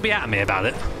 Don't be at me about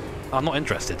it. I'm not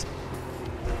interested.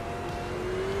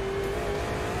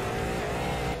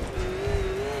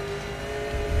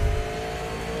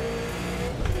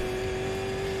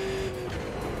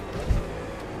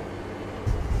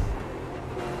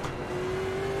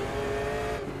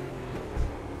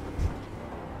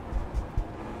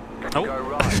 Oh. Go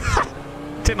right.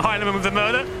 Tim Heinemann with the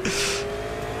murder.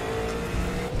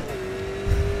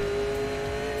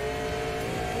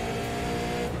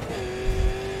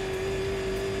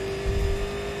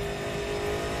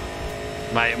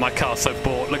 Mate, my car's so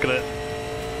bought. Look at it.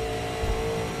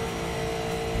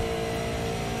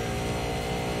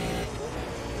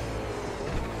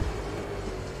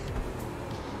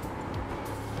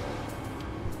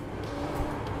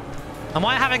 Am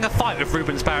I having a fight with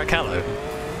Rubens Barrichello?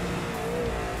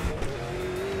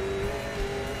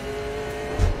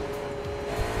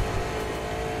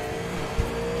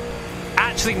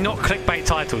 Actually not clickbait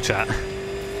title, chat.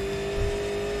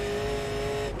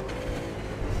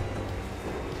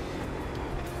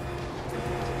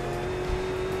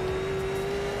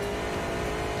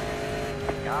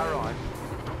 Car right.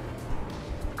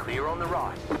 Clear on the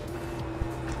right.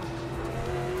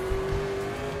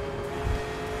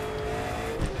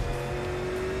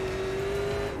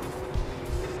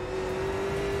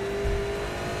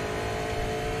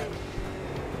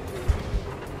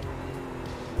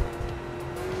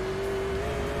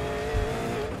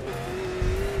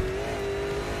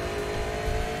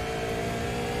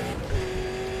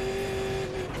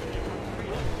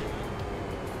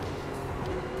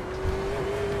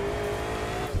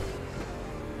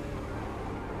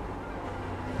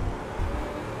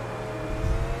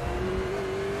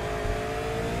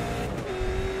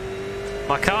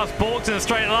 My car's balked in a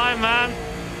straight line, man.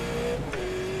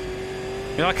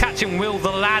 You know, I'm catching Will the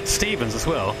Lad Stevens as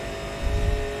well.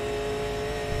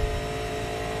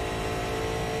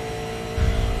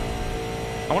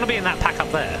 I want to be in that pack up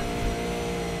there.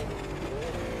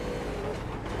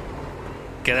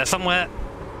 Get there somewhere.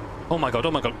 Oh my god,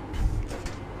 oh my god.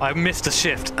 I missed a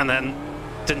shift and then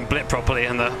didn't blip properly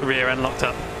and the rear end locked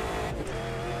up.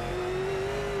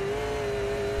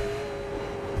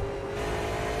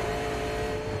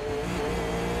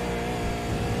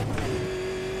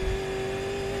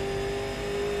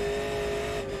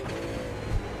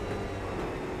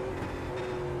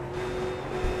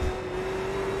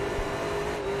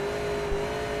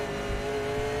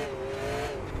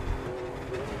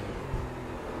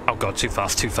 Oh god, too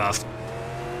fast, too fast.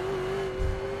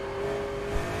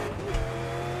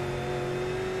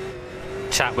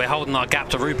 Chat, we're holding our gap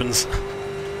to Rubens.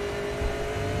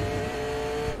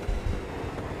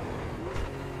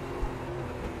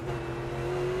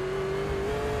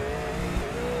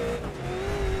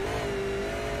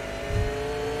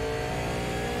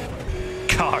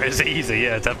 Car is easy,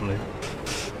 yeah, definitely.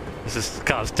 This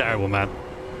car's terrible, man.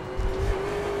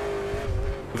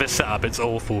 With this setup, it's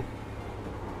awful.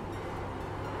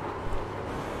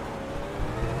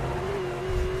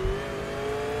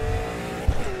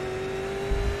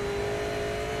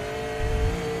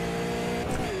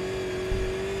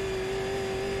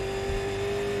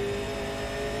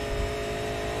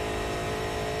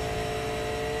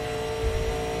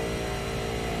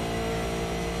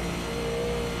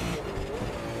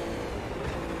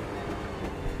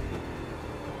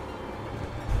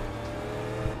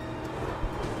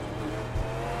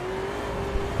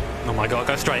 Oh my god,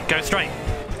 go straight, go straight!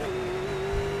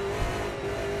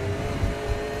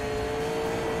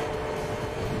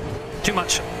 Too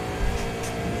much.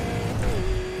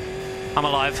 I'm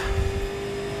alive.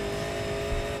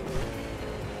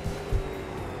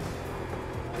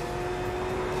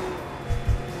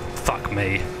 Fuck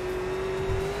me.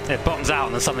 It bottoms out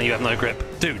and then suddenly you have no grip.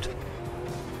 Dude.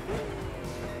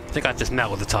 I think I just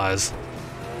melted the tyres.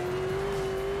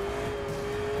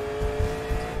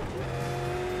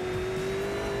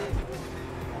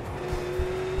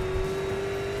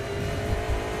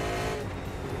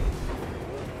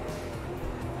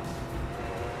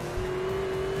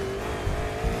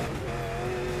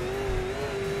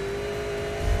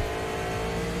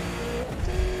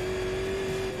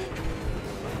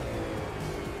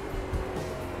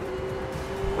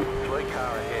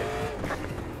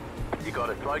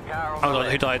 Hold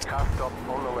on, who died? Car stop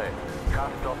on the left.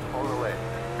 Car stop on the left.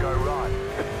 Go right.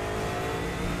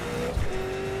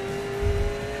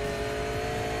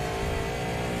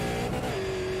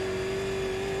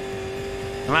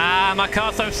 Man, my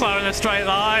car's so slow in a straight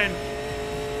line.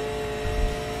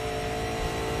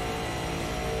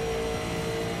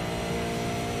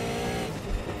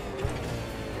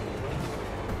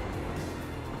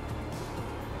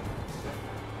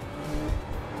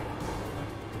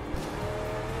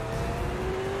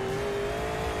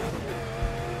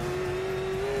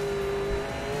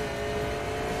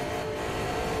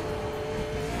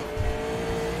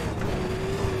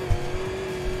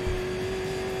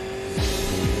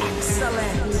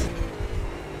 Excellent.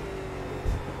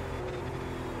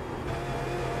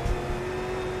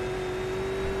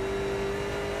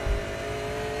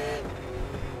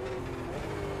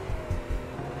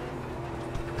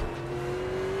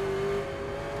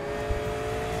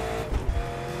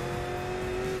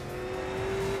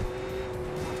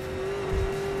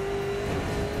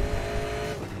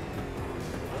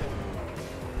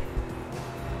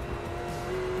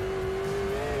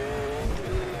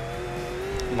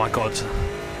 Oh my god.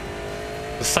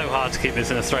 It's so hard to keep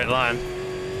this in a straight line.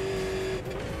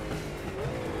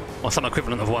 Or some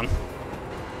equivalent of one.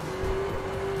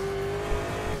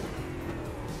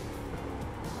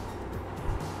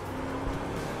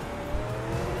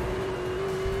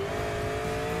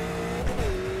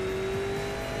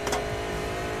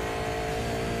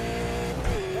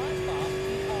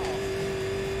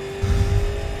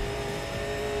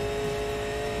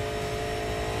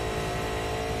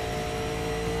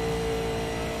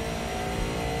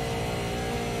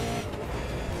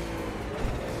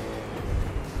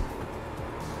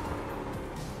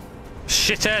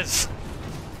 Shitters!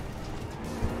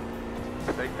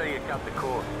 They say you cut the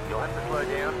course. You'll have to slow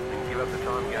down and give up the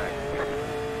time game.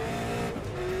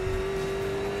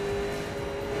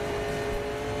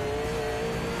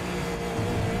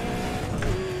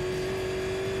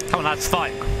 Come on lads,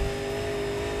 fight!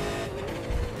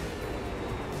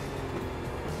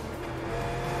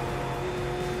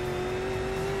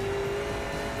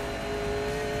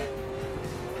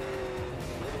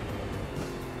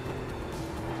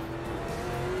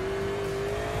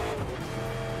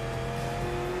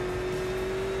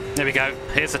 There we go.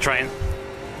 Here's the train.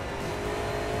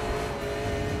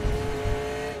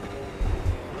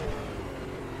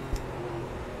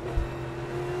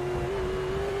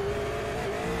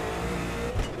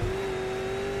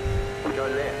 Go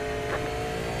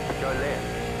left. Go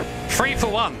left. 3 for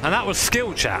 1, and that was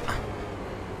skill, chat.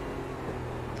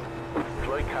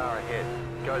 Slow car ahead.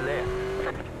 Go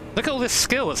left. Look at all this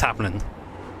skill that's happening.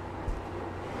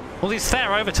 All these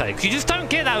fair overtakes. You just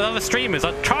don't get that with other streamers.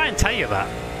 I try and tell you that.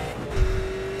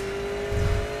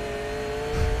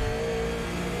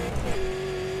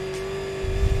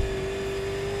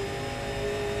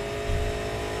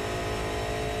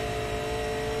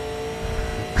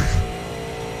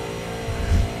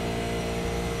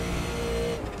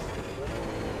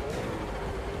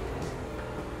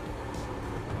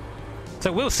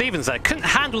 So Will Stevens there couldn't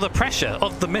handle the pressure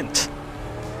of the mint.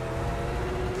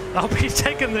 I'll be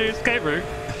taking the escape route.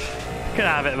 Can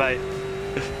have it, mate.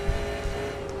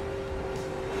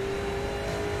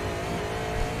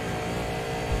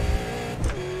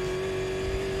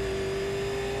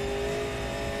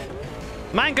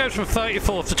 Man goes from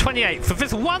 34th to 28th for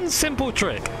this one simple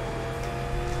trick.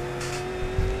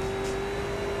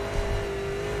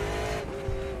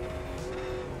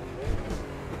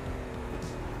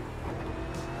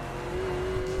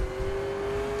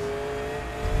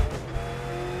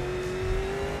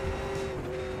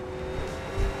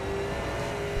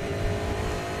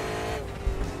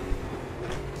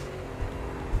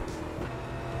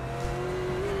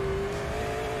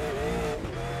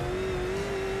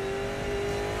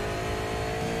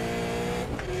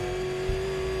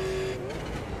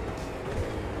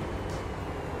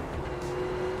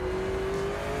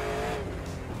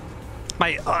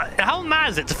 Mate, how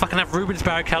mad is it to fucking have Rubens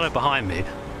Barrichello behind me?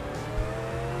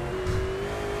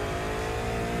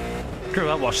 Grew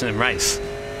up watching him race.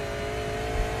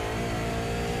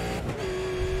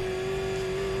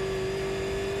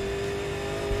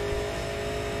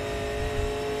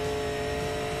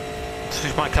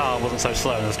 If my car wasn't so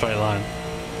slow in a straight line.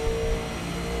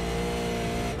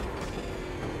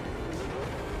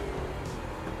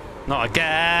 Not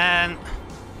again!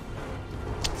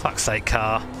 Fuck's sake,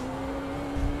 car.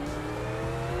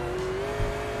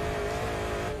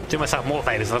 Do myself more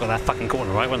favours if I got that fucking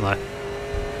corner right, wouldn't I?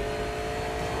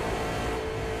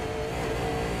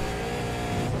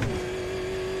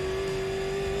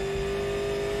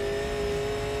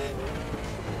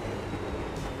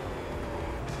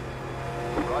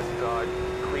 Right side,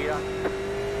 clear.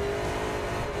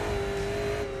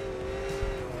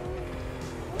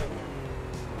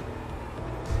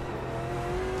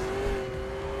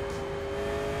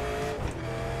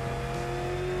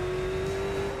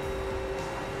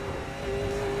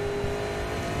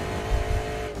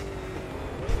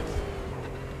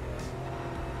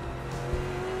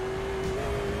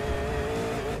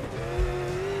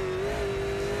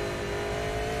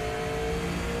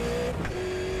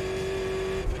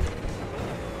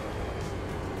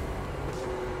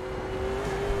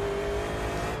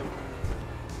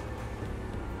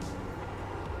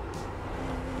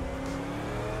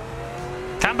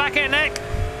 Come back in, Nick!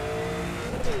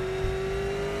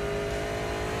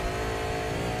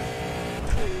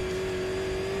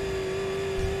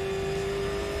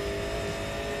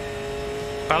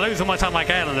 I lose all my time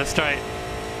again on this straight.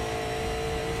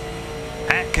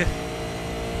 Heck.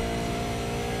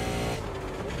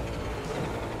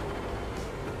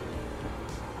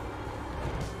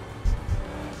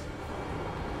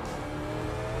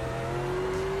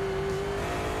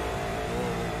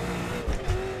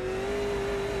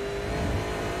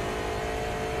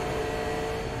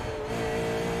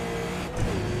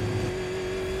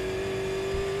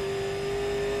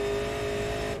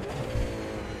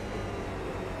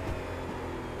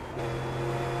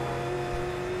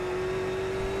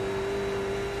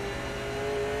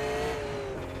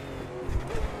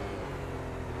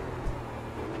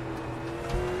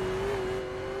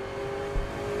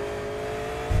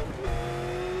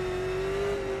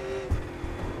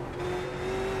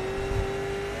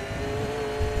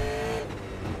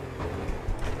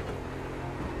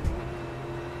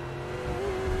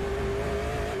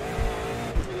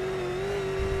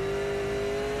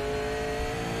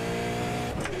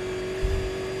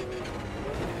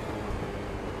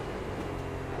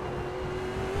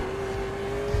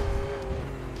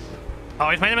 Oh,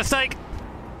 he's made a mistake.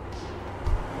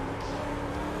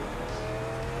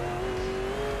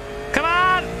 Come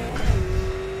on!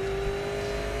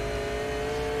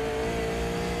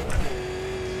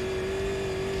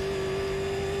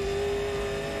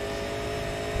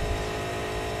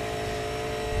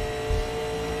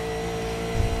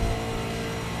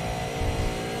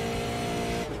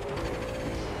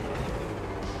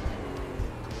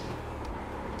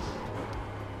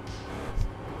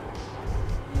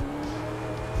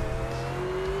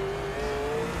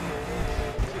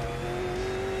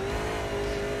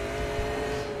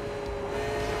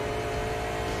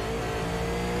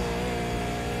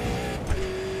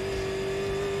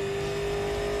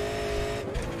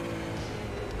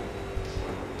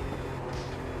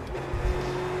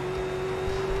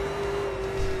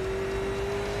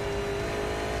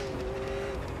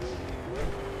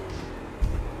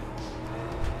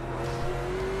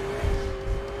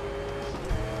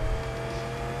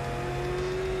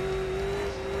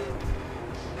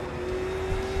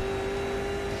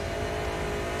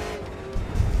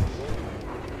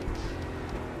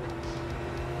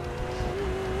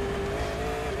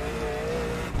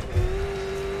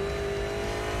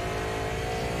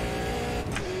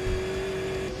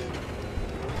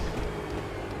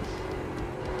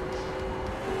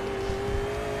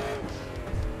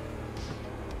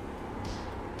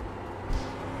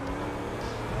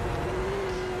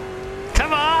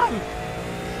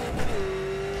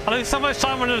 I lose so much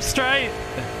time when I'm straight.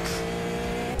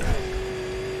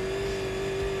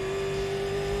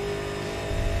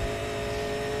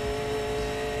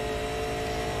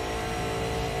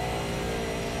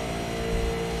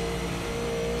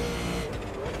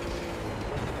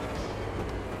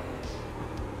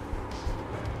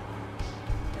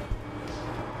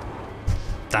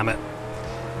 Damn it.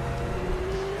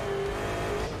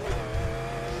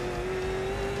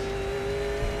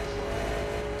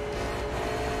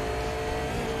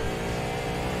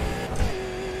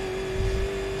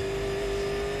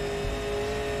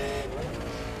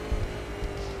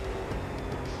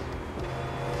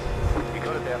 You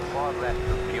got about 5 laps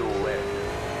of fuel left.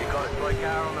 You got a slow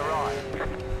car on the right.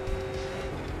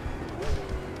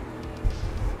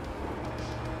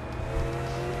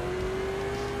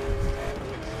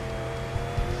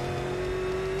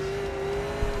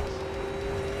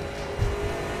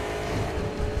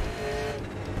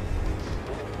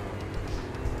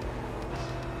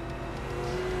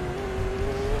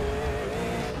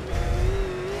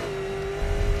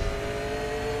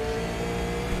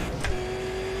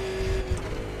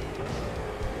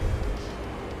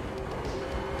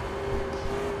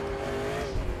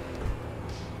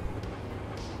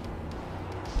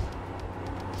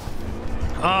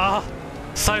 Oh,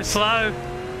 so slow.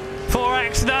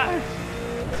 4x, no.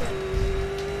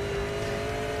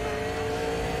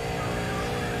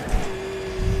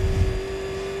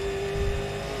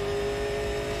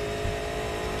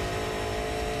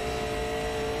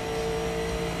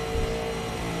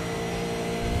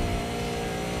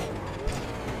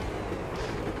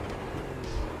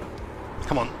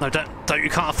 Come on, no, don't, you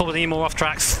can't afford any more off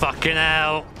tracks. Fucking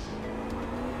hell.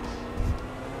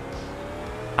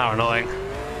 How annoying.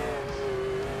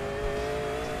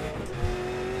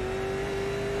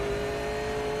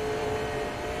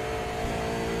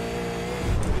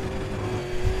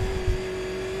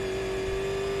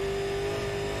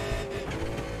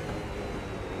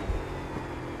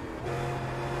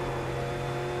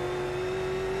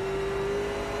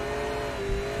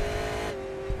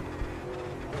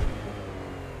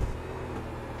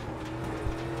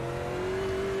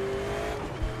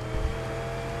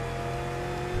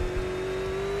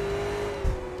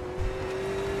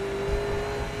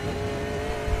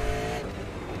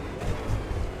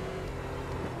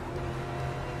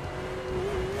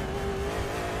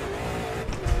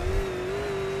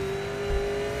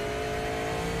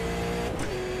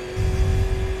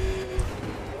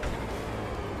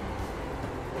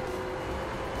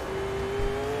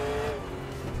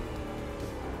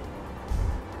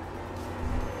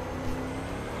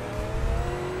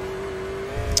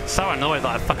 So annoyed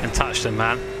that I fucking touched him,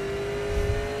 man.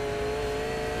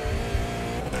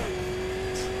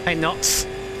 Hey, Knots,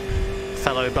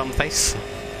 fellow bumface.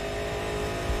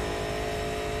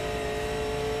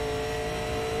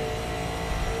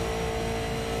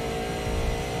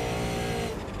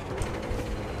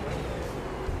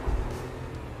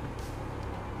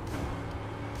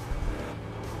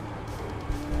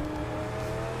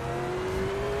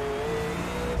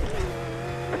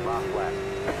 Last lap.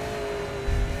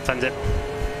 Send it.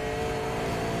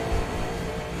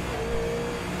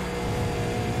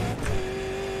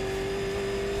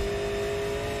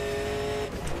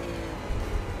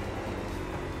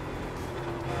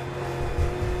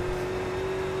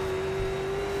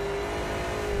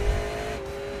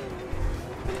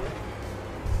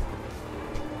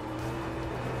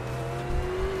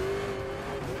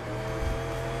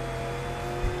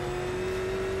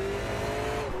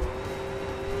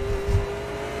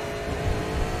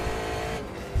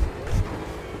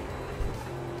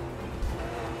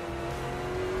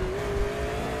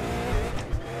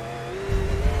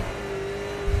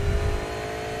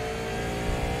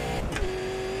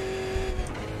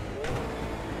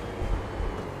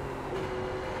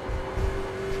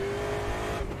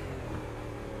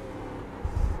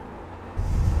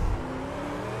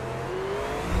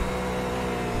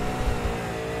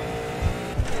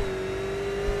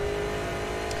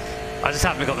 I just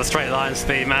haven't got the straight line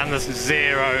speed, man. There's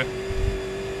 0.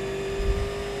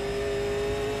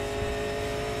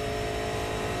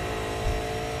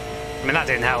 I mean, that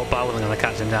didn't help, but I wasn't going to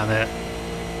catch him down there.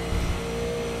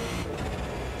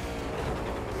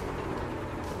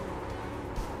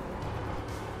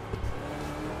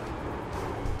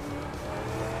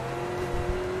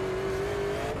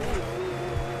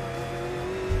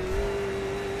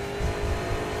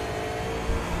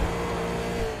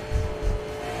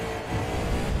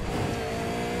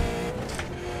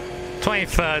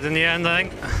 Third in the end, I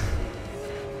think.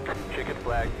 Chicken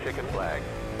flag, chicken flag.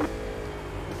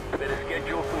 Better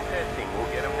schedule some testing. We'll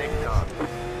get them next time.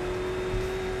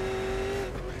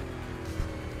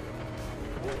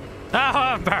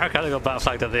 Oh, Barrichello got butt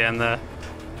flagged at the end there.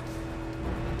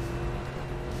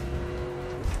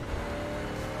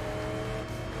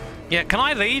 Yeah, can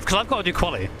I leave? Because I've got to do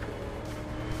quali.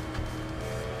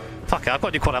 Fuck it, I've got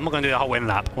to do quali. I'm not going to do the whole win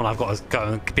lap when I've got to go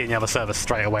and be in the other service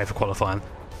straight away for qualifying.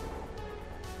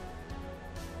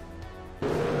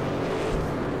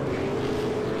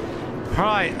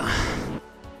 Right.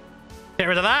 Get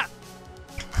rid of that.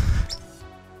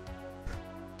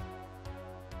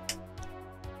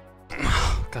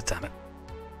 God damn it.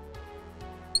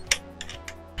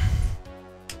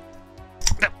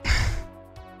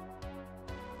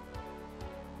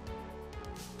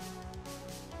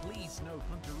 Please, no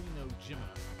Punterino Jimmer.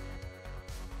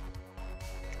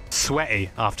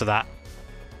 Sweaty after that.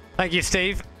 Thank you,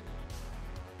 Steve.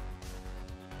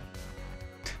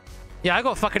 Yeah, I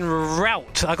got fucking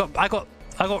rout. I got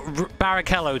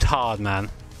Barrichello'd hard, man.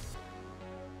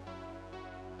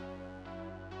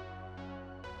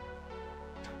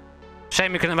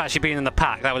 Shame we couldn't have actually been in the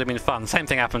pack. That would have been fun. Same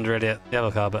thing happened really at the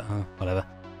other car, but whatever.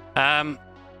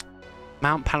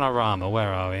 Mount Panorama, where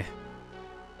are we?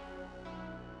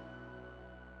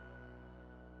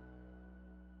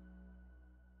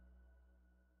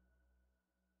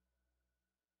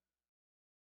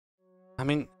 I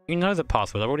mean, you know the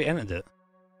password. I've already entered it.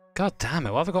 God damn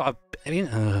it! Why have I got a... been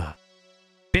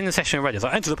in the session already. So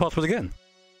I enter the password again.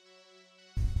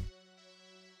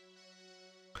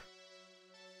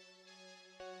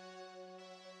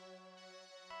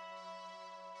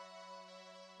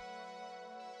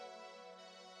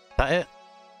 That it?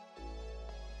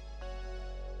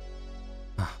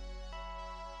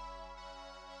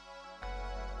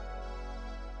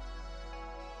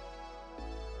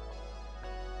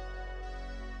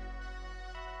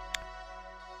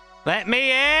 Let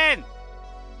me in!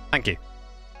 Thank you.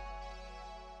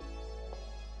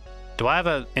 Do I have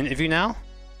an interview now?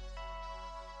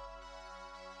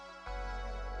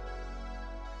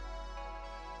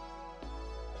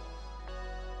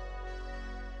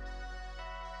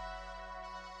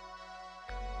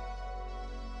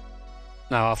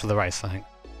 No, after the race, I think.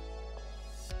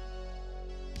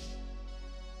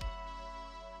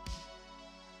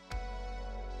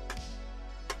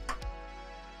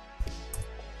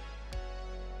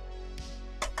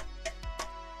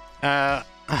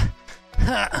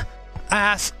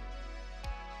 Ass.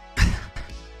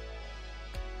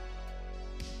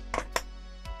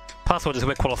 Password is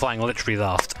we're qualifying literally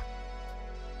last.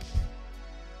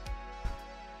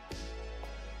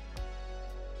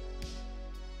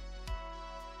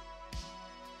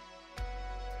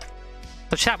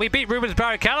 The chat, we beat Rubens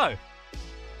Barrichello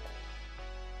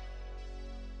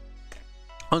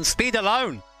on speed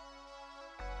alone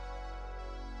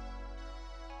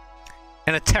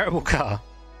in a terrible car.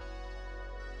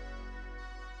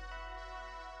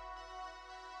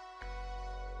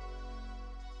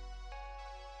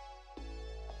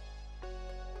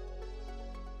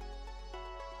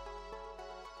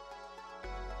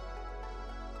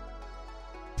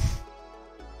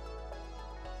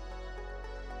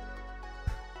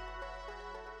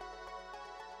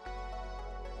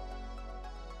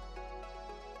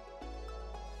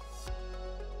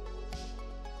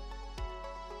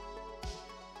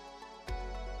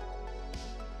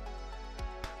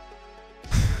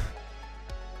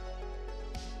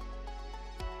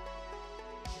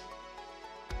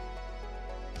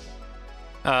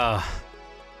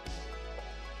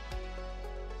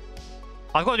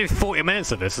 I've got to do 40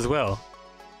 minutes of this as well.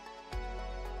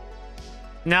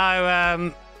 No,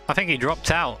 I think he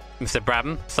dropped out, Mr.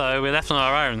 Brabham, so we're left on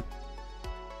our own.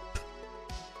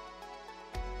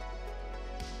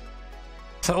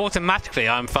 So automatically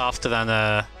I'm faster than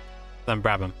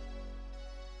Brabham.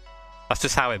 That's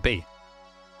just how it be.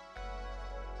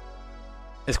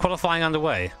 Is qualifying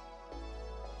underway?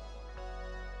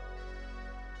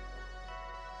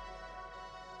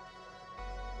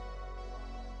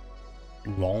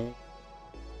 Wrong.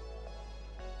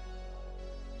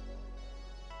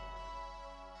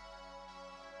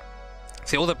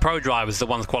 See, all the pro drivers are the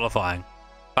ones qualifying,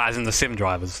 but as in the sim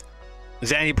drivers.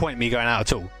 Is there any point in me going out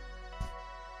at all?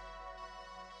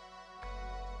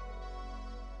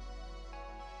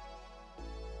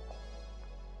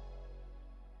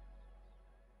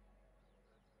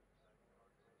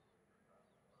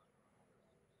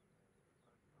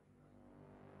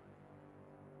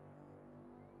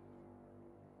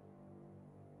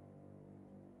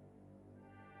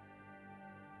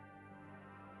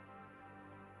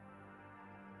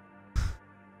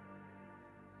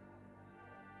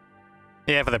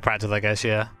 Yeah, for the practice, I guess,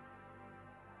 yeah.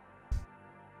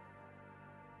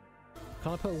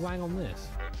 Can I put a wang on this?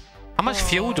 How much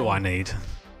fuel do I need?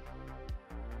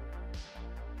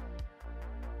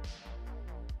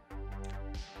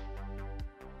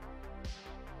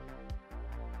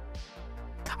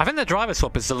 the driver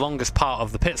swap is the longest part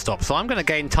of the pit stop, so I'm going to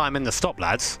gain time in the stop,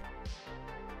 lads.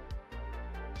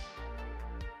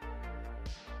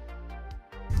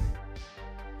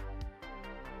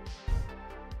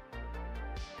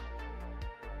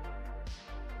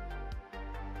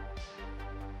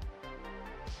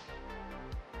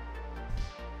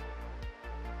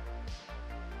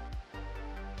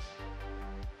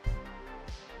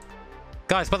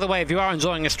 Guys, by the way, if you are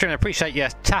enjoying the stream, I appreciate you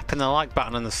tapping the like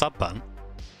button and the sub button.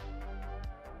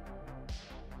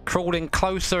 Crawling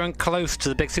closer and closer to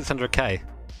the big 600k.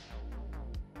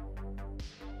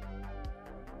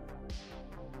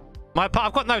 I've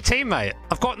got no teammate.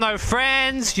 I've got no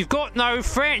friends. You've got no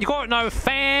friend. You've got no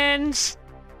fans.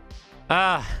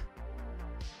 Ah.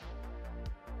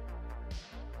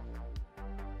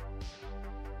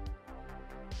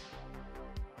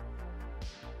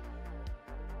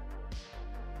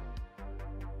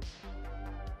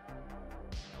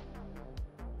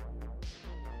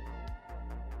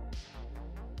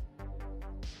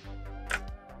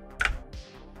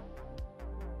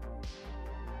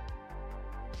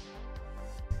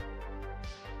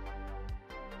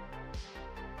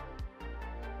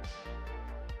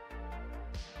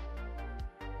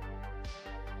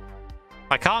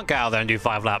 I can't get out there and do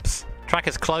 5 laps. Track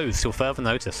is closed till further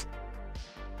notice.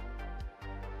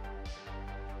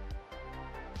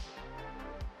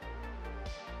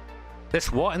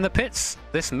 This what in the pits?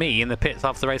 This me in the pits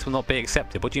after the race will not be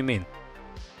accepted. What do you mean?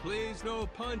 Please no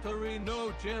puntery,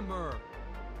 no jimmer.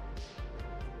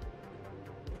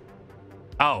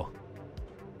 Oh.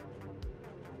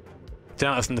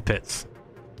 Don't us in the pits.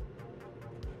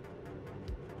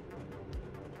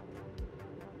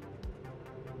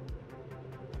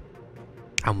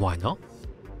 And why not?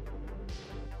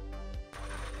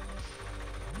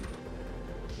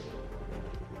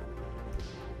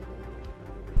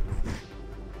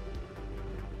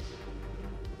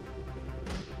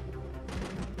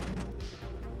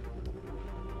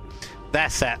 They're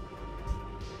set.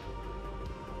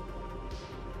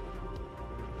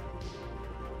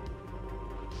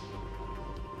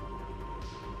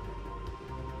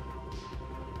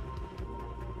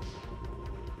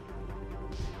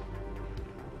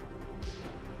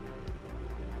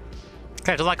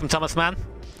 Okay, do you like them, Thomas, man?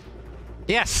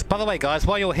 Yes, by the way, guys,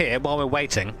 while you're here, while we're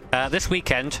waiting, this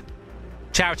weekend,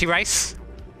 charity race.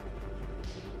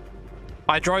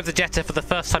 I drove the Jetta for the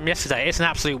first time yesterday. It's an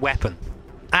absolute weapon.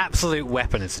 Absolute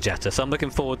weapon is the Jetta, so I'm looking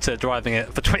forward to driving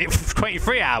it for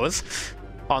 23 hours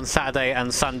on Saturday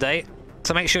and Sunday.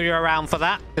 So make sure you're around for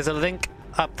that. There's a link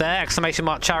up there, !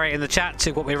 charity in the chat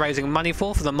to what we're raising money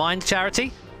for the Mind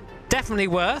charity. Definitely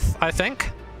worth, I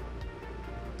think.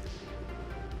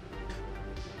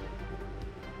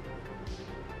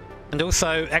 And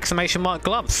also, !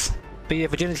 gloves. Be your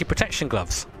virginity protection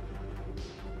gloves.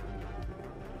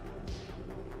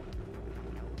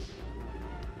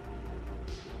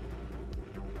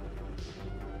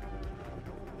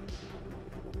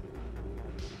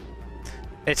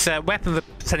 It's a weapon for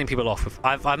setting people off with.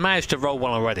 I've managed to roll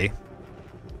one already.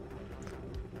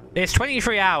 It's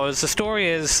 23 hours. The story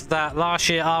is that last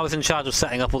year I was in charge of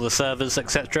setting up all the servers,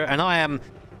 etc. And I am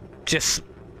just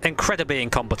incredibly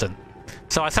incompetent.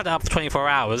 So I set it up for 24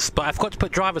 hours, but I forgot to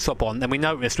put driver swap on, and we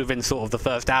noticed within sort of the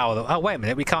first hour that, oh, wait a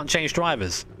minute, we can't change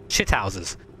drivers.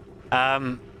 Shithouses.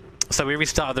 So we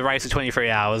restarted the race at 23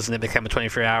 hours, and it became a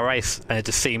 23-hour race, and it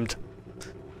just seemed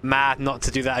mad not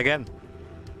to do that again.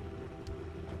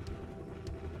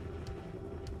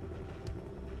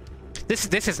 This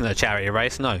isn't a charity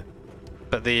race, no.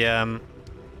 But the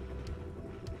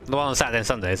one on Saturday and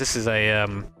Sundays, this is a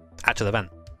actual event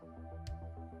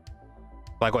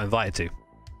that I got invited to.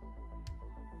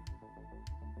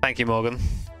 Thank you, Morgan.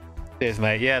 Cheers,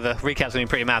 mate. Yeah, the recap's been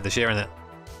pretty mad this year, isn't it?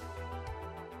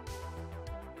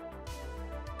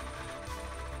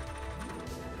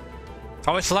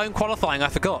 Oh, it's lone qualifying, I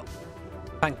forgot.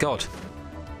 Thank God.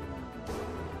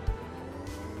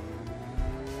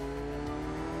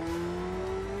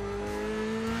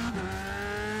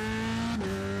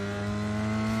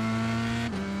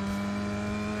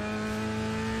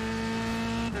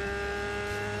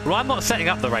 Well, I'm not setting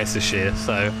up the race this year,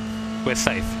 so we're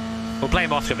safe. We'll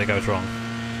blame Oscar if it goes wrong.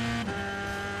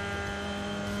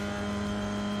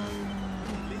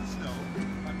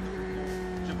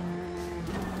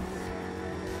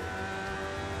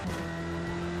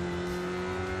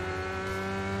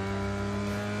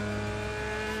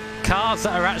 Cars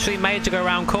that are actually made to go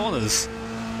around corners.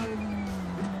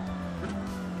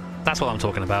 That's what I'm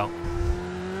talking about.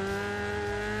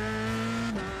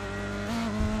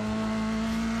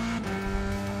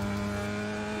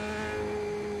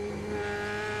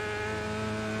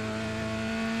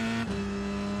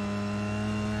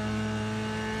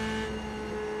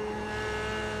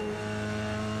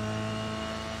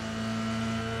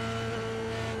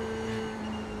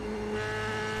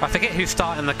 I forget who's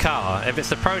starting the car. If it's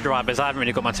the pro drivers, I haven't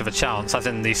really got much of a chance, as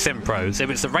in the sim pros.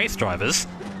 If it's the race drivers,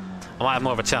 I might have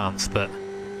more of a chance, but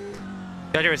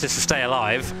the idea is just to stay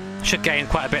alive. Should gain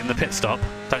quite a bit in the pit stop.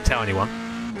 Don't tell anyone.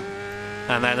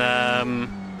 And then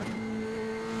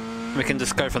we can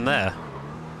just go from there.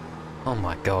 Oh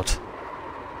my god.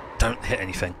 Don't hit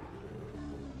anything.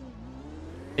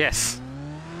 Yes.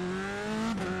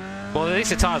 Well, at least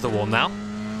the tyres are warm now.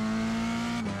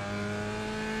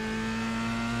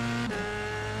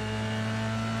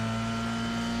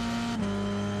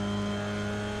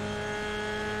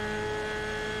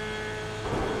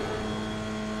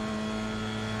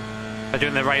 They're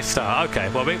doing the race start. Okay,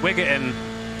 well we're getting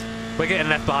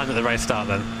left behind at the race start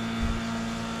then.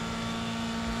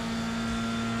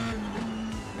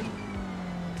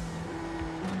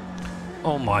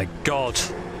 Oh my god.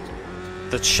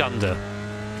 The chunder.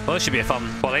 Well, this should be a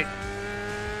fun quali.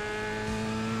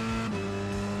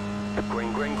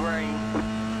 Green, green, green.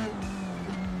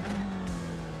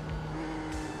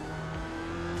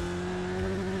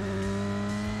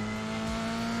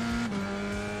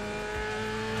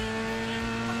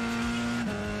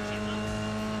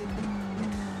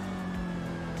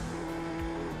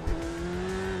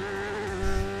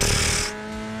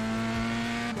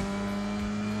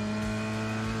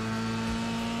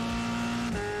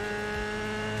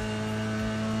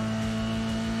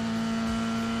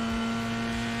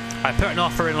 I put an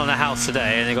offer in on a house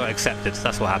today and it got accepted.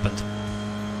 That's what happened.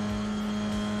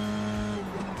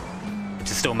 Which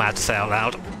is still mad to say out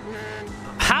loud.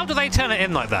 How do they turn it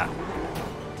in like that?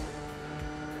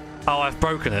 Oh, I've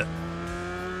broken it.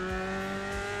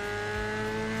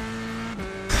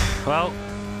 Well.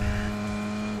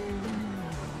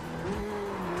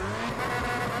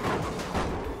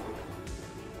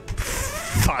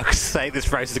 Fuck's sake,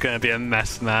 this race is going to be a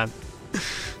mess, man.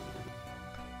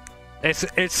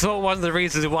 It's sort of one of the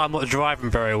reasons why I'm not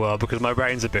driving very well, because my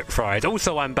brain's a bit fried.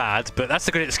 Also, I'm bad, but that's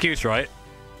a good excuse, right?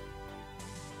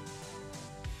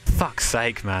 Fuck's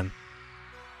sake, man.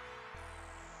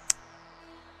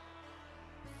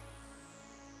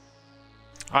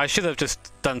 I should have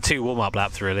just done 2 warm-up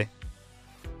laps, really.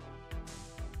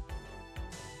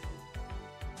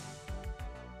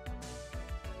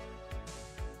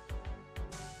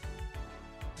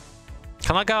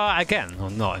 Can I go out again,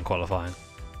 or not in qualifying?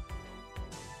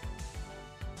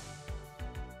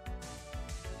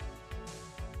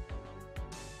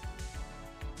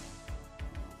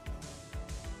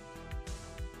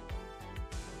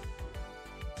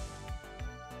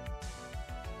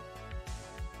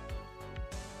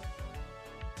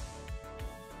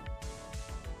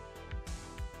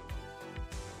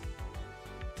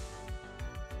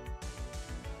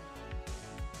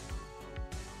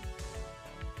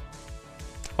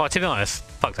 Well, to be honest,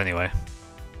 fucked anyway.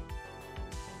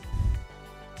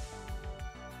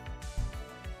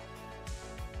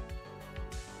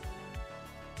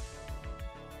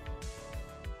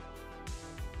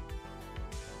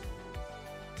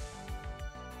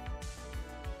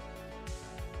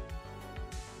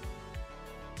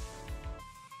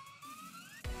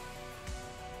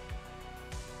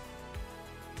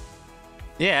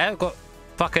 Yeah, I've got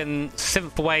fucking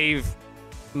synthwave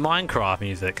Minecraft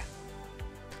music.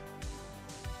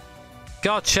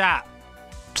 God, chat.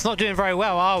 It's not doing very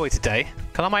well, are we, today?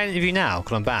 Can I have my interview now?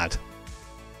 Because I'm bad.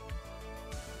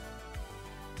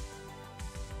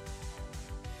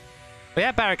 We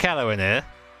had Barrichello in here.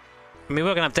 I mean,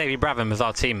 we're going to have Davey Brabham as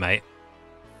our teammate.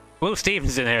 Will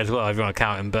Stevens in here as well, if you want to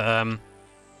count him, but,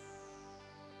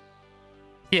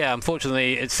 yeah,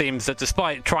 unfortunately, it seems that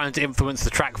despite trying to influence the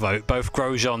track vote, both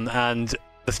Grosjean and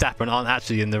Verstappen aren't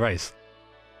actually in the race.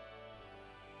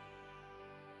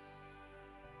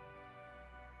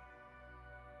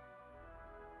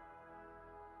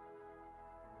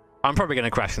 I'm probably going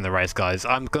to crash in the race, guys.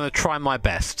 I'm going to try my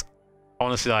best.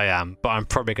 Honestly, I am. But I'm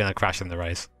probably going to crash in the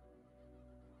race.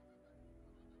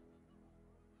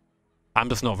 I'm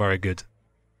just not very good.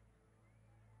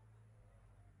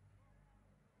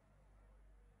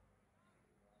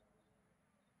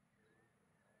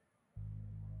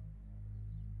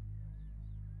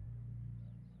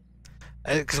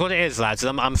 Because what it is, lads,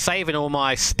 I'm saving all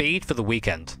my speed for the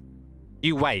weekend.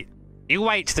 You wait. You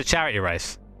wait to the charity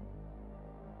race.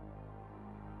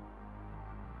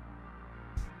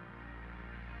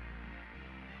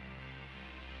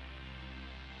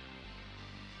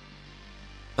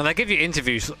 And they give you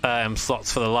interview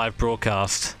slots for the live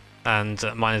broadcast, and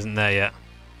mine isn't there yet.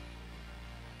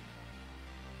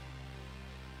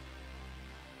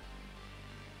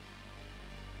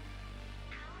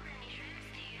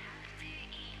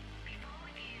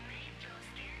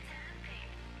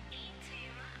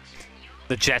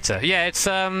 The Jetta. Yeah, it's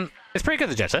pretty good,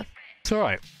 the Jetta. It's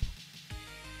alright.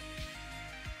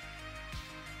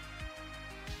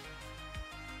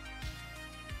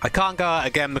 I can't go out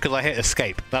again because I hit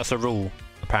escape. That's a rule,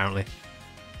 apparently.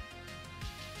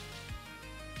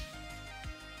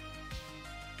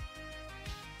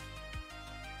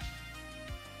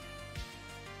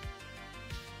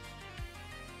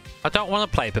 I don't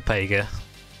want to play Pepega.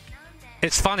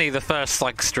 It's funny the first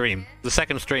like stream. The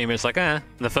second stream is like and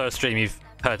the first stream you've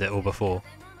heard it all before.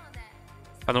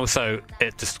 And also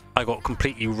I got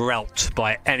completely rout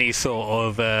by any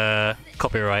sort of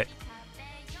copyright.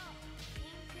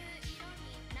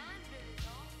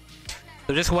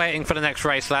 So just waiting for the next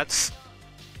race, lads.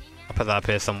 I'll put that up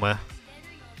here somewhere.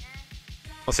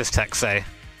 What's this text say?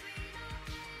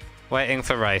 Waiting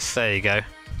for race, there you go.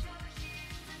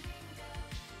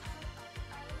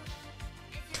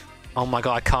 Oh my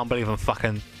god, I can't believe I'm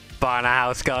fucking buying a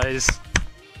house, guys.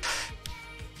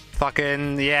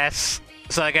 Fucking yes.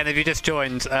 So again, if you just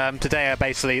joined, today I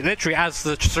basically, literally as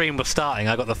the stream was starting,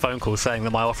 I got the phone call saying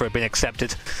that my offer had been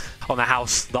accepted on a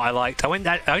house that I liked.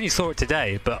 I only saw it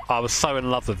today, but I was so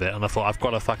in love with it, and I thought I've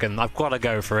got to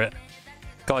go for it.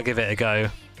 Gotta give it a go.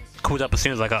 Called up as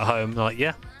soon as I got home. They're like,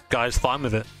 yeah, guy's fine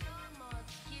with it.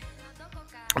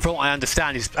 And from what I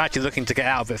understand, he's actually looking to get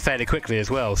out of it fairly quickly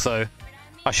as well. So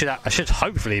I should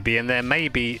hopefully be in there.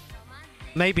 Maybe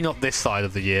not this side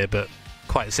of the year, but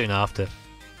quite soon after.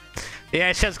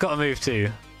 Yeah, Shed's got to move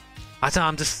too. I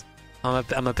don't know,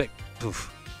 I'm a bit... Oof.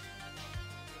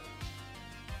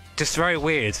 Just very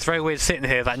weird. It's very weird sitting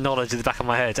here with that knowledge in the back of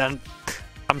my head. And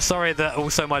I'm sorry that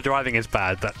also my driving is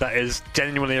bad. That is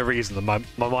genuinely a reason that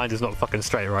my mind is not fucking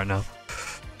straight right now.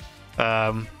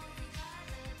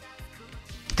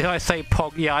 Did I say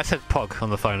POG? Yeah, I said POG on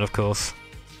the phone, of course.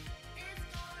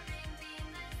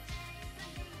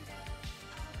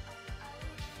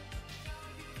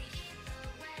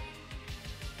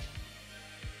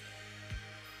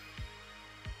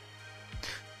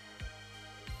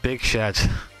 Big shed.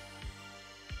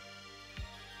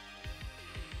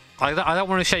 I don't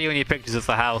want to show you any pictures of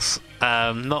the house,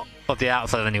 not of the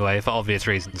outside anyway, for obvious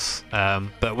reasons.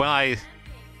 But when I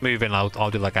move in, I'll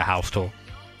do like a house tour.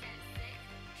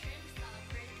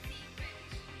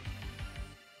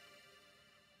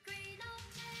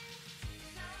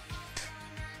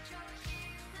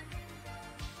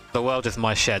 The world is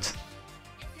my shed.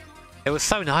 It was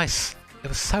so nice. It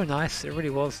was so nice. It really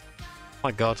was.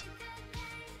 My God.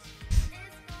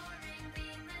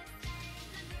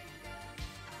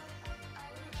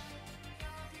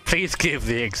 Please give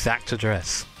the exact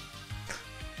address.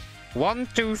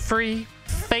 123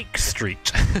 Fake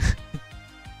Street.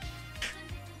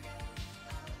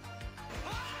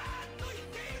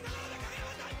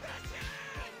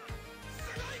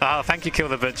 Oh, thank you, Kill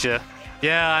the Butcher.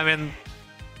 Yeah, I mean,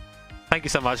 thank you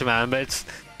so much, man. But it's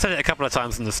said it a couple of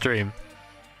times in the stream,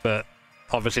 but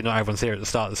obviously not everyone's here at the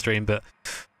start of the stream. But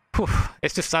whew,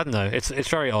 it's just, I don't know. It's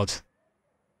very odd.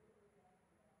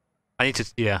 I need to,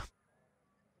 yeah.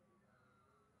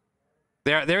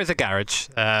 There is a garage.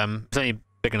 It's only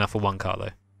big enough for one car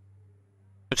though,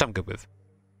 which I'm good with.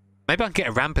 Maybe I can get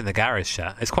a ramp in the garage,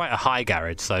 chat. It's quite a high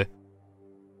garage, so.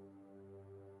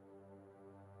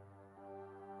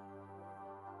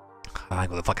 I ain't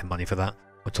got the fucking money for that.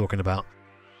 We're talking about.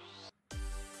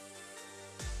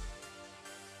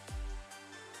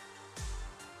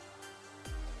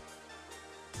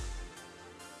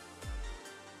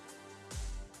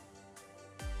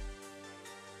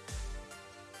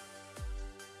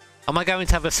 Am I going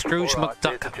to have a Scrooge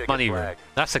McDuck money room?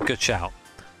 That's a good shout.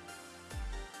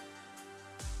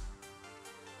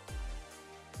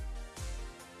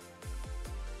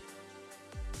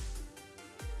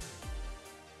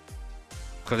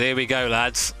 So here we go,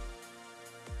 lads.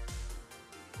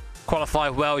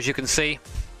 Qualified well, as you can see.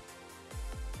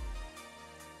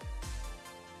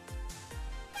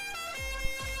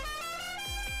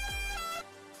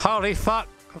 Holy fuck,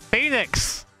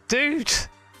 Phoenix, dude!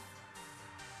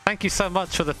 Thank you so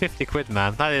much for the 50 quid,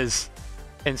 man. That is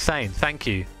insane. Thank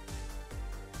you.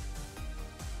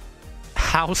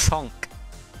 House honk.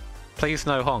 Please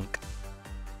no honk.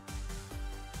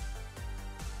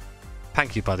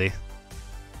 Thank you, buddy.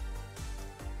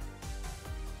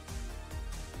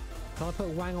 Can I put a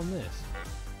wang on this?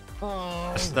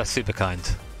 Oh. That's super kind.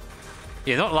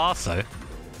 Yeah, not last though.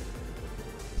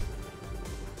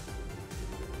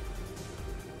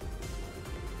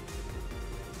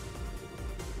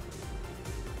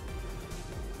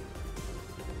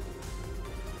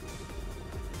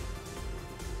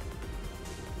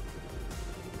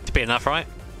 Be enough, right?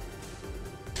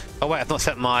 Oh wait, I've not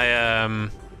set my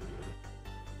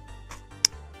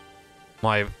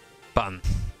my button.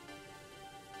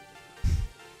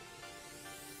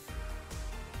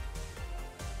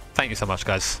 Thank you so much,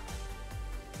 guys.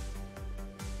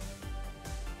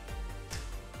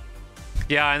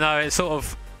 Yeah, I know, it's sort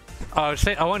of... I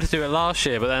wanted to do it last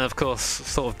year, but then of course,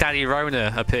 sort of Daddy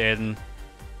Rona appeared and...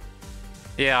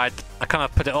 Yeah, I kind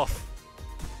of put it off.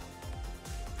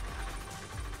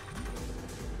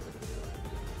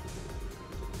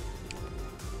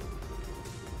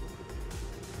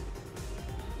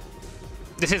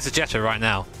 This is the Jetta right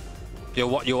now.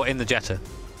 You're in the Jetta.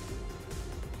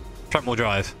 Front wheel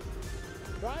drive.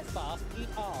 Drive fast, eat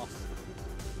arse.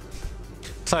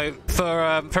 So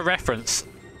for reference,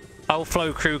 old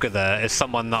Flo Kruger there is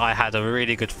someone that I had a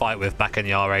really good fight with back in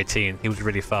the R18. He was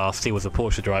really fast. He was a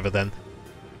Porsche driver then.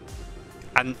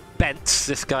 And Bent,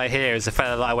 this guy here, is a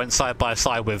fella that I went side by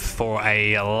side with for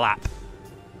a lap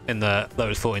in the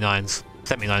those 49s,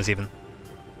 79s even.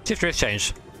 Shifter is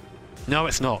changed. No,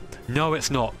 it's not. No, it's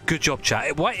not. Good job,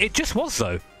 chat. It just was,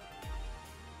 though.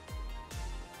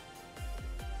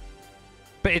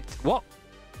 But what?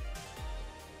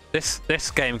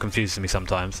 This game confuses me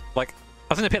sometimes. Like, I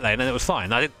was in the pit lane and it was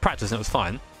fine. I did practice and it was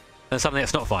fine. And suddenly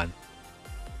it's not fine.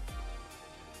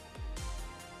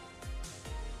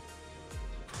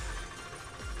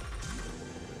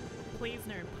 Please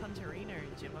no punterino,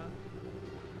 Jimmer.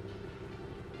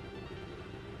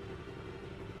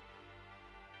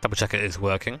 Double check it is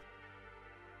working.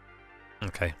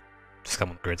 Okay, just come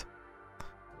on the grid.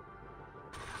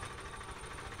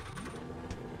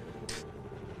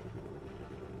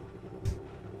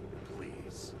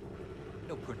 Please.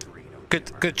 No punterino.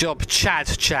 Good job, Chad,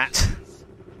 chat.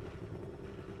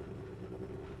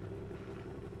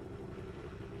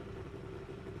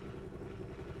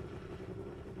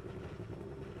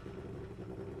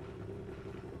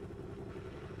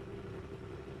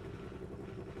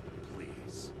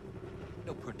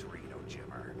 No punterino,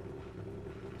 Jimmer.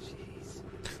 Jeez.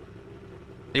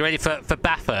 You ready for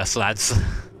Bathurst, lads?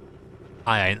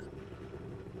 I ain't.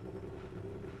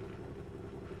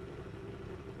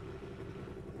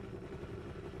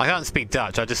 I can't speak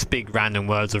Dutch, I just speak random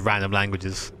words of random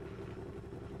languages.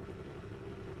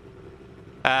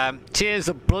 Cheers,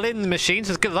 Blind Machine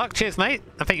says good luck, cheers mate,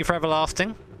 and thank you for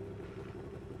everlasting.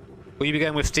 Will you be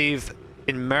going with Steve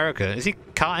in America? Is he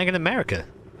karting in America?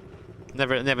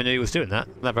 Never knew he was doing that.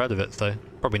 Never heard of it, so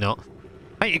probably not.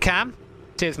 Thank you, Cam.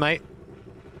 Cheers, mate.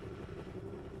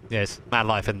 Yes, mad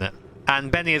life, isn't it?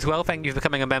 And Benny as well, thank you for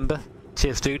becoming a member.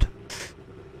 Cheers, dude.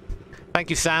 Thank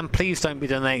you, Sam. Please don't be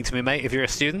donating to me, mate, if you're a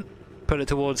student. Put it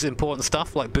towards important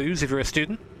stuff, like booze, if you're a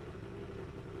student.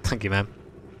 Thank you, man.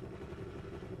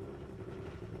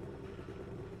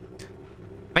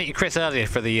 Thank you, Chris, earlier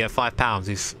for the £5.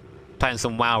 He's playing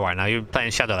some WoW right now. You're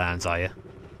playing Shadowlands, are you?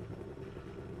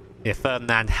 Yeah,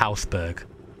 Ferdinand Hausberg.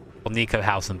 Or Nico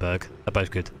Hausenberg. They're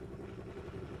both good.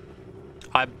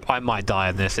 I might die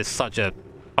in this. It's such a...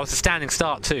 I was a standing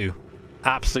start too.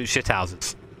 Absolute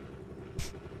shithouses.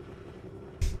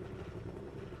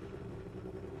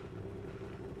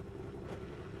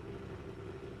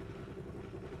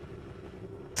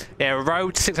 Yeah,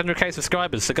 road to 600k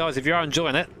subscribers. So guys, if you are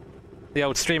enjoying it, the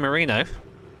old streamerino,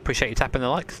 appreciate you tapping the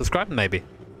like, subscribing maybe.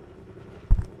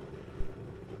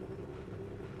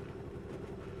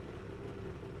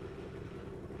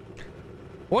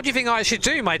 What do you think I should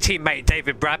do, my teammate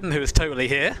David Bradman, who is totally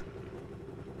here?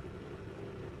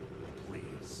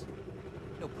 Please.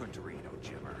 No punterino,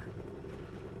 Jimmer.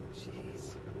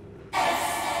 Jeez.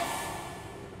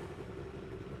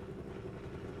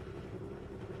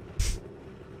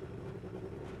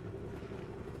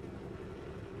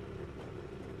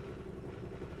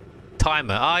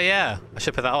 Timer. Oh yeah, I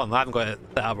should put that on. I haven't got it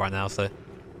set up right now, so.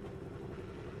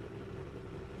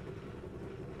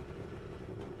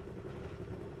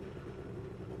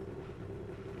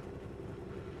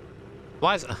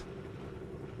 Why is it?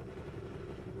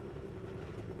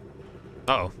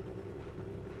 Uh-oh.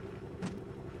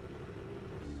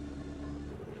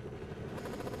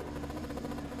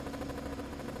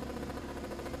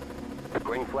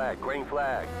 Green flag, green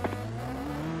flag.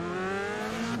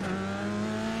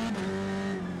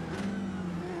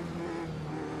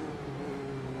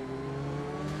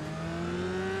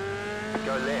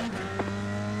 Go left.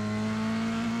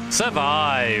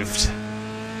 Survived.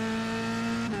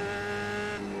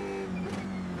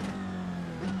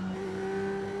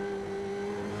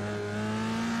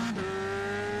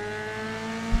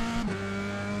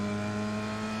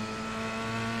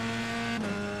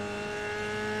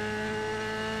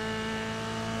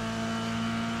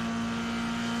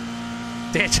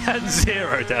 It had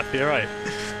 0 death, you're right.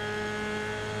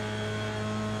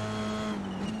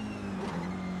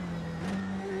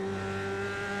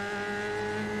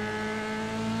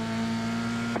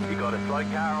 slow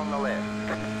car on the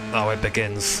left. Oh, it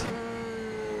begins.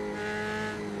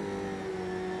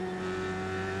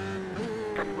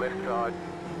 Left side.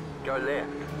 Go left.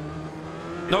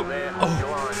 Nope. There, hold your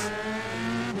line.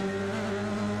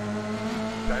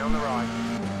 Stay on the right.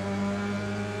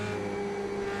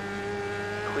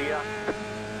 Clear.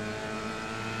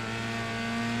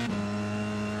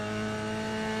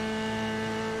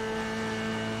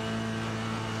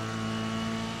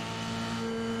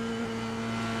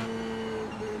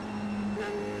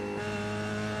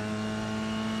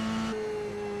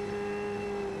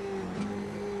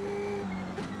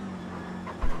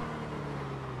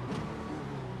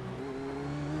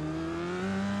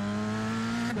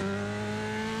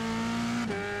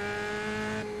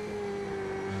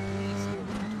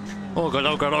 Oh god,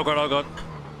 oh god, oh god, oh god.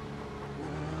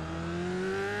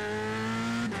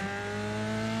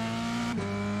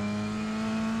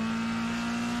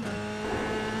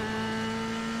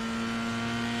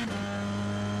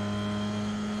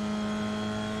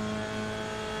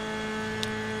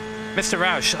 Mr.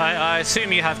 Roush, I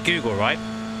assume you have Google, right?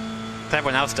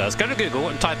 Everyone else does. Go to Google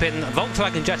and type in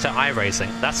Volkswagen Jetta iRacing.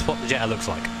 That's what the Jetta looks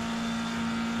like.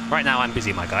 Right now I'm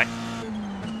busy, my guy.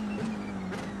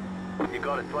 You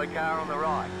got a slow car on the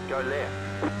right. Go left.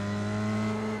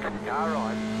 Car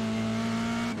right.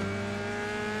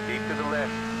 Keep to the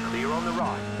left. Clear on the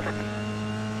right.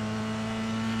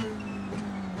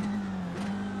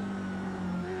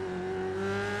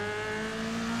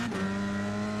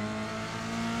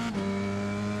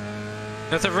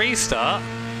 There's a restart?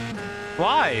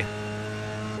 Why?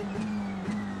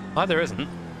 Why there isn't? Can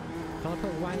I put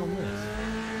a wang on this?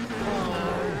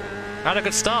 I had a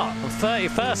good start. I'm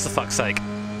 31st, for fuck's sake.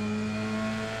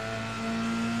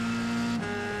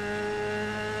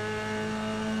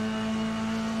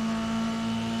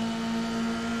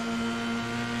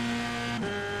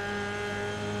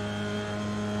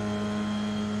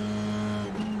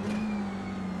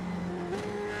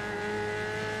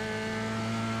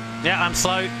 Yeah, I'm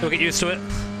slow. We'll get used to it.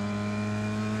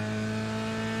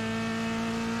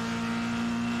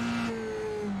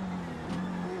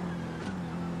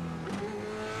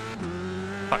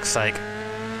 Fuck's sake.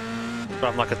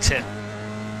 I'm like a tit.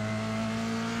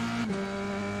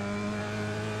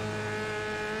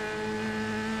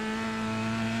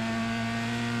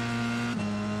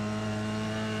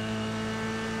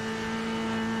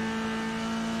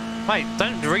 Wait,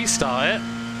 don't restart it.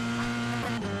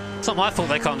 It's not my fault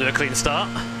they can't do a clean start.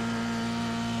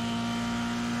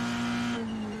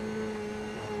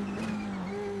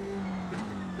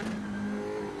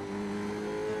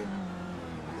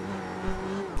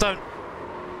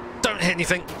 Don't hit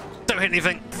anything. Don't hit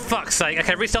anything. Fuck's sake.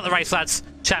 Okay, restart the race, lads.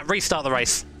 Chat, restart the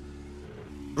race.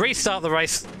 Restart the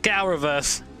race. Get out of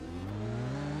reverse.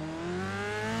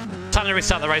 Time to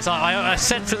restart the race. I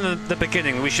said from the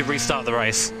beginning we should restart the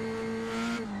race.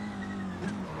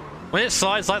 When it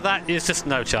slides like that, there's just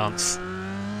no chance.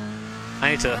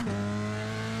 I need to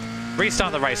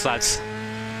restart the race, lads.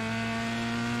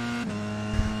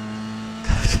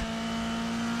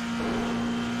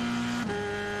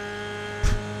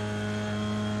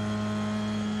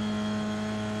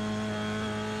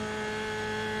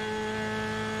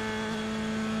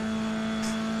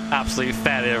 Absolute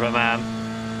failure of a man.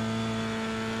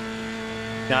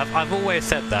 Yeah, I've always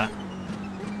said that.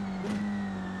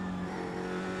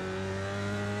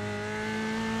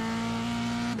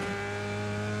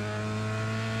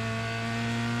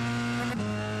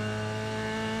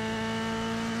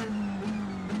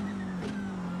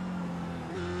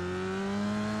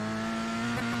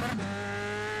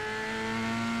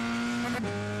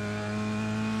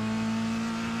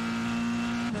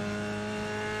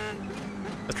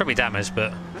 It's probably damaged,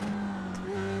 but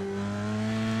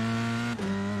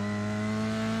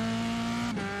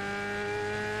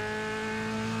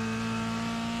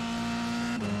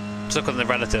just look on the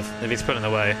relative if he's pulling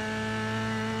away.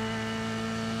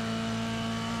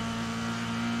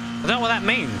 I don't know what that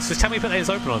means. Just tell me if it is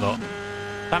open or not.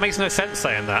 That makes no sense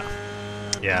saying that.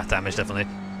 Yeah, damage definitely.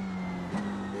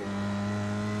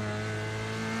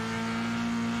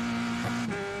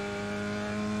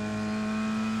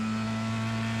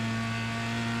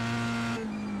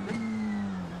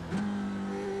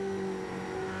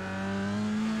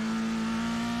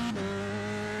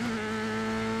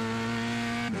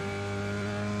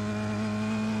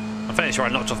 I'm fairly sure I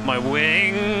knocked off my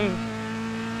wing.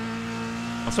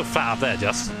 I'm still flat up there,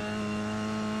 just.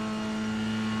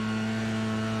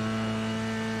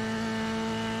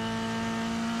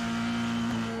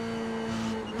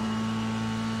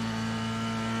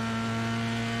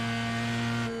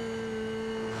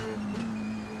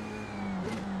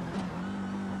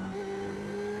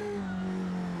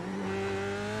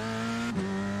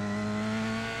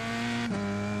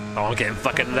 Oh, I'm getting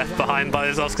fucking left behind by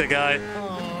this Oscar guy.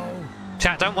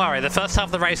 Chat, don't worry. The first half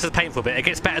of the race is a painful bit. It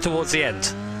gets better towards the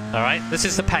end. Alright? This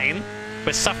is the pain.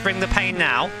 We're suffering the pain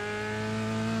now.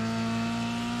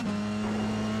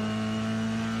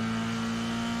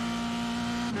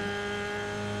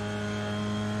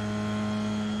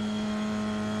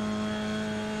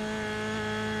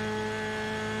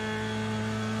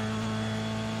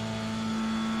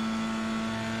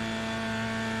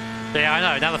 Yeah, I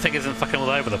know. Now the thing isn't fucking all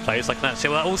over the place. I can actually...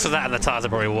 Well, also that and the tyres are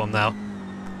probably warm now.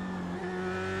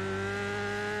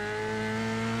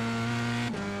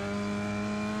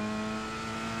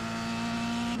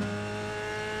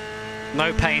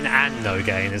 No pain and no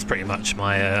gain is pretty much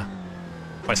my...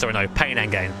 Wait, sorry, no. Pain and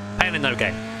gain. Pain and no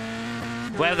gain.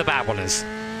 Where the bad one is.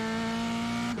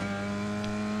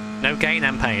 No gain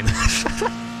and pain.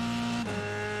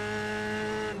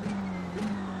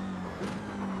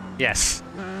 Yes.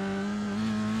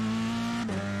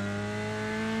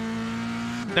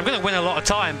 I'm going to win a lot of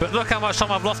time, but look how much time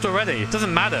I've lost already. It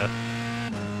doesn't matter.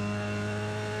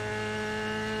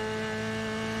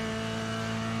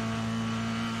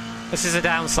 This is a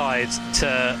downside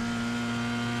to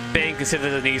being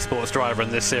considered an esports driver in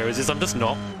this series, is I'm just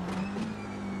not.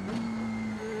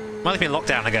 Might have been locked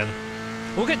down again.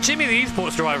 We'll get Jimmy the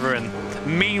esports driver in.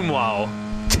 Meanwhile,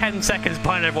 10 seconds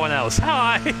behind everyone else.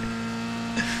 Hi!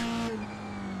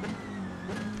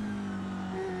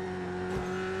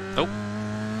 Oh.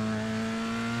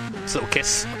 Just a little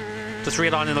kiss. Just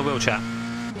realigning the wheel, chat.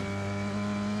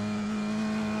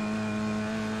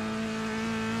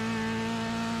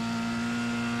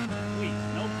 Please,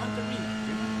 no punterino,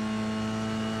 Jimmer.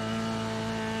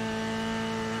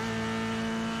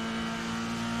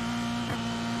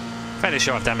 Fairly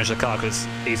sure I've damaged the car because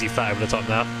easy fat over the top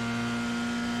now.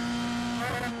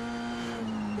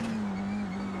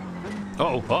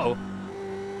 Uh-oh, uh-oh.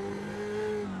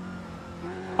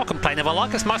 I'll complain if I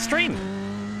like, it's my stream.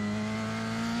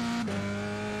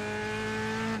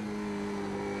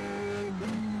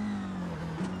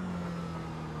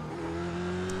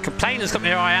 Complain has got me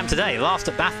where I am today, last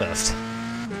at Bathurst.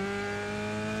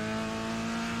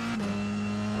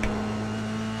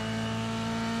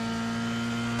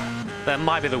 That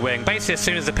might be the wing. Basically, as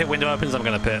soon as the pit window opens, I'm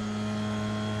going to pit.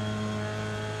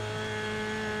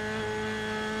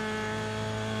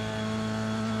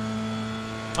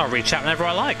 I'll read chat whenever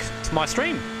I like. It's my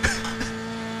stream.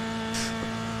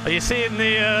 Are you seeing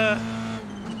the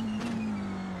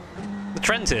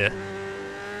trend here?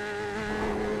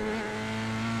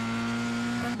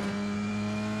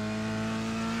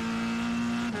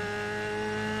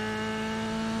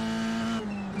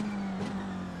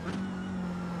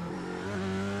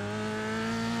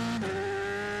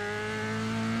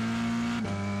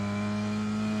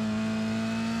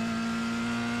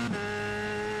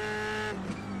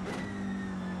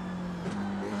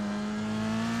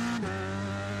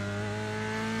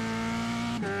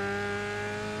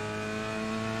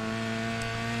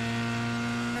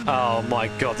 Oh my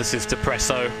god, this is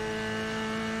depresso.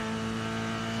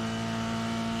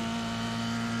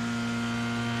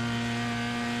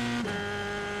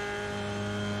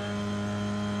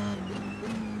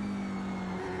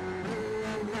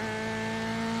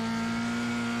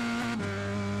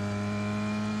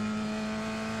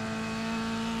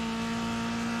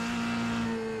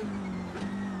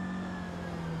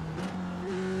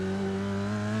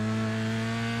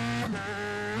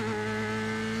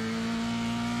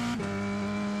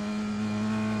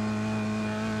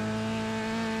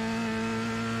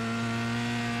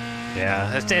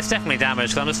 Yeah, it's definitely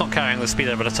damaged, because I'm just not carrying the speed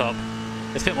over the top.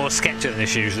 It's a bit more sketchy than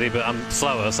this usually, but I'm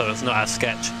slower, so it's not as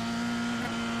sketch.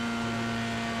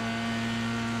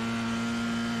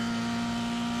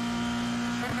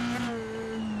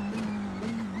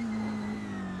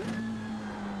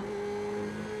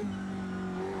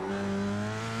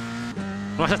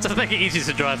 Well, that does make it easy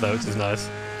to drive though, which is nice.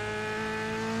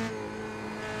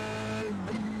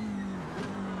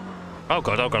 Oh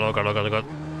god, oh god, oh god, oh god, oh god.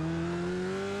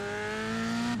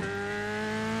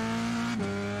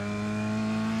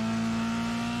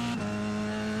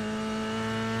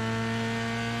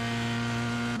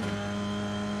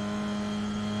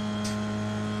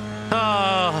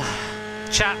 Oh,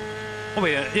 chat. Oh,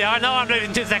 yeah, I know I'm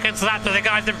losing 2 seconds lap to the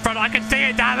guys in front. I can see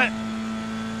it, damn it.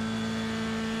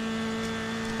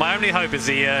 My only hope is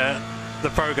the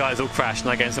pro guys all crash and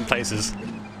I get in some places.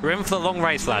 We're in for the long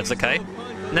race, lads, okay?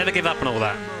 Never give up and all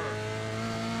that.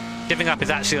 Giving up is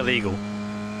actually illegal.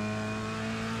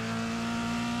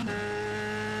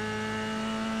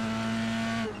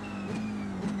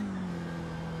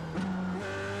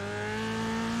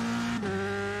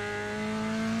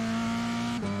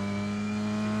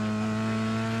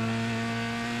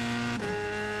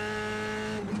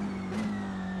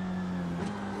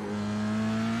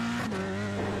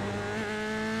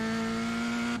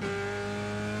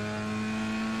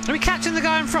 Are we catching the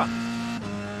guy in front?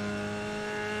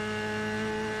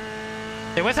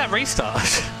 Yeah, where's that restart?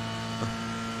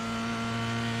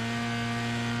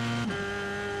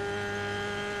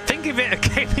 Think of it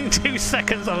gaining 2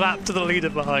 seconds a lap to the leader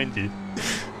behind you.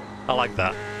 I like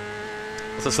that.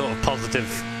 It's a sort of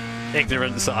positive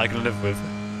ignorance that I can live with.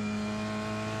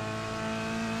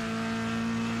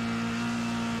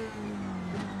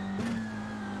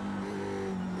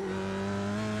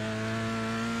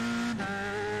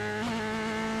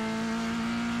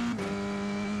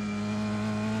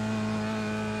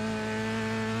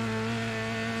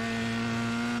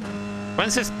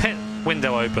 When's this pit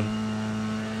window open?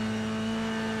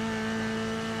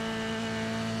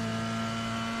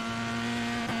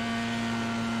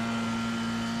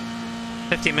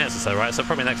 $15 minutes or so, right? So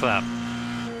probably next lap.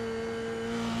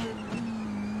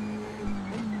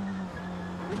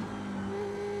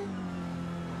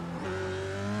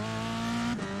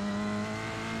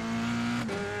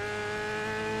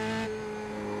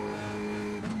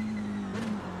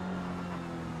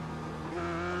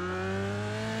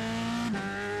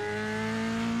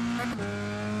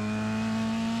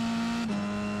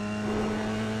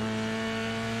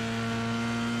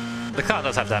 The car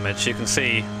does have damage. You can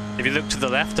see, if you look to the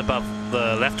left above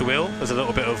the left wheel, there's a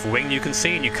little bit of wing you can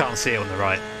see, and you can't see it on the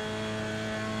right.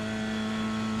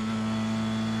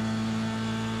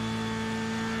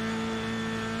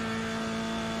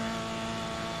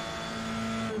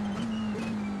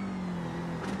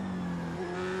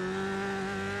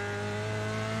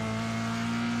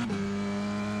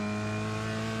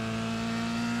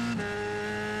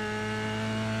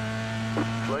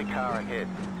 Slow car ahead.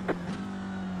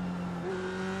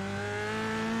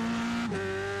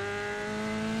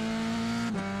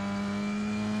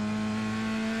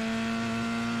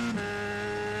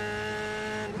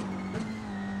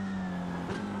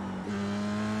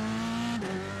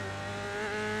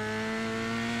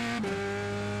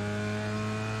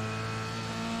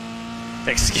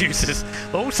 Excuses.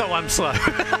 Also, I'm slow.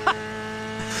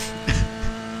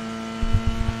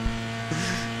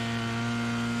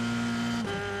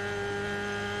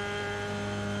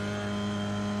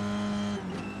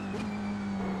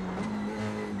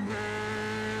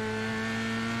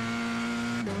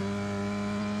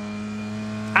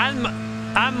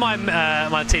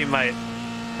 and my teammate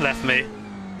left me.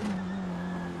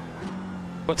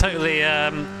 Got totally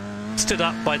stood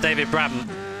up by David Broadbent.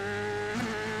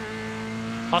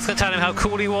 I was going to tell him how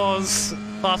cool he was,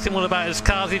 ask him all about his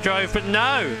cars he drove, but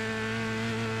no!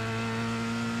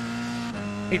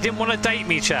 He didn't want to date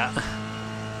me, chat.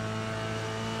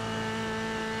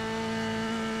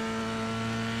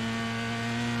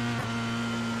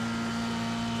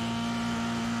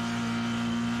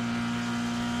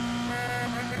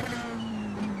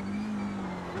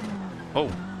 Oh.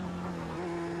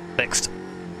 Fixed.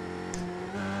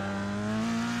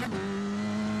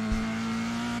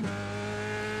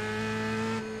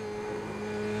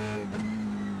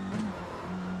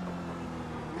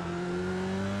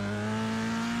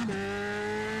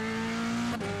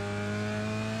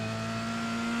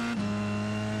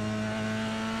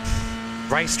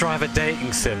 Race driver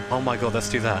dating sim. Oh my god, let's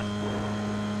do that.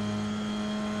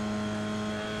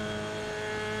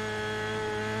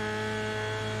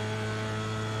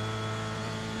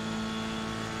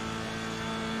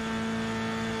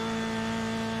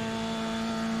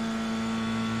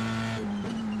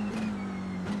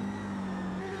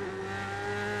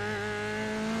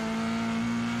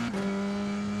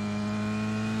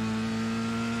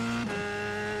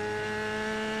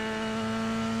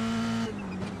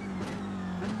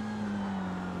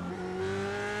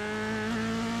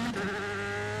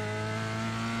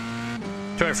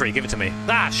 Free, give it to me.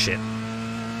 Ah, shit.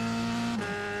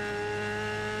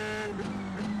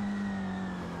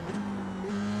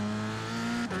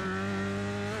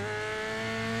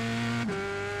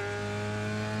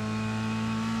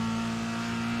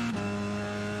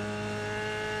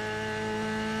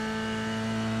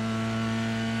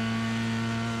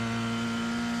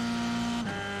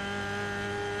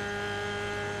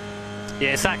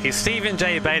 Yeah, exactly. Stephen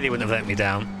J. Bailey wouldn't have let me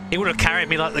down. He would have carried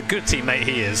me like the good teammate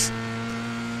he is.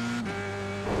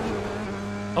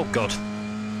 Oh god.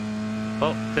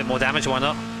 Well, a bit more damage, why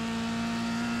not?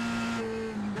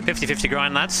 50-50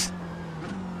 grind, lads.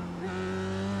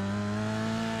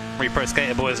 Repro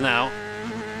Skater boys now.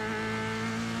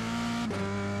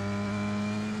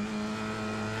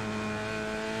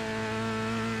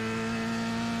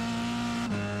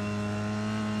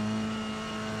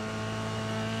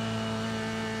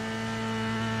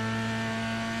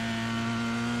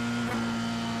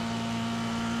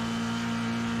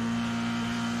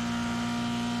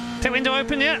 pit window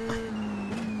open yet?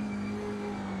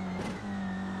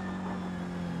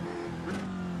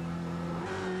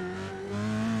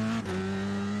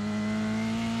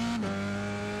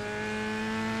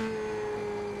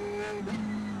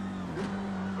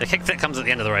 The kickflip comes at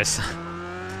the end of the race.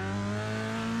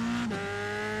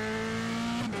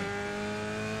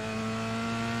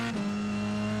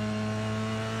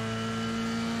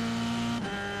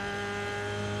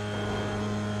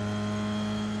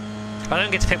 I don't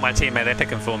get to pick my teammate, they pick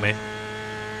him for me.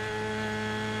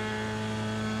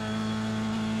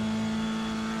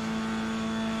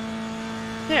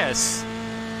 Yes.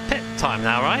 Pit time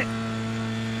now, right?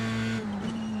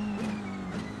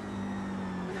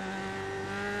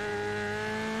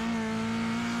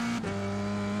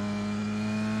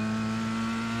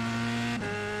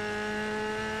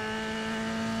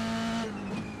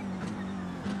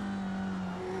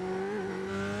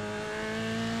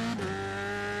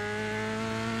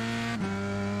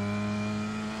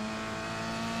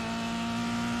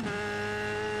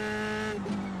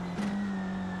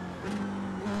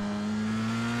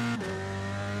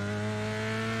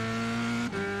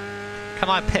 Can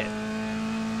I pit?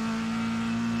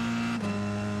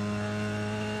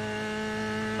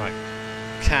 Right.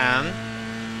 Can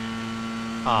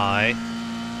I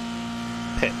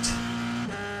pit?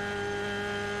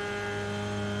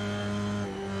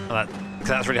 Well,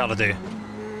 that's really hard to do.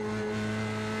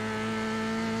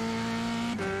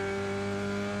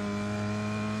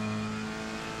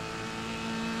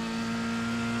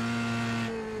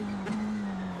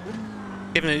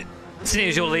 Given seeing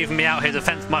as you're leaving me out here to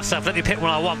fend for myself, let me pick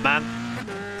when I want, man.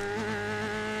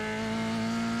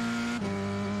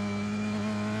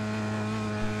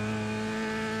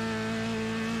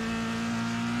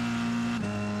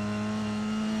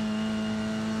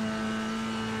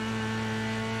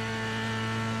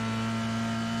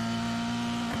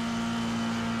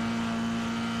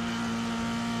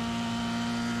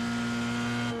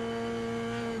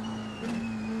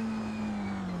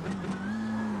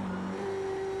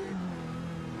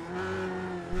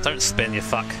 Don't spin, you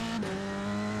fuck.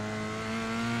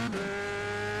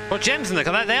 Well, Gem's in the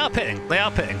car. They are pitting. They are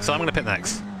pitting, so I'm going to pit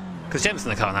next. Because Gem's in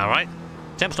the car now, right?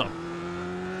 Gem's not.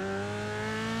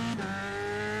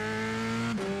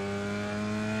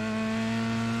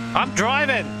 I'm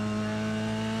driving!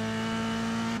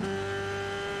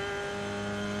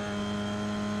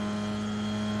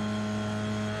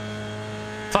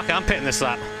 Fuck it, I'm pitting this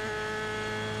lap.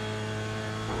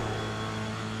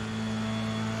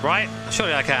 Right?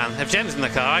 Surely I can. If Gem's in the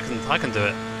car, I can do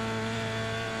it.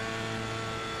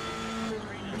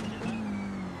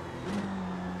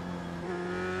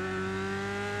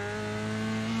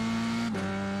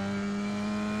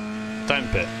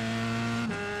 Don't pit.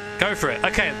 Go for it.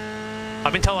 Okay.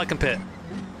 I've been told I can pit.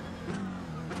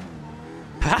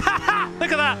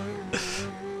 Look at that!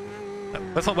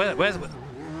 Where's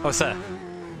oh, it's there.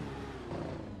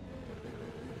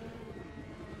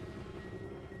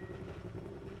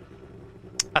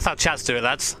 That's how chats do it,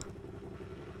 lads.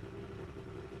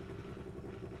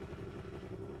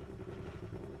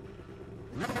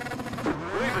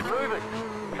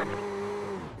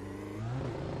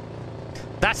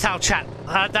 That's how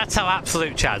that's how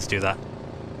absolute chads do that.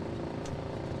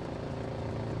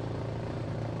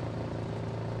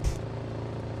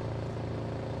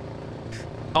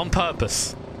 On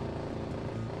purpose.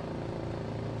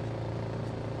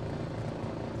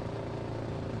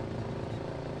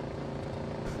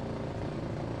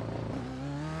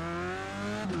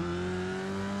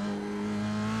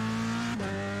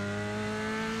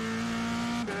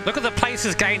 Look at the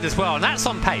places gained as well, and that's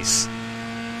on pace.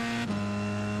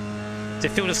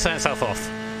 Did fuel just turn itself off?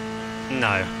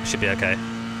 No, it should be okay.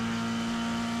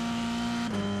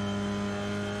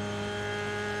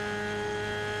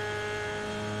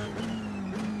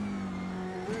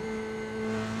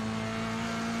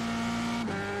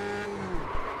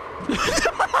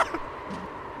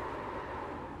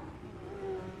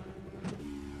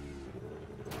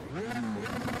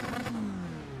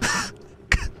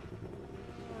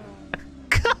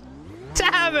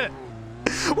 Damn it!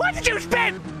 Why did you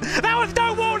spin? That was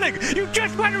no warning! You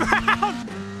just went around!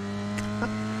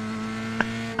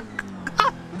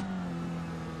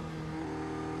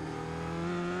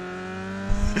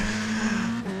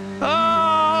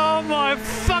 Oh my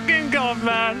fucking god,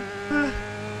 man!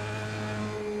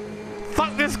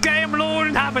 Fuck this game, Lord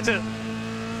Inhabitant!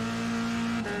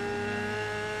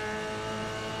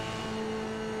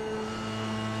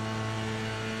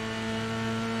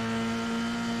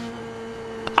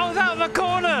 I was out of the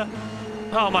corner!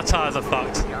 Oh, my tyres are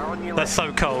fucked. They're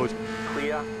so cold.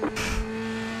 Clear.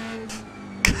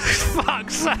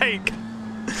 fuck's sake!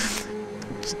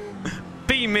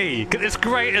 Be me. Get this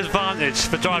great advantage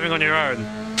for driving on your own.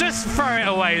 Just throw it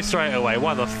away straight away.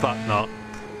 Why the fuck not?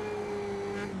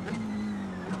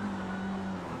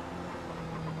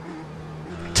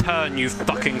 Turn, you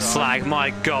fucking slag, my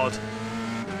god.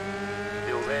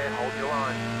 Still there, hold your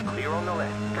line. Clear on the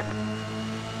left.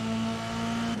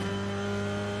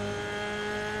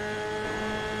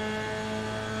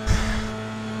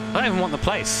 I don't even want the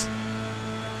place.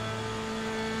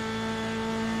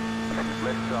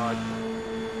 Left side.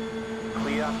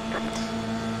 Clear.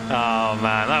 Oh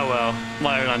man, oh well.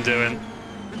 My own undoing.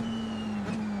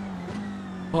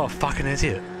 What a fucking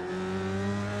idiot.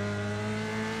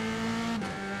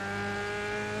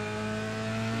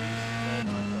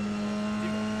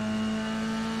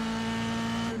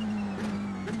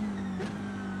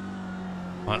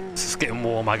 Right, it's just getting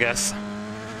warm, I guess.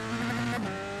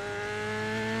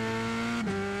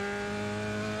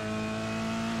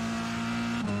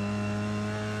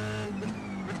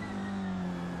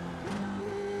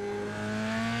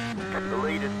 The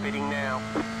lead is spitting now.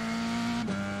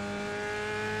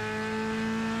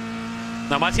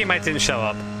 No, my teammate didn't show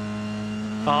up.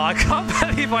 Oh, I can't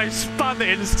believe I spun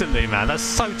instantly, man. That's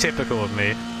so typical of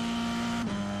me.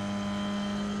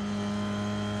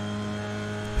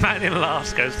 Man in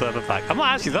last goes further back. I'm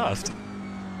not actually last.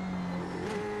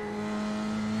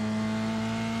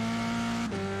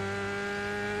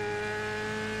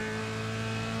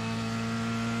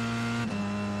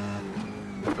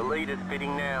 The lead is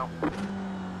spitting now.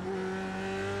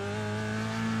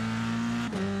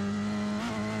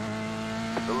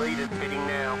 The lead is spitting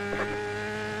now.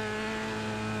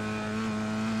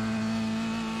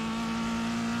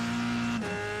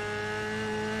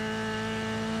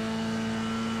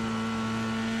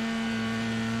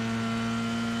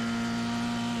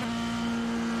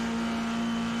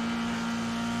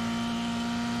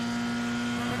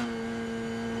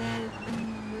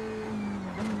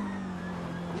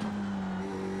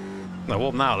 No,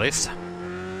 warm now at least.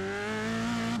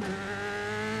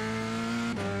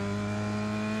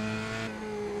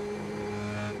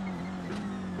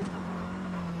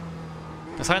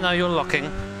 Yes, I know you're locking.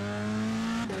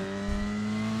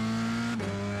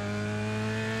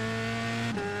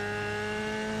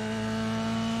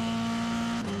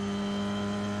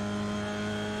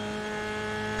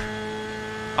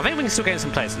 I think we can still get in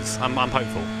some places. I'm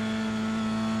hopeful.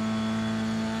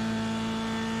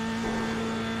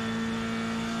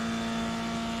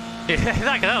 Yeah,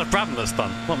 that was Broadbent that's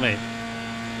done, not me.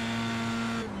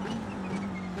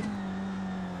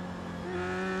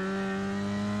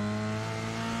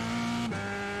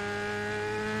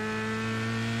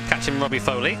 Catching Robbie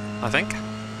Foley, I think.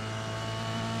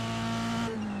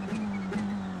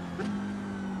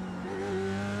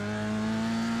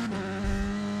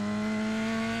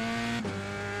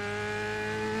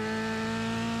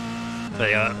 There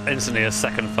you go, instantly a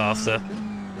second faster.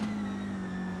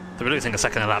 They were losing a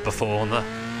second of that before on the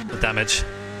damage.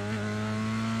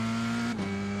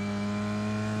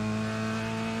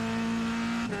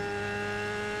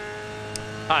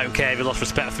 I don't care if you lost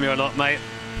respect for me or not, mate.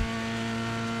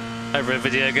 Over a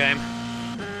video game.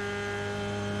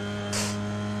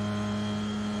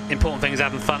 Important thing is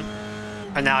having fun.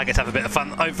 And now I get to have a bit of fun,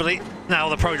 hopefully. Now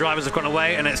all the pro drivers have gone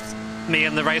away and it's me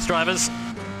and the race drivers.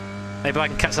 Maybe I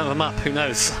can catch some of them up, who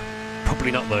knows?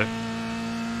 Probably not though.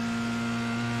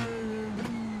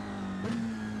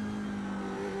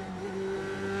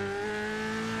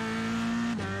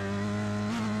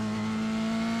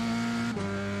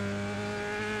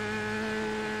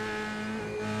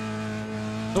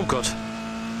 Oh god.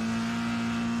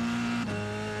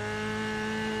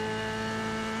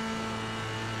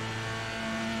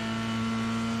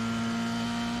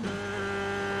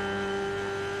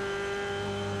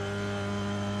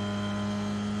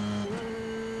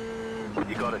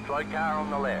 You got a slow car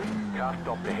on the left. Car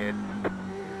stopped ahead.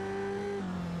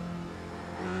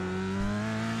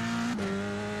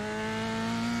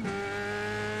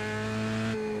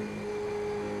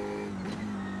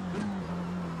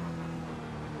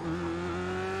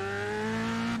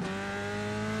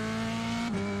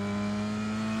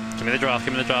 Give me the draft,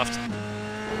 give me the draft.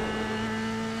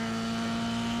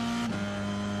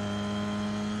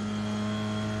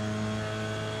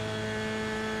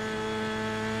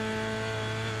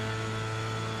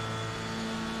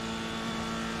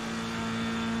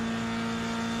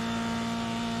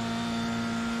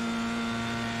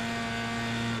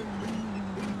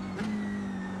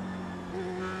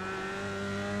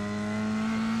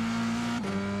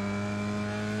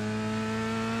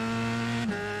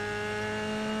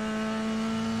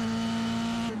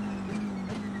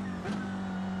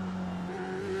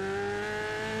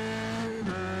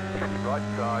 Right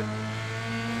side.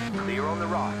 Clear on the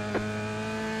right.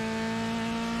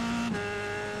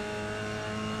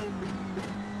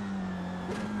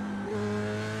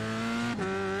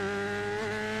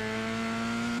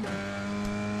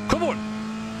 Come on!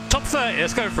 Top 30,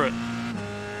 let's go for it.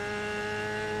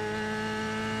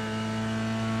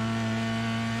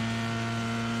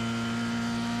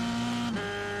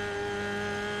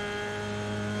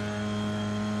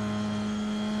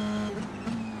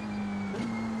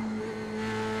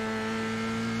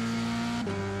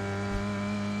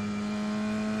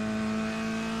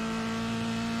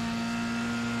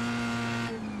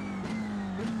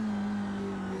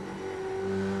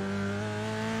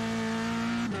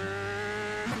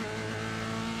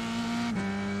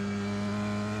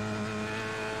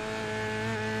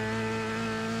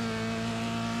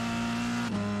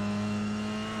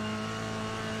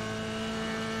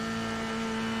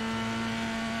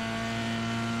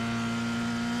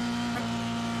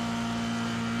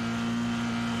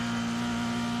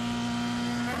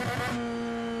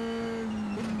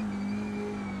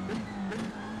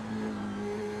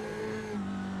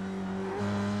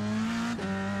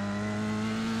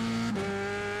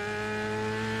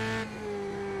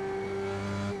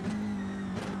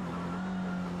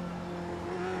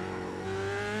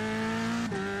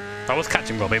 I was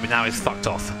catching Robbie, but now he's fucked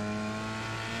off.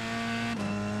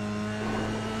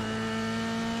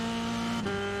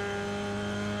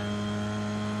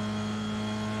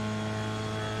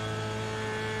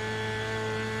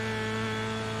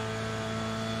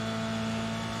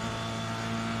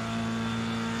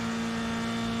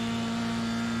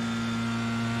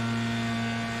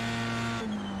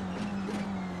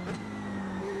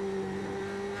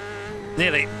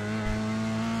 Nearly.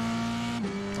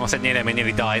 I said nearly, I mean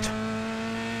nearly died.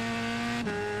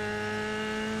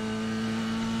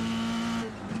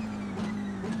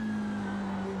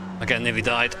 Again, nearly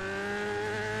died.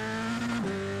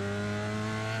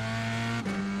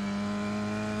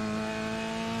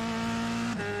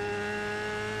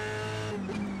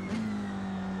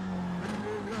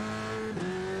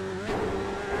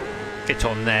 Get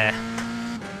on there.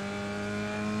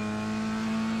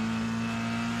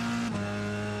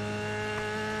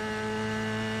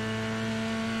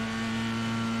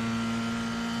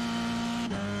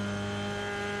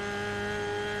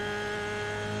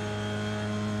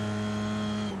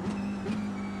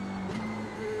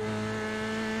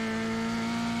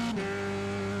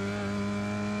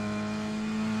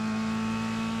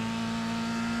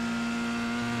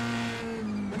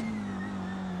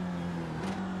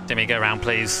 Jimmy, go around,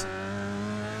 please.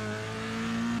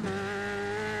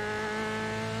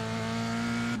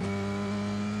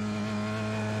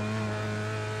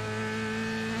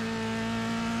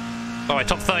 Alright,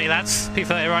 top 30 lads.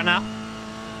 P30 right now.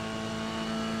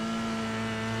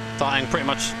 Starting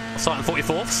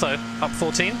 44th, so up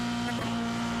 14.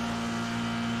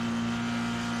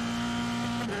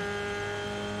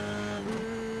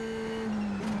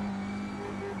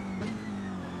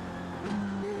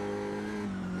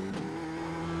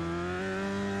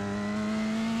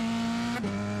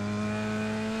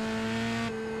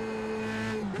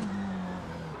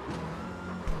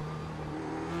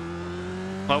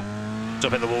 Oh,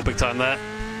 jump hit the wall big time there.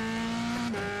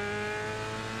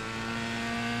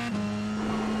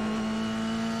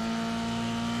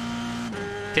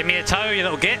 Give me a toe, you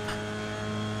little git.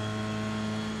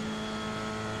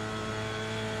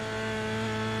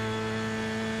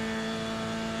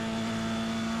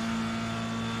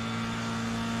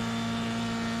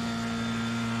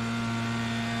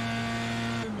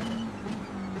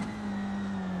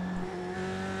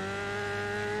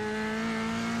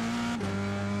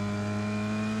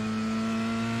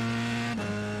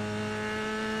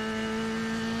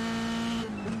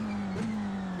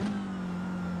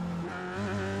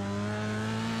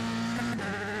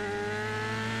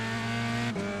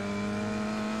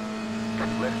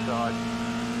 Left side.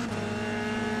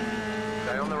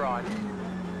 Stay on the right.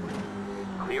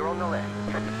 Clear on the left.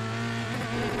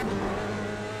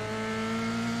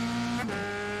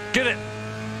 Get it!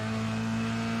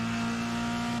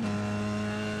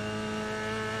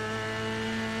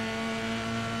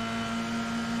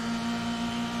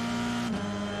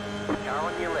 Car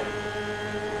on your left.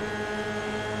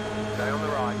 Stay on the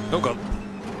right. Oh god.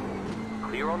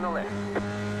 Clear on the left.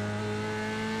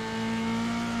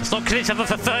 Let's not kill each other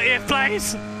for 30th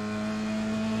place!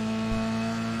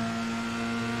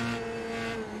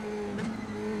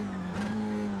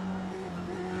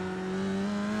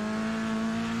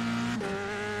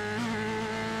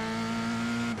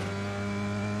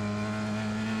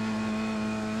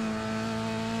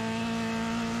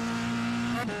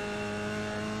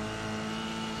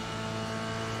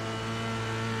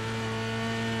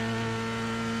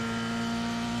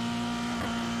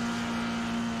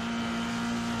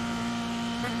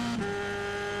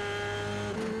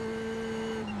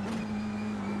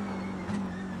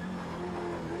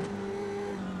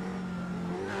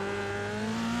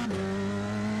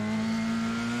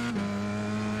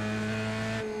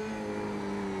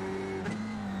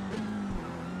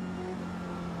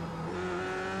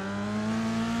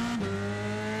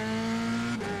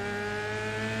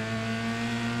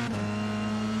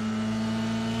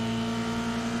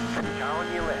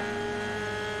 on your left.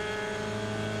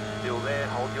 Still there,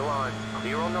 hold your line.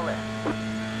 Clear on the left.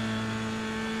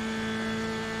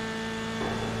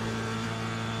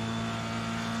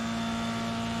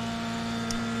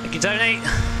 Thank you, Tony.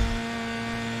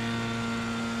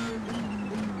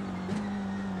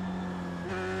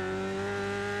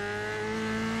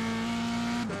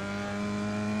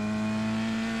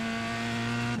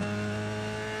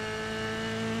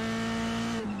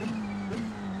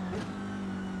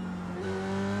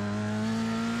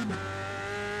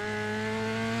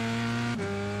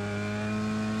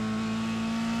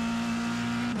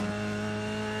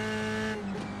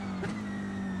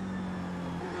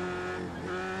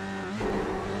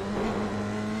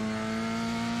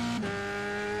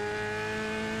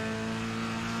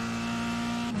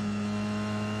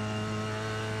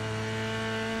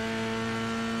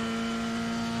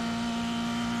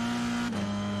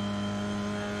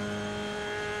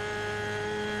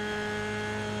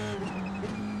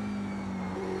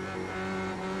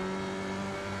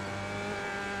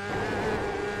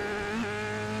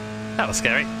 That was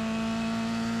scary.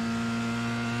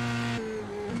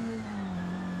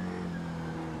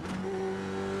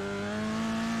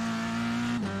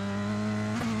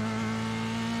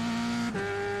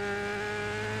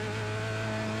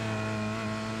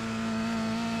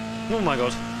 Oh my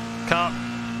god. Car.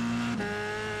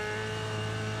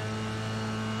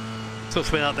 Still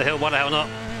spinning up the hill, why the hell not?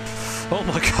 Oh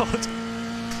my god.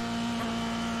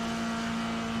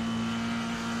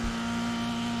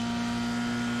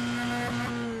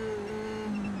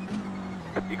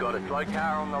 You got a slow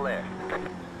car on the left.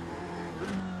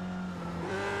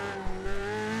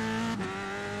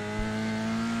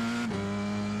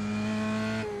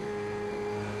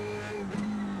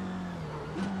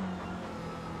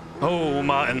 Oh,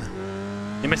 Martin.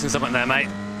 You're missing something there, mate.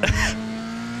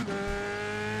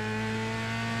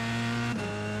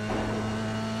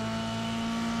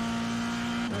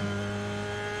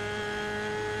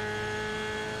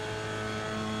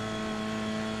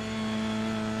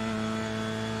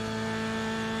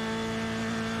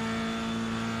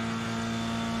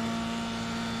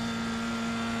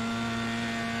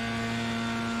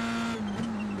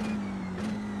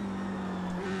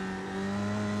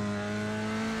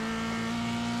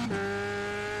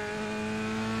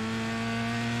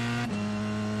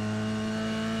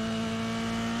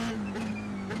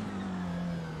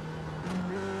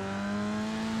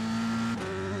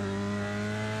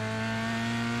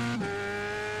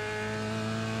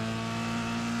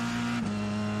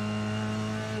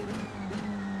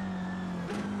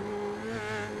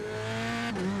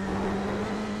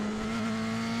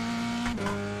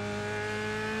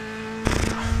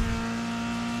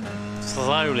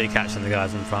 Slowly catching the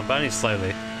guys in front, but only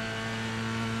slowly.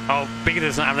 Oh,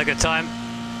 Beginner's not having a good time.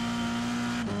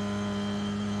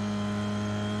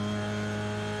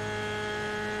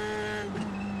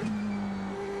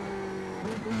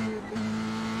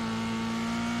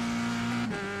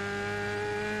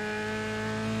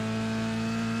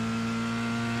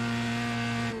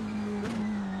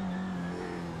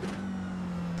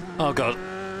 Oh god.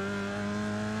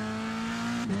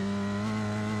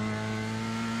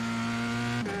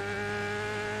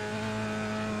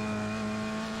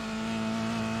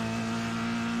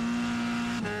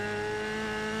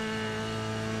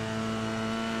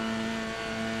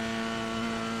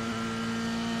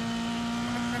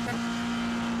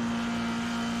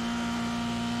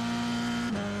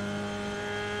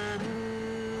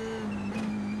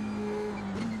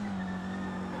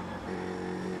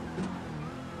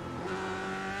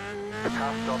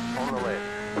 Car stops on the left.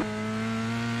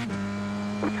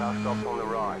 Car stops on the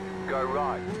right. Go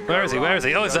right. Where is he? Where is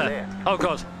he? Oh, he's there. Oh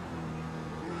god.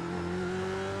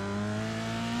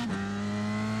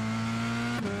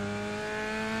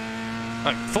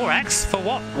 Oh, 4x? For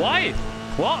what? Why?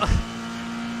 What?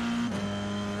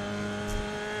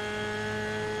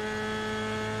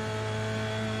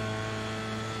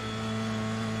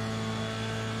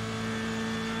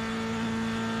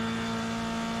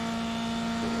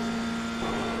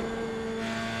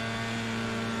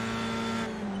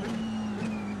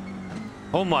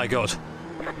 Oh my god.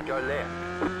 Go left.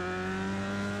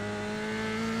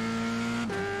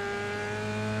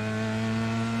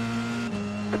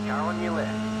 Car on your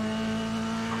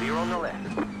left. Clear on the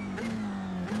left.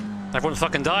 Everyone's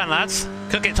fucking dying, lads.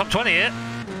 Could get top 20 here.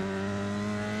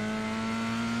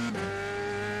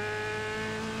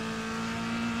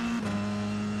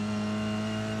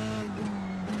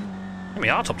 We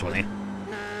are top 20.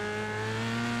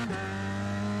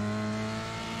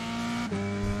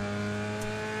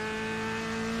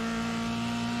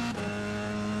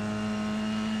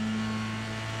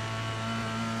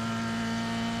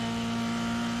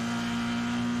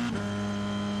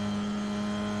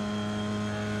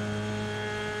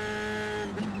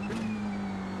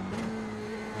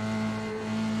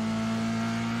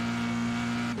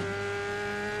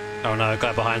 Oh no,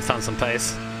 guy behind found some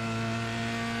pace.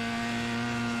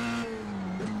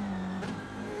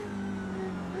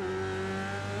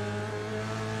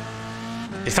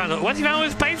 He found where's he found all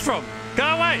his pace from? Go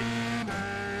away!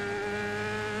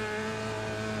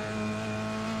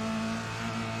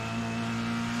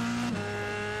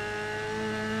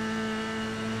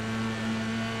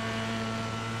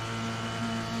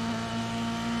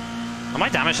 Am I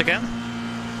damaged again?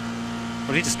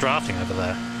 Or is he just drafting over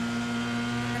there?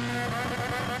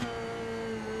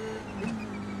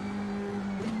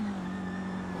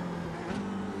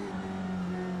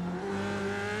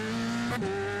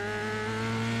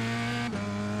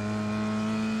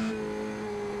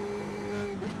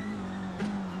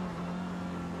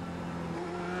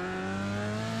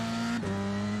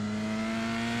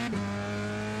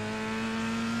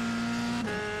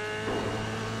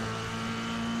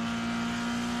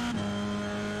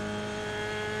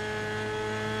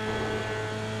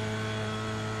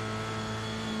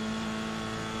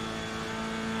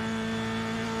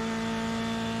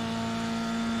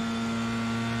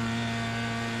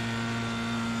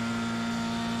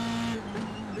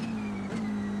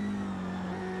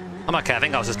 I'm okay, I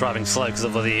think I was just driving slow because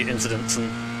of all the incidents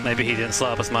and maybe he didn't slow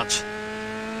up as much.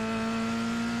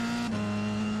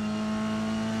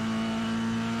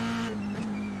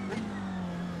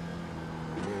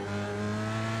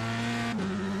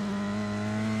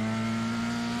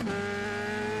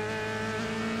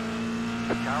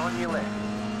 Car on your left.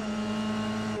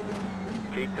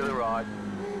 Keep to the right.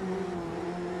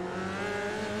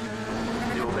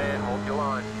 Still there, hold your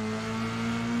line.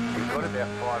 You've got about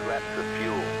 5 laps of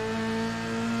fuel.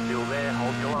 Still there,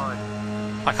 hold your line.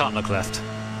 I can't look left.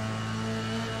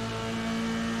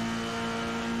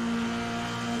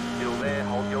 Still there,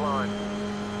 hold your line.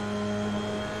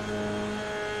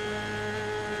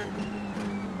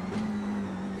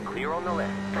 Clear on the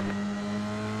left.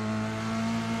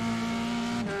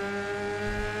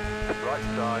 Right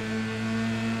side.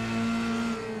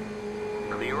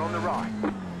 Clear on the right.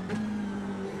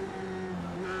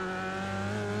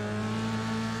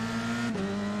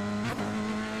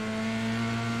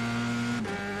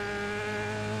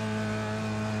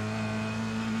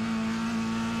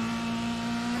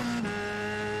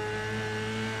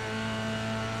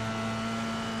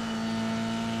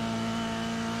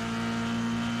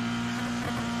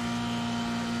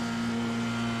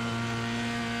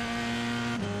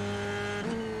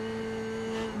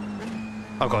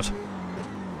 Oh god.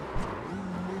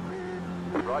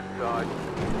 Right side.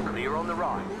 Clear on the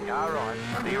right. Car right.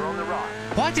 Clear on the right.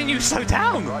 Why didn't you slow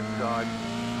down? Right side.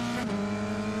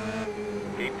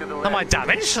 Keep to the left. Am I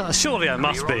damaged? Surely I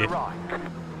must Clear be. on the right.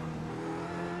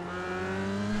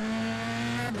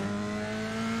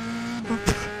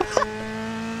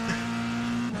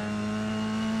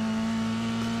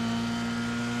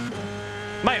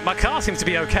 Mate, my car seems to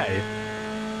be okay.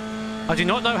 I do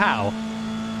not know how.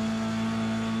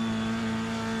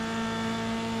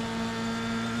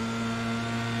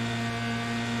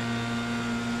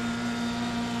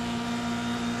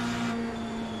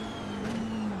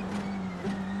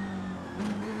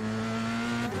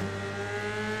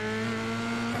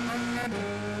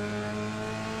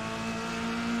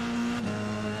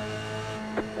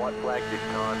 White flag this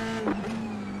time.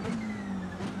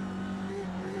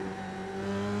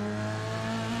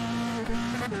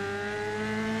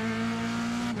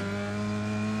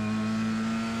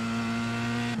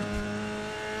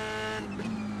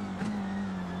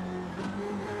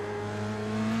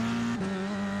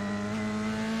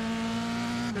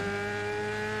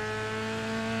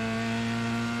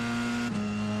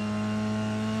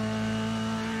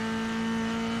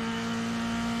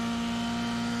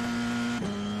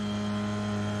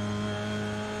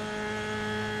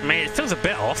 I mean, it feels a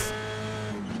bit off.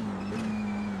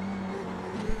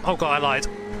 Oh god, I lied.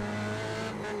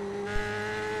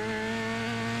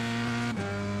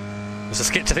 Let's just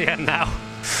skip to the end now.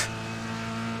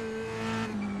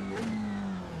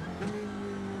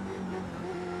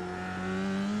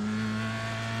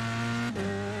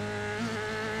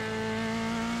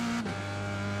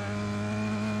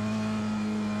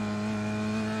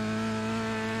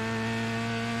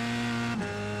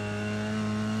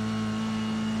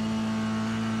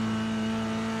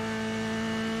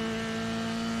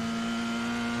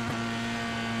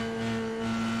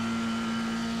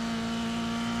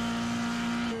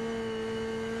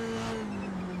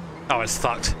 Oh, it's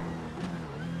fucked.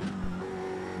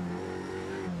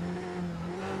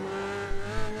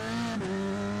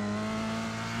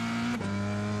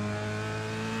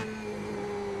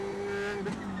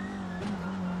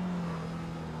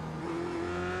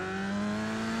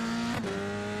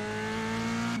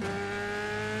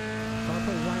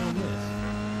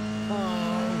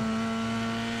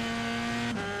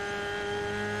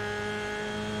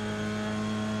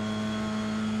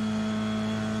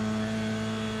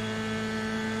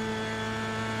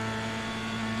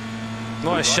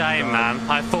 What a shame, man.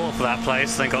 I fought for that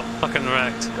place and got fucking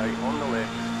wrecked. Stay on the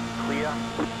left. Clear.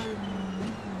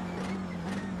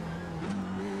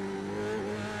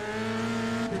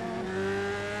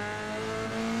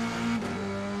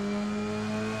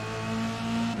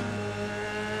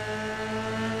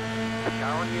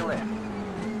 Car on your left.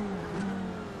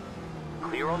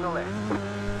 Clear on the left.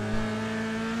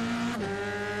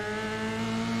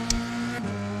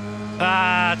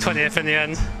 Ah, 20th in the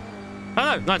end.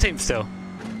 Oh no, 19th still.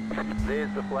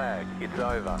 There's the flag. It's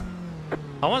over.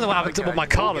 I wonder what happened to what my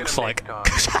car looks like.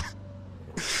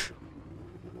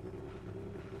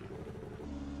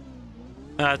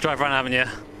 Drive around, haven't you?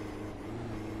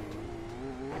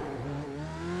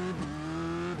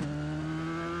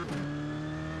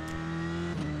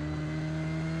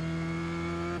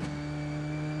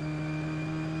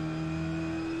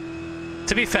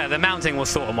 To be fair, the mounting was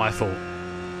sort of my fault.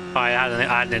 I had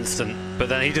an instant, but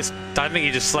then I don't think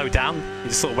he just slowed down. He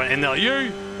just sort of went in there like,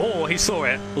 you! Or he saw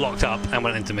it, locked up, and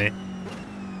went into me.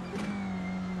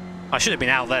 I should have been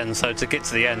out then, so to get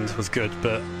to the end was good,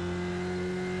 but...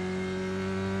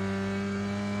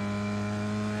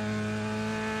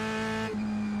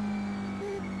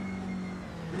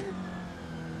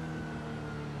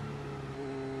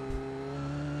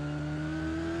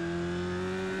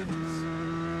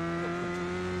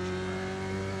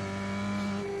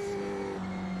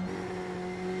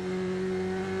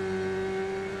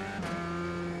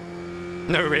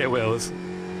 No rear wheels.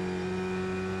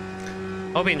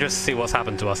 I'll be interested to see what's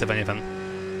happened to us, if anything.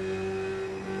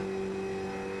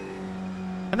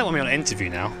 I don't want me on an interview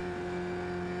now.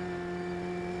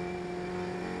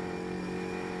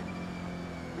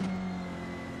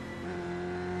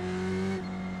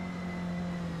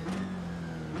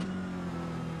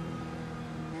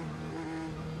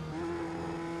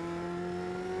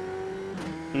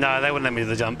 No, they wouldn't let me do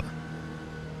the jump.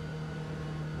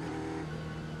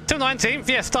 Till 19th,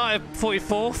 yeah, started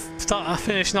 44th,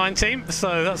 finished 19th,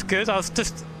 so that's good. I was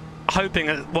just hoping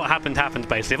that what happened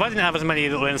basically. If I didn't have as many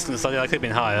little incidents, I could have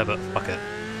been higher, but fuck it.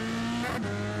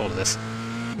 All of this.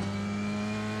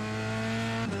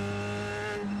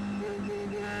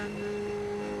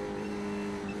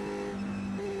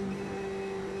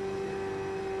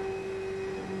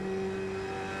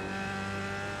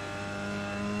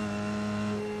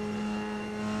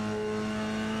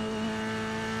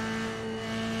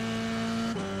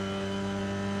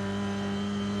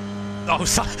 Oh,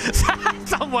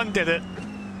 someone did it.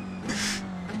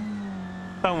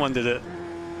 Someone did it.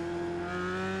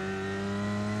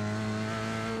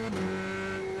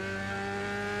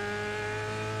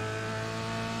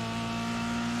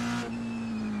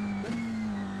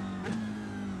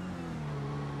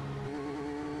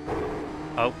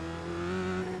 Oh.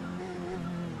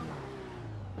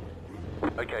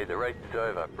 Okay, the race is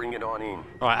over. Bring it on in.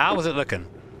 Right, how was it looking?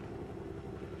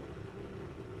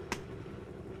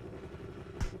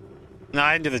 No,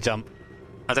 I didn't do the jump.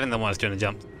 I don't think the one was doing the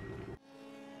jump.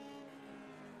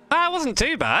 Ah, it wasn't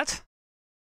too bad.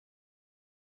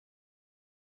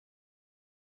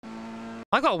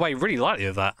 I got away really lightly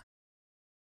with that.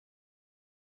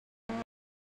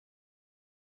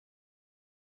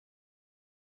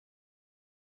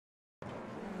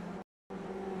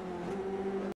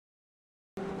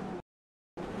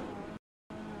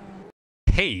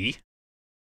 He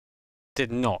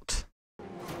did not.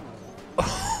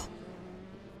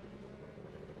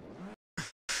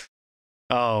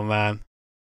 Oh man.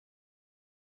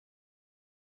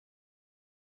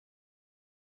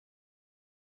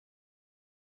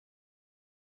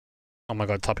 Oh my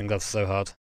god, topping gloves so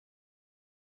hard.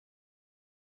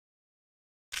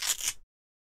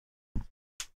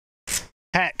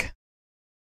 Heck.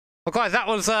 Well guys, that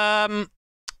was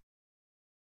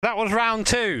round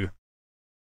 2.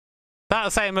 About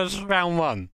the same as round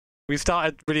 1. We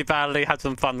started really badly, had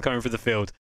some fun coming through the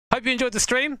field. Hope you enjoyed the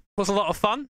stream. It was a lot of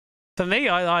fun. For me,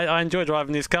 I enjoy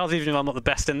driving these cars, even if I'm not the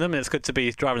best in them. It's good to be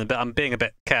driving a bit. I'm being a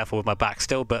bit careful with my back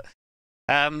still, but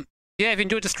yeah, if you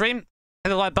enjoyed the stream, hit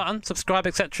the like button, subscribe,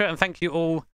 etc. And thank you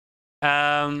all.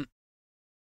 Thank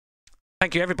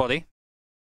you everybody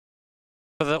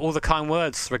for all the kind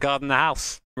words regarding the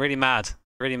house. Really mad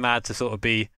to sort of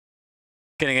be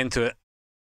getting into it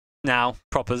now,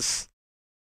 propers.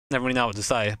 Never really know what to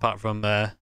say apart from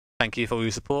thank you for all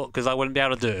your support, because I wouldn't be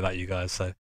able to do it without you guys.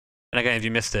 So. And again, if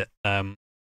you missed it, my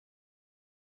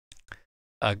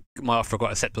offer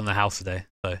got accepted on the house today,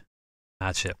 so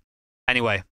mad shit.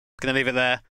 Anyway, gonna leave it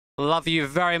there. Love you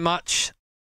very much.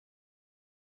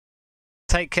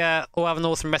 Take care. All have an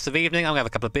awesome rest of the evening. I'm gonna have a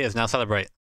couple of beers now, celebrate.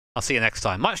 I'll see you next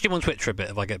time. Might stream on Twitch for a bit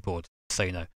if I get bored, so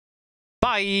you know.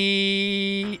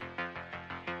 Bye!